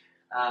wanted.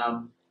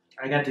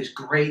 I got this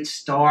great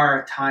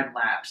star time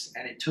lapse,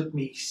 and it took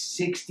me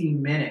 60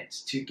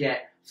 minutes to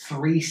get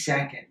 3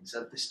 seconds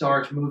of the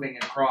stars moving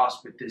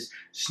across with this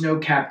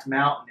snow-capped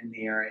mountain in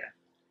the area.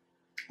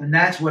 And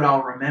that's what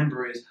I'll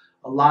remember is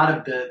a lot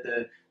of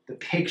the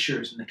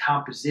pictures and the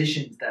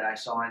compositions that I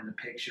saw in the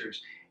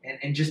pictures,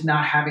 and just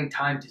not having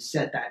time to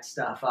set that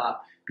stuff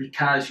up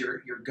because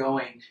you're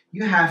going.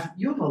 You have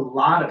a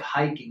lot of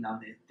hiking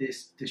on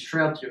this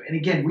trail to do. And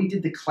again, we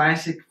did the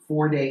classic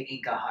 4-day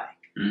Inca hike.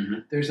 Mm-hmm.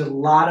 There's a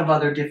lot of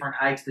other different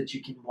hikes that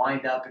you can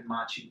wind up in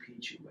Machu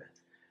Picchu with.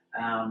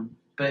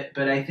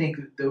 But I think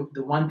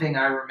the one thing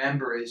I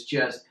remember is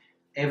just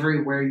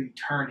everywhere you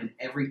turn and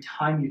every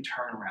time you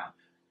turn around,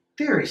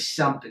 there is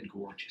something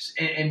gorgeous.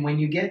 And when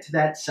you get to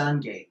that sun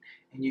gate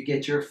and you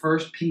get your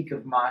first peak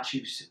of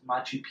Machu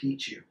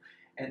Picchu,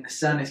 and the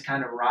sun is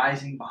kind of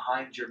rising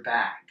behind your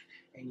back,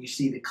 and you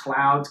see the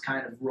clouds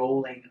kind of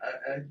rolling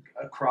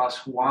across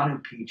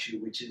Huayna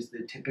Picchu, which is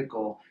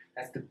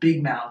that's the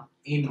big mountain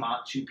in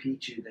Machu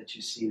Picchu that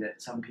you see that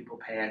some people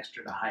pay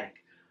extra to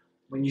hike.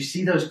 When you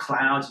see those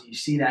clouds and you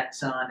see that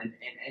sun,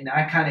 and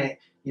I kind of,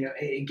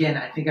 again,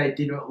 I think I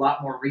did a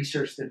lot more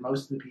research than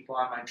most of the people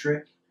on my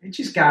trip. It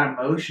just got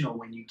emotional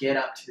when you get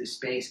up to this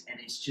space, and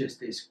it's just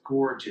this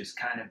gorgeous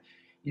kind of,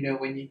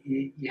 when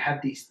you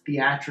have these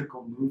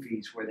theatrical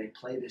movies where they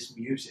play this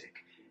music,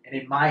 and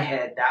in my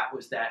head that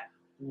was that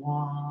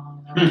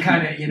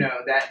kind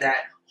of, that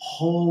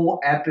whole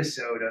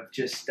episode of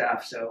just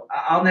stuff. So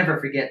I'll never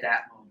forget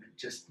that moment.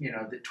 Just,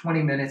 the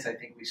 20 minutes I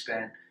think we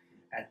spent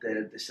at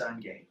the Sun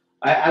Gate.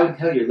 I would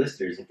tell your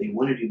listeners, if they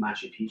want to do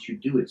Machu Picchu,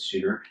 do it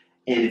sooner.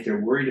 And if they're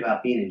worried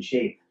about being in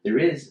shape, there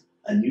is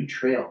a new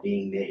trail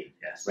being made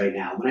right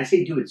now. When I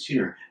say do it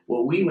sooner,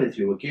 what we went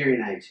through, what Gary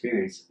and I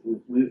experienced,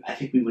 I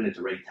think we went at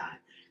the right time,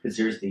 because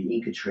there's the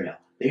Inca Trail.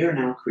 They are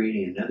now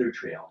creating another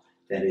trail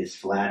that is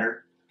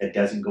flatter, that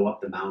doesn't go up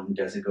the mountain,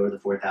 doesn't go to the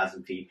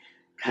 4,000 feet,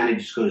 kind of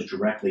just goes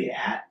directly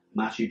at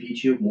Machu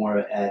Picchu, more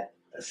at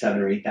a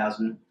 7,000 or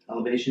 8,000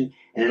 elevation,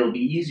 and it'll be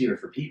easier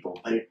for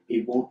people, but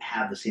it won't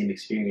have the same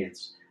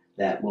experience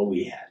that what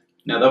we had.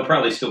 Now, they'll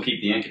probably still keep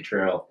the Inca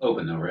Trail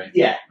open, though, right?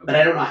 Yeah, but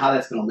I don't know how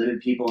that's going to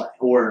limit people,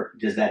 or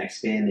does that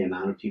expand the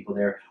amount of people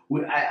there?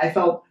 I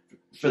felt,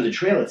 for the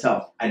trail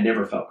itself, I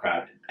never felt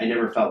crowded. I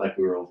never felt like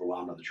we were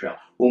overwhelmed on the trail.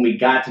 When we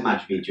got to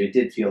Machu Picchu, it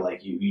did feel like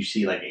you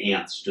see like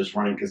ants just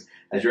running, because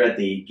as you're at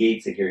the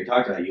gates that Gary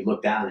talked about, you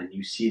look down and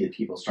you see the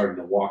people starting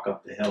to walk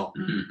up the hill.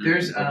 Mm-hmm.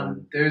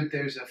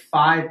 There's a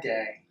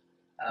 5-day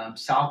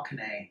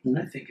Salcane,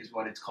 I think is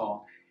what it's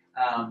called.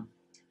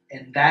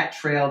 And that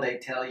trail, they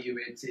tell you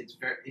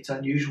it's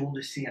unusual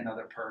to see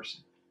another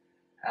person.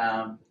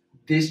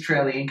 This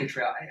trail, the Inca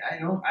Trail,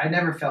 I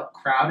never felt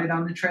crowded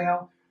on the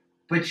trail,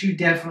 but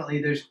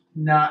there's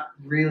not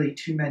really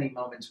too many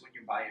moments when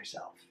you're by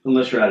yourself.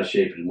 Unless you're out of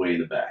shape and way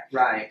in the back.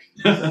 Right.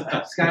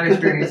 Scott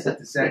experienced it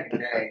the second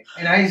day,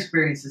 and I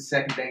experienced the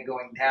second day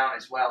going down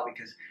as well,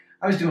 because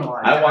I was doing a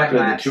lot of I walked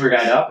with the tour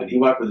guide up, and he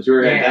walked with the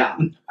tour guide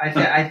down.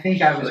 I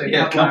think I was a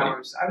couple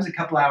hours. I was a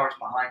couple hours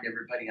behind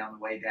everybody on the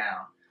way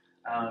down.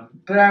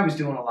 But I was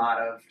doing a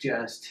lot of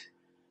just,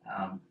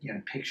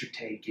 picture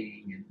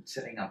taking and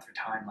setting up for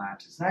time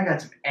lapses. And I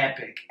got some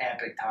epic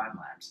time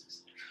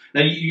lapses.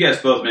 Now, you guys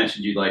both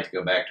mentioned you'd like to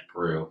go back to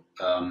Peru.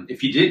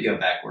 If you did go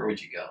back, where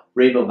would you go?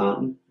 Rainbow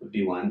Mountain would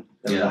be one.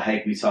 That was a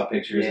hike we saw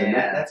pictures, and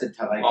that's a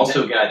tough hike.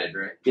 Also guided,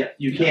 right? Yeah,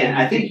 you can.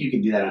 I think you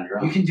can do that on your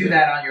own. You can do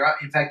that on your own.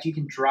 In fact, you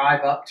can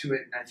drive up to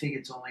it, and I think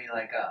it's only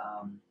like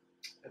a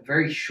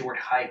very short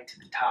hike to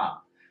the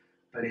top.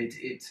 But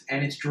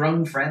it's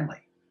drone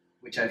friendly,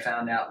 which I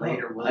found out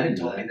later. William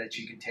told me that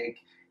you can take.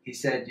 He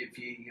said if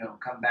you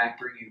come back,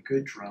 bring you a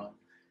good drone,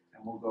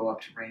 and we'll go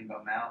up to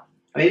Rainbow Mountain.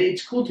 I mean,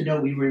 it's cool to know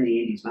we were in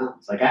the Andes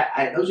Mountains. Like,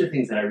 those are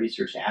things that I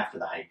researched after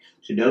the hike.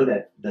 To know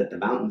that the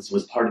mountains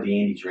was part of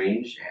the Andes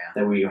range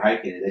that we were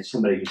hiking, and it's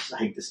somebody who's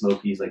hiked the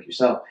Smokies like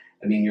yourself.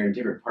 I mean, you're in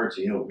different parts,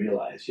 and you don't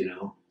realize,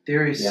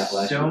 There is so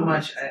much.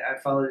 Mountains. I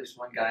follow this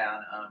one guy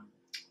on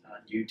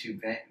YouTube,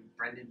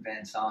 Brendan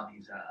Van Son.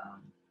 He's a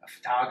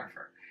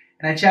photographer.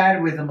 And I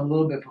chatted with him a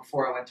little bit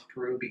before I went to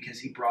Peru because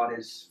he brought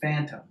his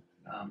Phantom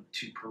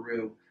to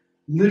Peru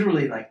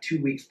literally like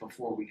 2 weeks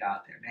before we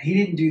got there. Now, he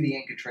didn't do the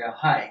Inca Trail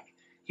hike.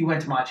 He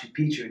went to Machu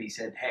Picchu and he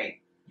said,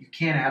 hey, you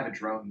can't have a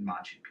drone in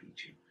Machu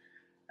Picchu.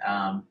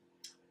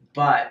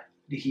 But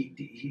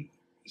he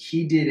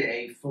did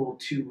a full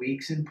 2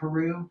 weeks in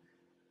Peru,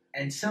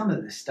 and some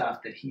of the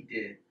stuff that he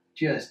did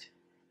just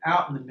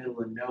out in the middle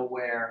of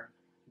nowhere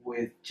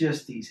with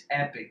just these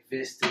epic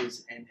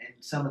vistas and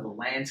some of the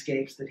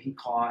landscapes that he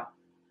caught,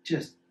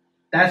 just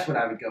that's what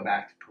I would go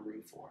back to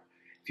Peru for.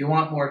 If you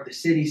want more of the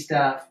city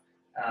stuff,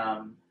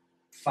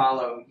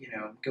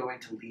 go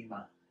into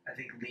Lima. I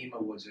think Lima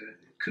was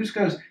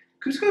Cusco's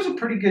a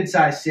pretty good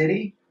sized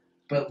city,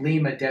 but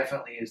Lima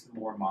definitely is the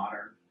more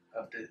modern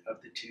of the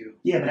two.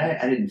 Yeah, but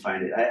I didn't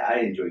find it.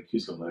 I enjoyed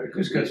Cusco better.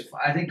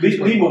 I think Cusco's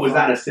Lima was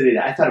not a city.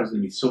 I thought it was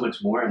going to be so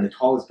much more, and the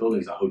tallest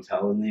building is a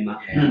hotel in Lima,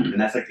 Yeah. and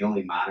that's like the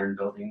only modern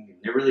building.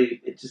 And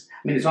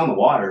it's on the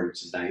water,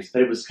 which is nice,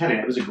 but it was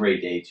a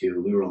great day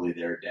too. We were only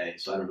there a day,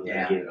 so I don't know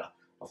that I gave it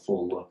a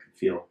full look and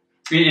feel.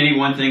 Any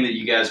one thing that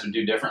you guys would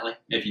do differently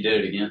if you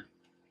did it again?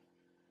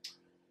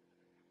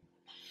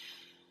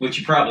 Which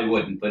you probably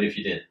wouldn't, but if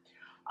you did.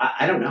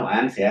 I don't know.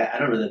 Honestly, I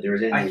don't know that there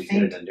was anything we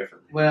could have done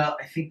differently. Well,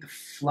 I think the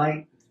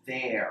flight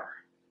there,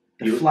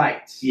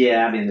 flights.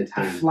 Yeah, I mean the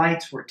The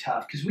flights were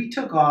tough because we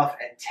took off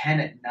at 10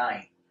 at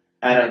night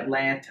in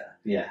Atlanta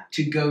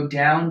to go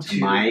down to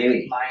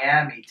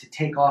Miami to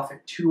take off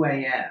at 2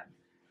 a.m.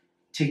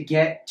 to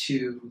get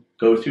to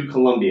go through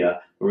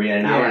Colombia, where we had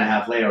an hour and a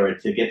half layover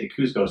to get to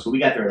Cusco. So we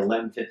got there at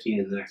 11:15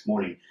 in the next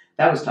morning.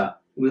 That was tough.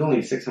 It was only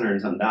 $600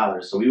 and something,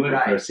 so we went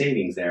for a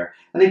savings there.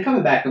 And then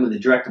coming back, the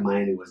direct to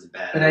Miami wasn't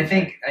bad. But I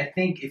think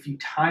if you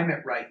time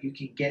it right, you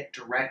can get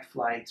direct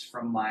flights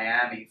from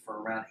Miami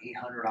for around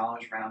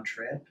 $800 round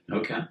trip.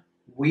 Okay.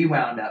 We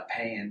wound up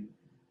paying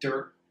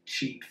dirt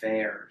cheap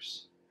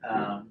fares,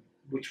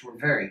 which were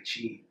very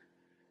cheap.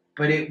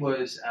 But it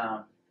was.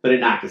 But it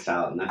knocked us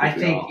out. I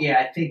think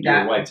that you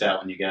were wiped out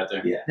when you got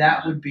there. Yeah.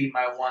 That would be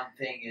my one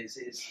thing is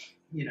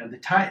the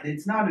time.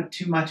 It's not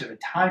too much of a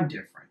time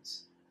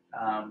difference.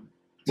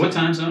 What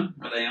time zone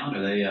are they on?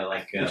 Are they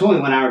it's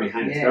only 1 hour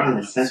behind us. They're on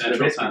the Central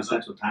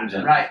time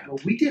zone. Right.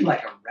 But we did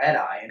like a red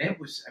eye, and it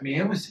was a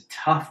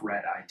tough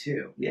red eye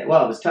too. Yeah.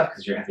 Well, it was tough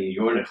because you're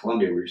going to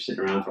Colombia, where you're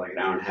sitting around for like an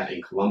hour and a half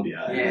in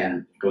Colombia, and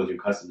then going through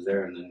customs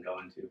there, and then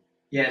going to.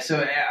 Yeah.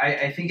 So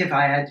I think if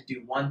I had to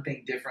do one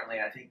thing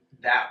differently, I think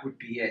that would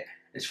be it.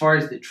 As far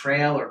as the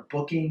trail or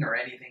booking or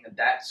anything of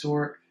that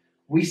sort,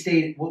 we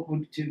stayed.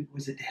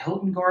 Was it the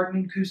Hilton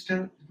Garden in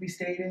Cusco we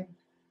stayed in?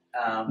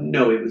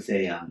 No, it was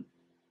a.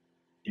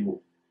 It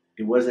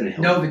wasn't a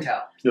Hilton.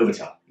 Novotel.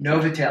 Novotel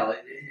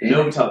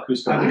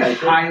Cusco. I would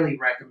highly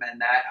recommend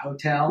that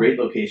hotel. Great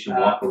location,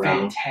 walk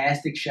around.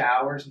 Fantastic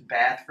showers and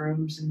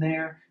bathrooms in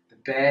there. The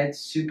beds,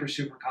 super,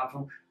 super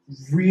comfortable.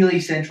 Really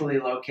centrally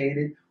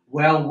located.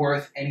 Well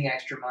worth any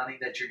extra money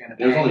that you're going to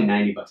pay. It was only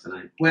 $90 a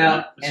night.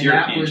 Well, it's and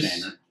European that was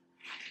chain,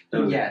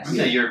 right? Yes,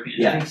 European.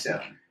 Yeah, I think so.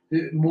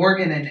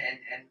 Morgan and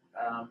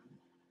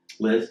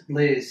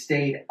Liz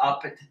stayed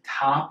up at the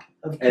top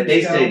of Cusco. And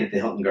they stayed at the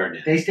Hilton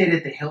Garden. They stayed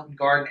at the Hilton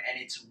Garden,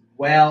 and it's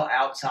well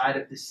outside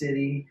of the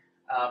city,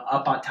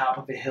 up on top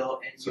of a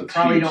hill, and so you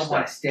probably don't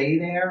want to stay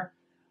there.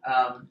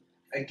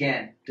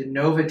 Again, the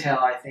Novotel,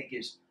 I think,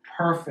 is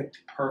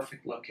perfect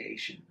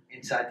location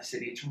inside the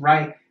city. It's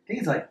right, I think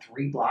it's like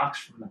 3 blocks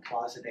from the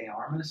Plaza de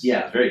Armas.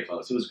 Yeah, very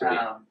close. It was great.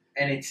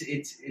 And it's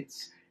and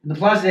the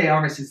Plaza de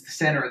Armas is the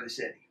center of the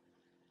city.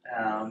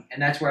 And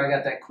that's where I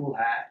got that cool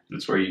hat.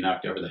 That's where you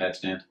knocked over the hat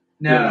stand?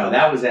 No,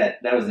 that was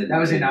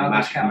in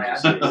Aguas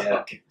Calientes.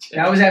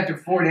 That was after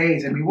 4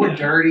 days. I mean, we're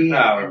dirty.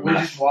 And we're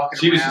just walking around.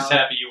 She was just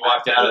happy you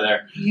walked out of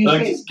there.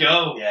 Let's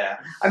go.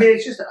 Yeah. I mean,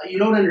 it's just, you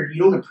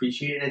don't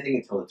appreciate anything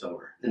until it's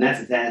over. And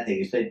that's the sad thing.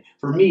 Is that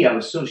for me, I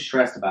was so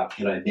stressed about,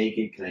 can I make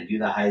it? Can I do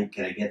the hike?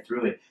 Can I get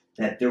through it?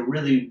 That there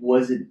really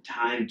wasn't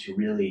time to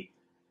really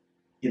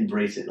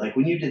embrace it. Like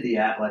when you did the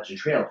Appalachian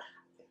Trail,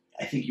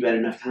 I think you had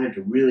enough time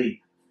to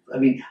really, I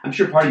mean, I'm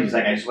sure part of you is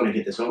like, I just want to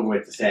get this over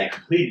with to say I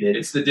completed it.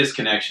 It's the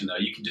disconnection, though.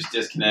 You can just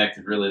disconnect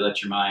and really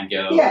let your mind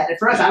go. Yeah, and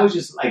for us, I was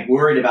just like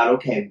worried about,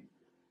 okay,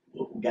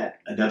 we got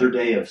another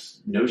day of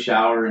no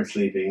shower and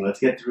sleeping. Let's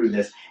get through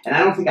this. And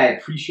I don't think I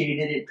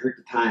appreciated it at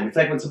the time. It's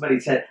like when somebody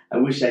said, I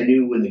wish I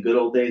knew when the good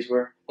old days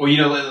were. Well,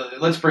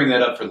 let's bring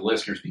that up for the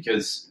listeners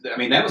because, I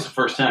mean, that was the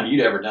first time you'd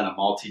ever done a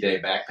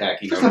multi-day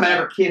backpacking. First time I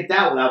ever camped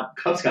out without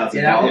Cub Scouts.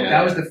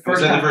 That was the first time.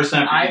 Was that the first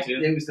time for you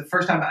too? It was the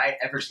first time I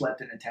ever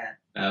slept in a tent.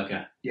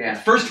 Okay. Yeah.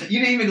 First,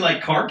 you didn't even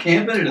like car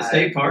camping at a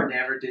state park?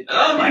 Never did.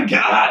 Oh my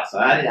God. So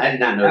I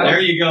did not know that. There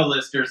you go,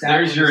 listeners.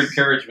 There's your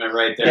encouragement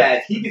right there. Yeah,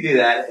 if he could do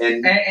that.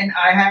 And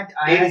I had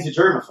he's a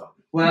germaphobe.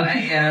 Well,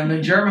 I'm a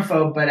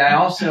germaphobe, but I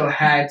also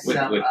had with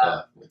some.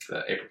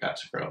 with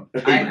apricots from.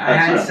 I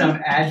had some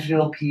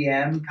Advil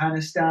PM kind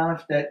of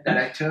stuff that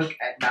I took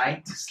at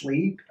night to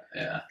sleep.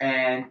 Yeah.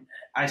 And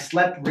I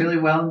slept really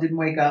well and didn't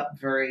wake up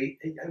I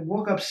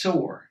woke up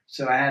sore,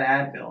 so I had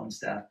Advil and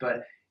stuff.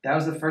 But that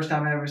was the first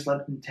time I ever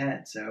slept in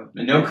tent. So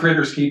And no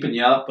critters keeping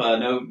you up.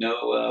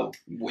 No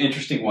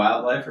interesting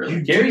wildlife.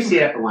 Really. Gary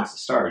stayed up and watched the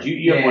stars.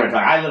 You have more to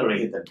talk. I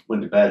literally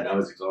went to bed and I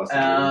was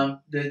exhausted.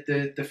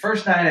 The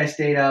first night I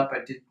stayed up,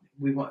 I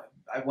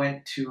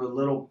went to a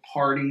little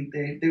party.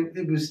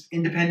 It was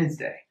Independence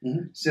Day,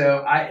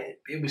 so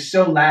it was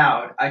so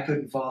loud I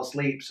couldn't fall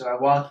asleep. So I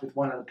walked with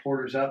one of the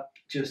porters up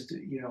just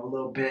a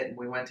little bit, and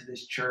we went to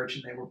this church,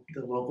 and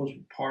the locals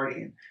were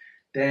partying.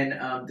 Then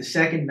the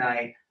second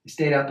night I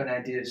stayed up and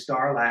I did a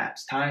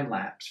time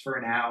lapse for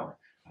an hour.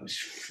 I was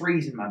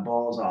freezing my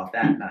balls off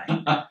that night,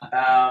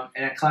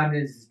 and I climbed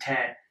into the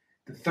tent.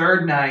 The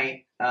third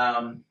night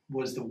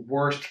was the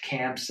worst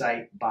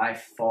campsite by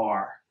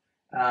far.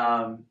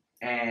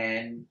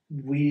 And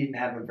we didn't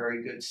have a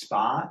very good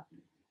spot.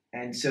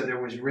 And so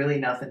there was really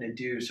nothing to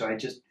do. So I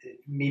just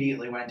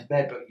immediately went to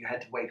bed, but you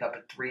had to wake up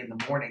at 3 a.m.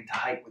 to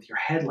hike with your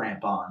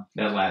headlamp on.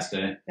 That last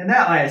day. And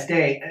that last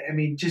day, I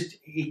mean,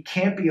 it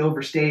can't be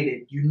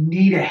overstated. You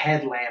need a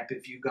headlamp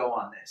if you go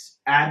on this.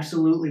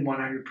 Absolutely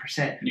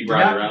 100%. You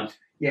brought it around?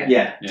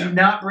 Yeah. Do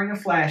not bring a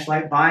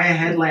flashlight. Buy a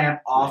headlamp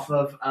off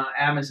of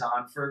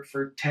Amazon for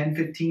 $10,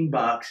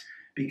 $15,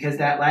 because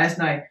that last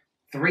night,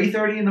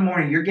 3:30 in the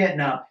morning, you're getting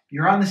up,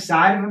 you're on the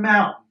side of a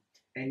mountain,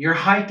 and you're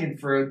hiking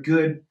for a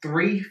good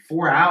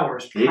 3-4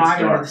 hours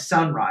prior to the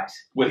sunrise.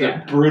 With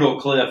a brutal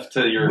cliff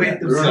to your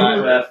left.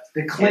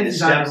 The cliff is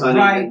on your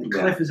right, the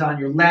cliff is on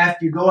your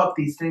left. You go up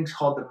these things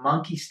called the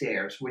monkey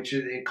stairs, which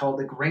are called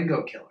the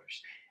Gringo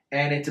Killers.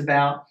 And it's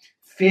about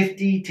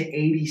 50 to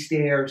 80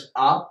 stairs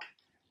up,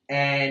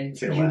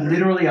 and you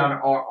literally on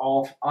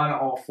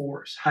all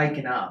fours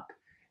hiking up.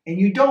 And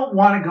you don't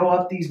want to go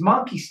up these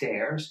monkey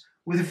stairs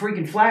with a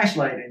freaking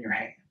flashlight in your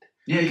hand.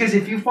 Yeah. Because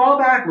if you fall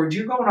backwards,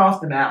 you're going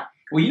off the mountain.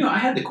 Well, I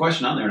had the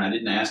question on there, and I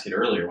didn't ask it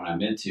earlier when I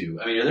meant to.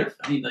 I mean,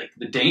 like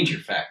the danger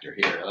factor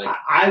here. Like,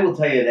 I will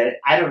tell you that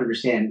I don't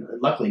understand.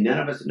 Luckily, none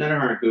of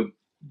our group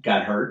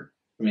got hurt.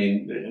 I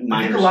mean,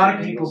 I think a lot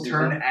of people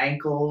turn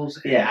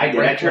ankles and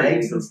break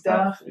legs and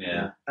stuff.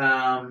 Yeah.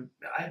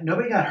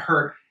 Nobody got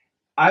hurt.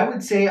 I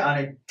would say on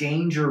a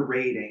danger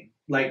rating,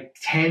 like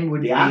 10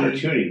 would be... The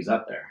opportunity was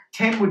up there.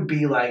 10 would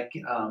be like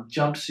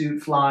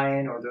jumpsuit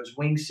flying or those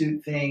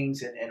wingsuit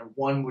things, and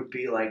 1 would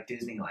be like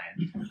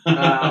Disneyland.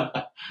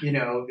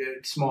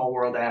 Small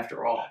world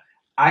after all.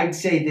 I'd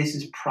say this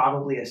is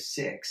probably a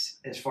 6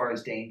 as far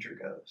as danger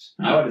goes.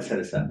 I would have said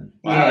a 7.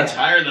 Wow, that's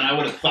higher than I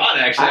would have thought,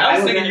 actually. I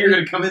was thinking you were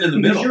going to come in the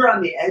middle. Because you're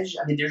on the edge.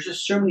 I mean, there's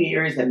just so many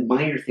areas that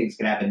minor things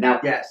can happen. Now,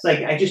 yes.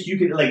 You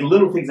could,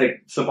 little things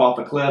like slip off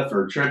a cliff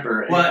or trip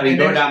or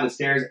go down the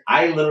stairs.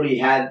 I literally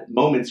had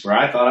moments where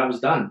I thought I was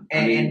done.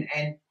 And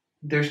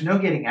there's no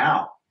getting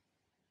out.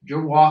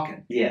 You're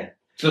walking. Yeah.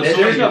 So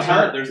there's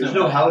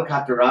no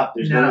helicopter up.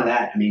 There's none of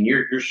that. I mean,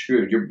 you're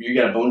screwed. You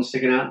got a bone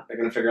sticking out. They're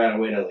gonna figure out a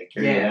way to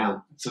carry you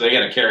down. So they got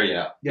to carry you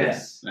out.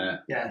 Yes. Yeah.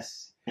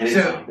 Yes. And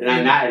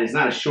it's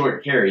not a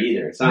short carry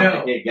either. It's not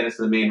like, hey, get us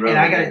to the main road. And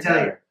I got to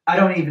tell you, I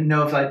don't even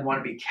know if I'd want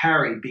to be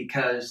carried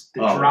because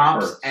the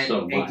drops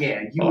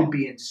you would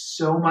be in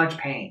so much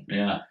pain.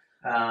 Yeah.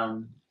 I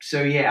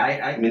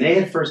mean, they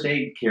had first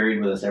aid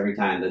carried with us every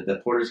time.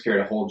 The porters carried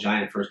a whole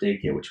giant first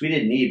aid kit, which we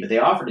didn't need, but they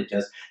offered it to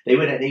us. They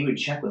would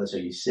check with us, are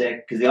you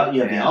sick? Because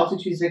you have the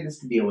altitude sickness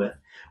to deal with,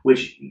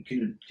 which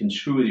can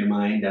screw with your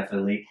mind,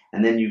 definitely.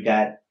 And then you've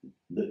got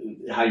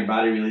how your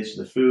body relates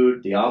to the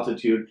food, the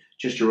altitude,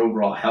 just your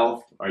overall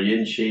health. Are you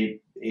in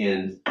shape?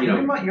 And,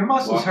 your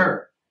muscles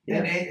hurt.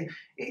 Yeah. And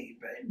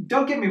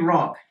don't get me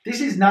wrong.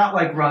 This is not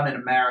like running a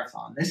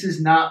marathon. This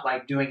is not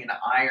like doing an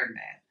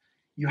Ironman.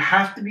 You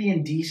have to be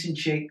in decent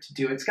shape to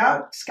do it.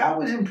 Scott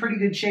was in pretty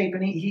good shape,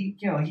 and he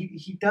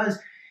does.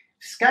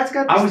 Scott's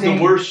got this I was thing.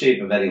 The worst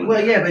shape of anyone.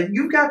 Well, yeah, but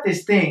you've got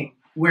this thing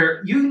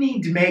where you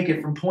need to make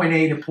it from point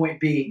A to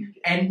point B,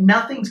 and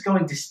nothing's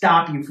going to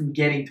stop you from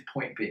getting to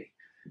point B.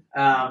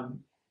 That's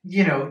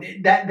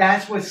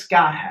what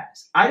Scott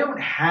has. I don't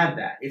have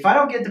that. If I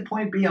don't get to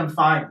point B, I'm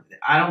fine with it.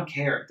 I don't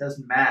care. It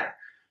doesn't matter.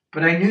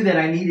 But I knew that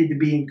I needed to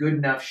be in good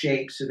enough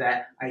shape so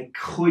that I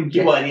could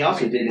get. Well, and he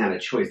also didn't have a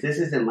choice. This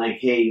isn't like,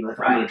 hey, I'm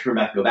going to turn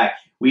back and go back.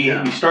 We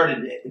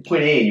started at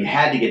point A and you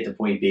had to get to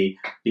point B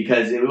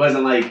because it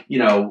wasn't like,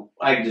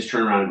 I could just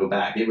turn around and go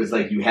back. It was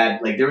like you had,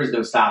 there was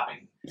no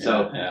stopping.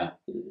 So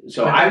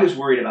I was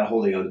worried about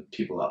holding other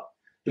people up.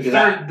 Because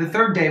the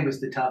third day was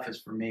the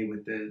toughest for me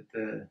with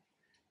the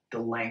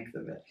length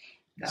of it.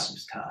 That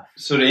was tough.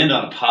 So to end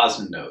on a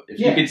positive note, if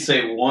you could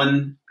say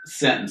one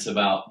sentence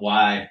about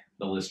why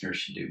the listeners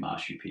should do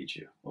Machu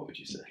Picchu, what would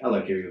you say? I'll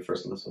let you go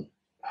first on this one.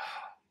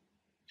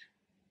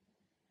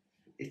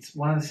 It's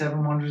one of the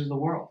 7 wonders of the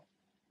world.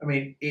 I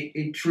mean,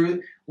 it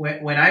truly,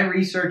 when I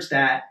researched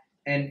that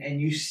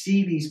and you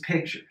see these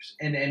pictures,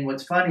 and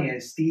what's funny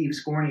is Steve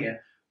Scornia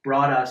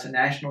brought us a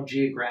National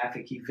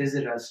Geographic. He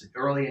visited us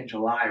early in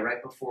July,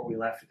 right before we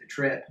left for the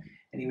trip.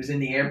 And he was in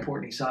the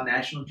airport and he saw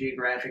National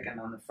Geographic, and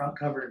on the front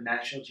cover of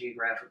National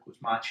Geographic was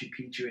Machu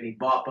Picchu, and he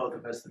bought both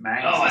of us the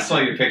magazine. Oh, I saw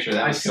your picture.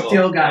 That was cool. I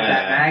still got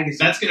that magazine.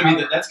 That's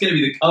gonna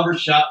be the cover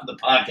shot for the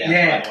podcast.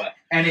 Yeah, by the way.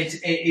 And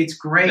it's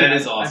great. That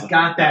is awesome. I've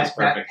got that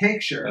perfect.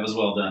 picture. That was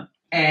well done.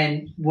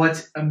 And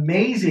what's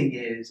amazing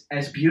is,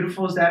 as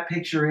beautiful as that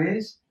picture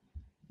is,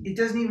 it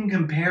doesn't even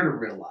compare to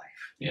real life.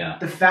 Yeah.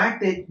 The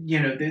fact that,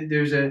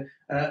 there's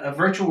a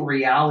virtual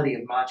reality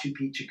of Machu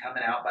Picchu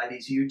coming out by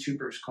these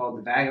YouTubers called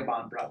the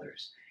Vagabond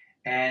Brothers.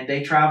 And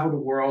they travel the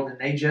world, and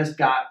they just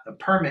got a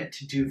permit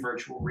to do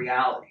virtual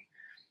reality.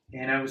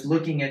 And I was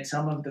looking at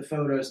some of the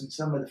photos and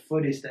some of the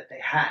footage that they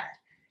had.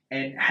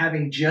 And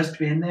having just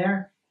been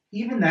there,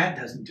 even that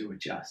doesn't do it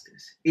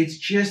justice. It's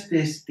just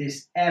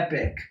this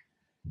epic,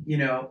 you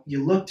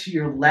look to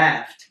your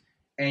left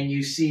and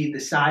you see the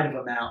side of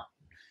a mountain.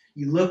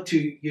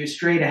 You're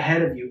straight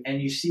ahead of you,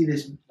 and you see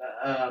this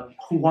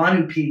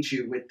Huayna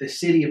Picchu with the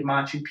city of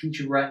Machu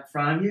Picchu right in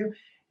front of you.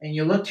 And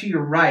you look to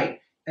your right,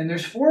 and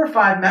there's 4 or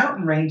 5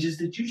 mountain ranges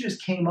that you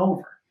just came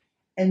over.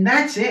 And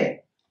that's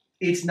it.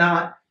 It's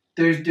not,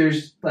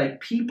 there's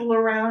like people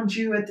around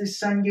you at this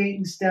sun gate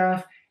and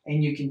stuff,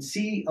 and you can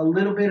see a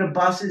little bit of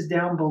buses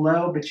down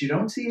below, but you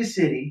don't see a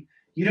city.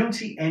 You don't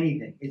see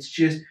anything. It's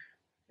just,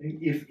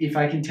 if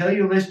I can tell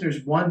you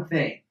listeners one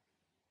thing,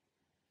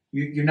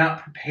 you're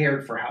not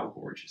prepared for how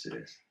gorgeous it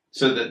is.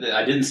 So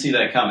I didn't see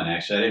that coming,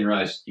 actually. I didn't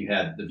realize you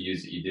had the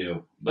views that you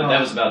do. But that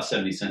was about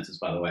 70 sentences,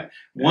 by the way.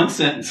 One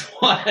sentence.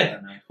 Why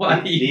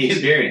the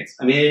experience.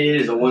 I mean,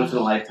 it is a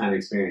once-in-a-lifetime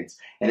experience.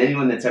 And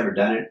anyone that's ever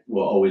done it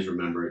will always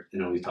remember it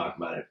and always talk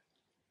about it.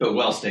 But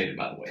well stated,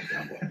 by the way,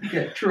 John Boy.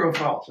 Yeah, true or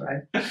false,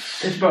 right?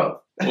 It's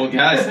both. Well,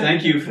 guys,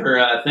 thank you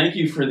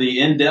for the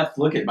in-depth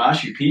look at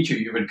Machu Picchu.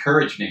 You've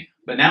encouraged me.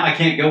 But now I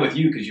can't go with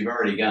you because you've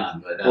already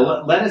gone.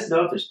 But let us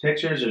know if there's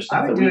pictures or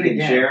stuff that we can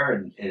share.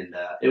 And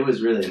it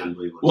was really an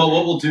unbelievable. Well,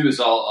 what we'll do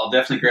is I'll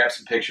definitely grab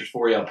some pictures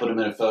for you. I'll put them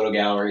in a photo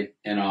gallery,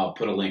 and I'll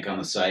put a link on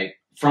the site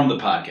from the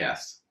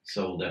podcast.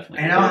 So we'll definitely.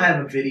 And I'll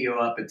have a video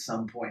up at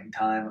some point in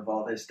time of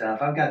all this stuff.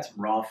 I've got some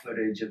raw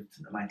footage of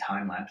my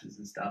time lapses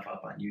and stuff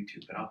up on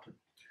YouTube, but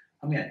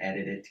I'm going to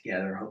edit it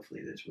together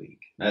hopefully this week.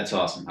 That's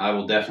awesome. I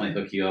will definitely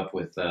hook you up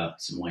with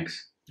some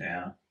links.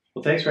 Yeah.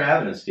 Well, thanks for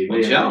having us, Steve.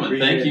 Well, gentlemen,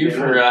 thank you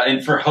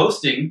for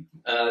hosting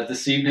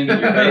this evening in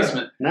your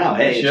basement. No,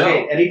 hey, it's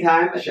great.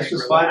 Anytime. This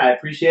was fun. I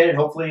appreciate it.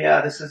 Hopefully,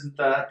 this isn't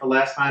the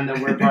last time that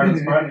we're part of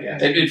this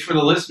podcast. And for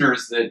the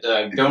listeners that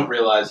don't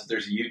realize that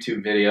there's a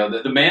YouTube video,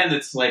 the man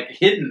that's like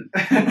hidden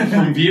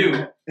from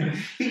view.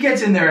 He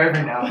gets in there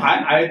every now and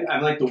then.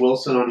 I'm like the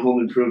Wilson on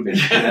Home Improvement.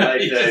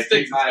 He just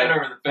sticks his head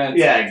over the fence.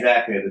 Yeah,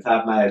 exactly, at the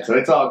top of my head. So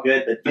it's all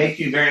good. But thank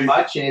you very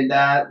much. And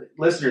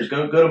listeners,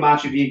 go to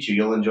Machu Picchu.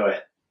 You'll enjoy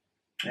it.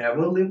 Yeah,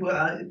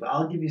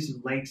 I'll give you some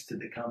links to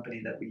the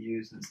company that we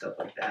use and stuff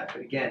like that.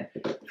 But again,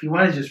 if you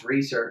want to just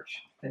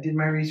research, I did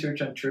my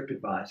research on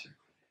TripAdvisor.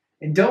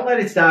 And don't let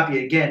it stop you.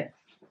 Again,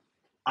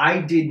 I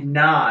did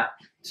not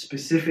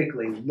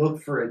specifically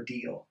look for a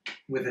deal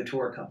with a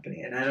tour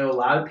company. And I know a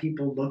lot of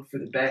people look for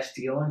the best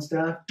deal and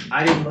stuff.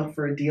 I didn't look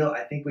for a deal.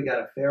 I think we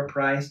got a fair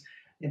price.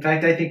 In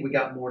fact, I think we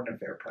got more than a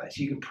fair price.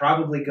 You can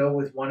probably go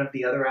with one of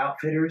the other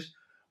outfitters.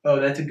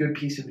 Oh, that's a good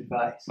piece of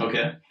advice.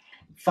 Okay.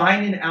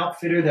 Find an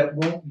outfitter that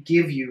won't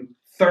give you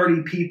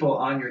 30 people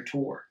on your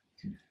tour.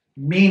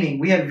 Meaning,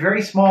 we had a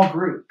very small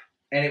group,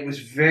 and it was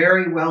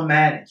very well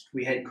managed.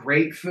 We had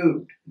great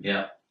food.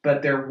 Yeah.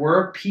 But there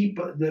were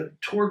people, the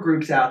tour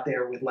groups out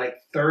there with like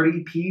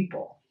 30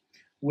 people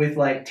with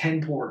like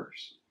 10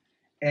 porters.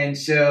 And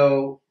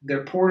so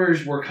their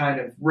porters were kind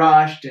of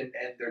rushed, and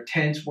their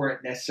tents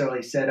weren't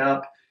necessarily set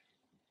up.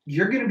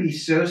 You're going to be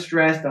so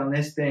stressed on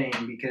this thing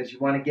because you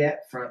want to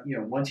get from,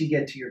 once you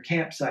get to your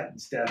campsite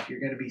and stuff, you're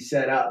going to be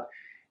set up.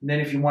 And then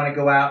if you want to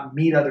go out and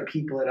meet other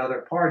people at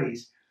other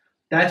parties,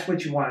 that's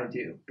what you want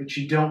to do. But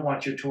you don't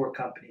want your tour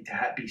company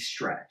to be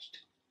stretched.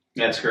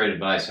 That's great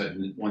advice.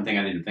 One thing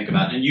I didn't think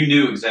about. And you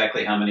knew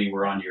exactly how many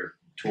were on your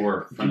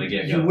tour from the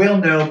get-go. You will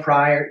know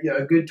prior.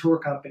 A good tour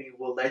company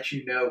will let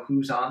you know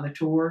who's on the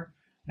tour.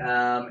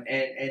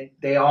 And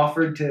they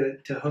offered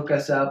to hook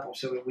us up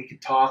so that we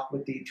could talk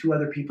with the 2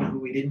 other people who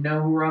we didn't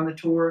know who were on the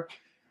tour.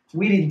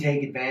 We didn't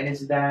take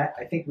advantage of that.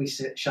 I think we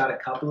shot a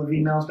couple of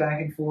emails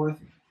back and forth,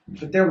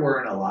 but there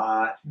weren't a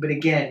lot. But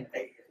again,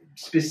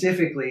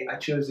 specifically, I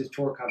chose this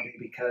tour company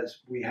because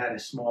we had a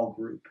small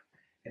group,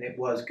 and it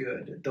was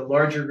good. The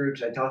larger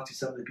groups, I talked to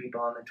some of the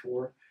people on the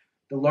tour,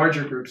 the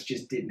larger groups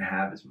just didn't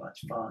have as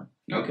much fun.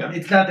 Okay.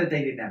 It's not that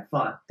they didn't have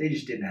fun. They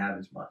just didn't have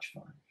as much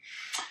fun.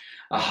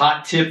 A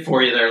hot tip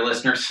for you there,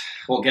 listeners.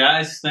 Well,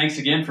 guys, thanks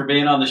again for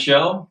being on the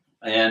show.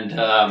 And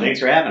thanks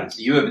for having us.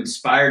 You have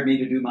inspired me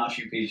to do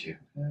Machu Picchu.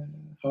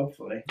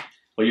 Hopefully.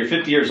 Well, you're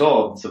 50 years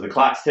old, so the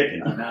clock's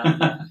ticking.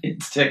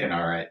 It's ticking,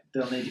 all right.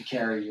 They'll need to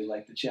carry you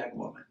like the Czech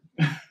woman.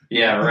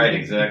 Yeah, right,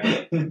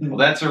 exactly. Well,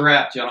 that's a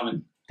wrap,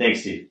 gentlemen.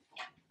 Thanks, Steve.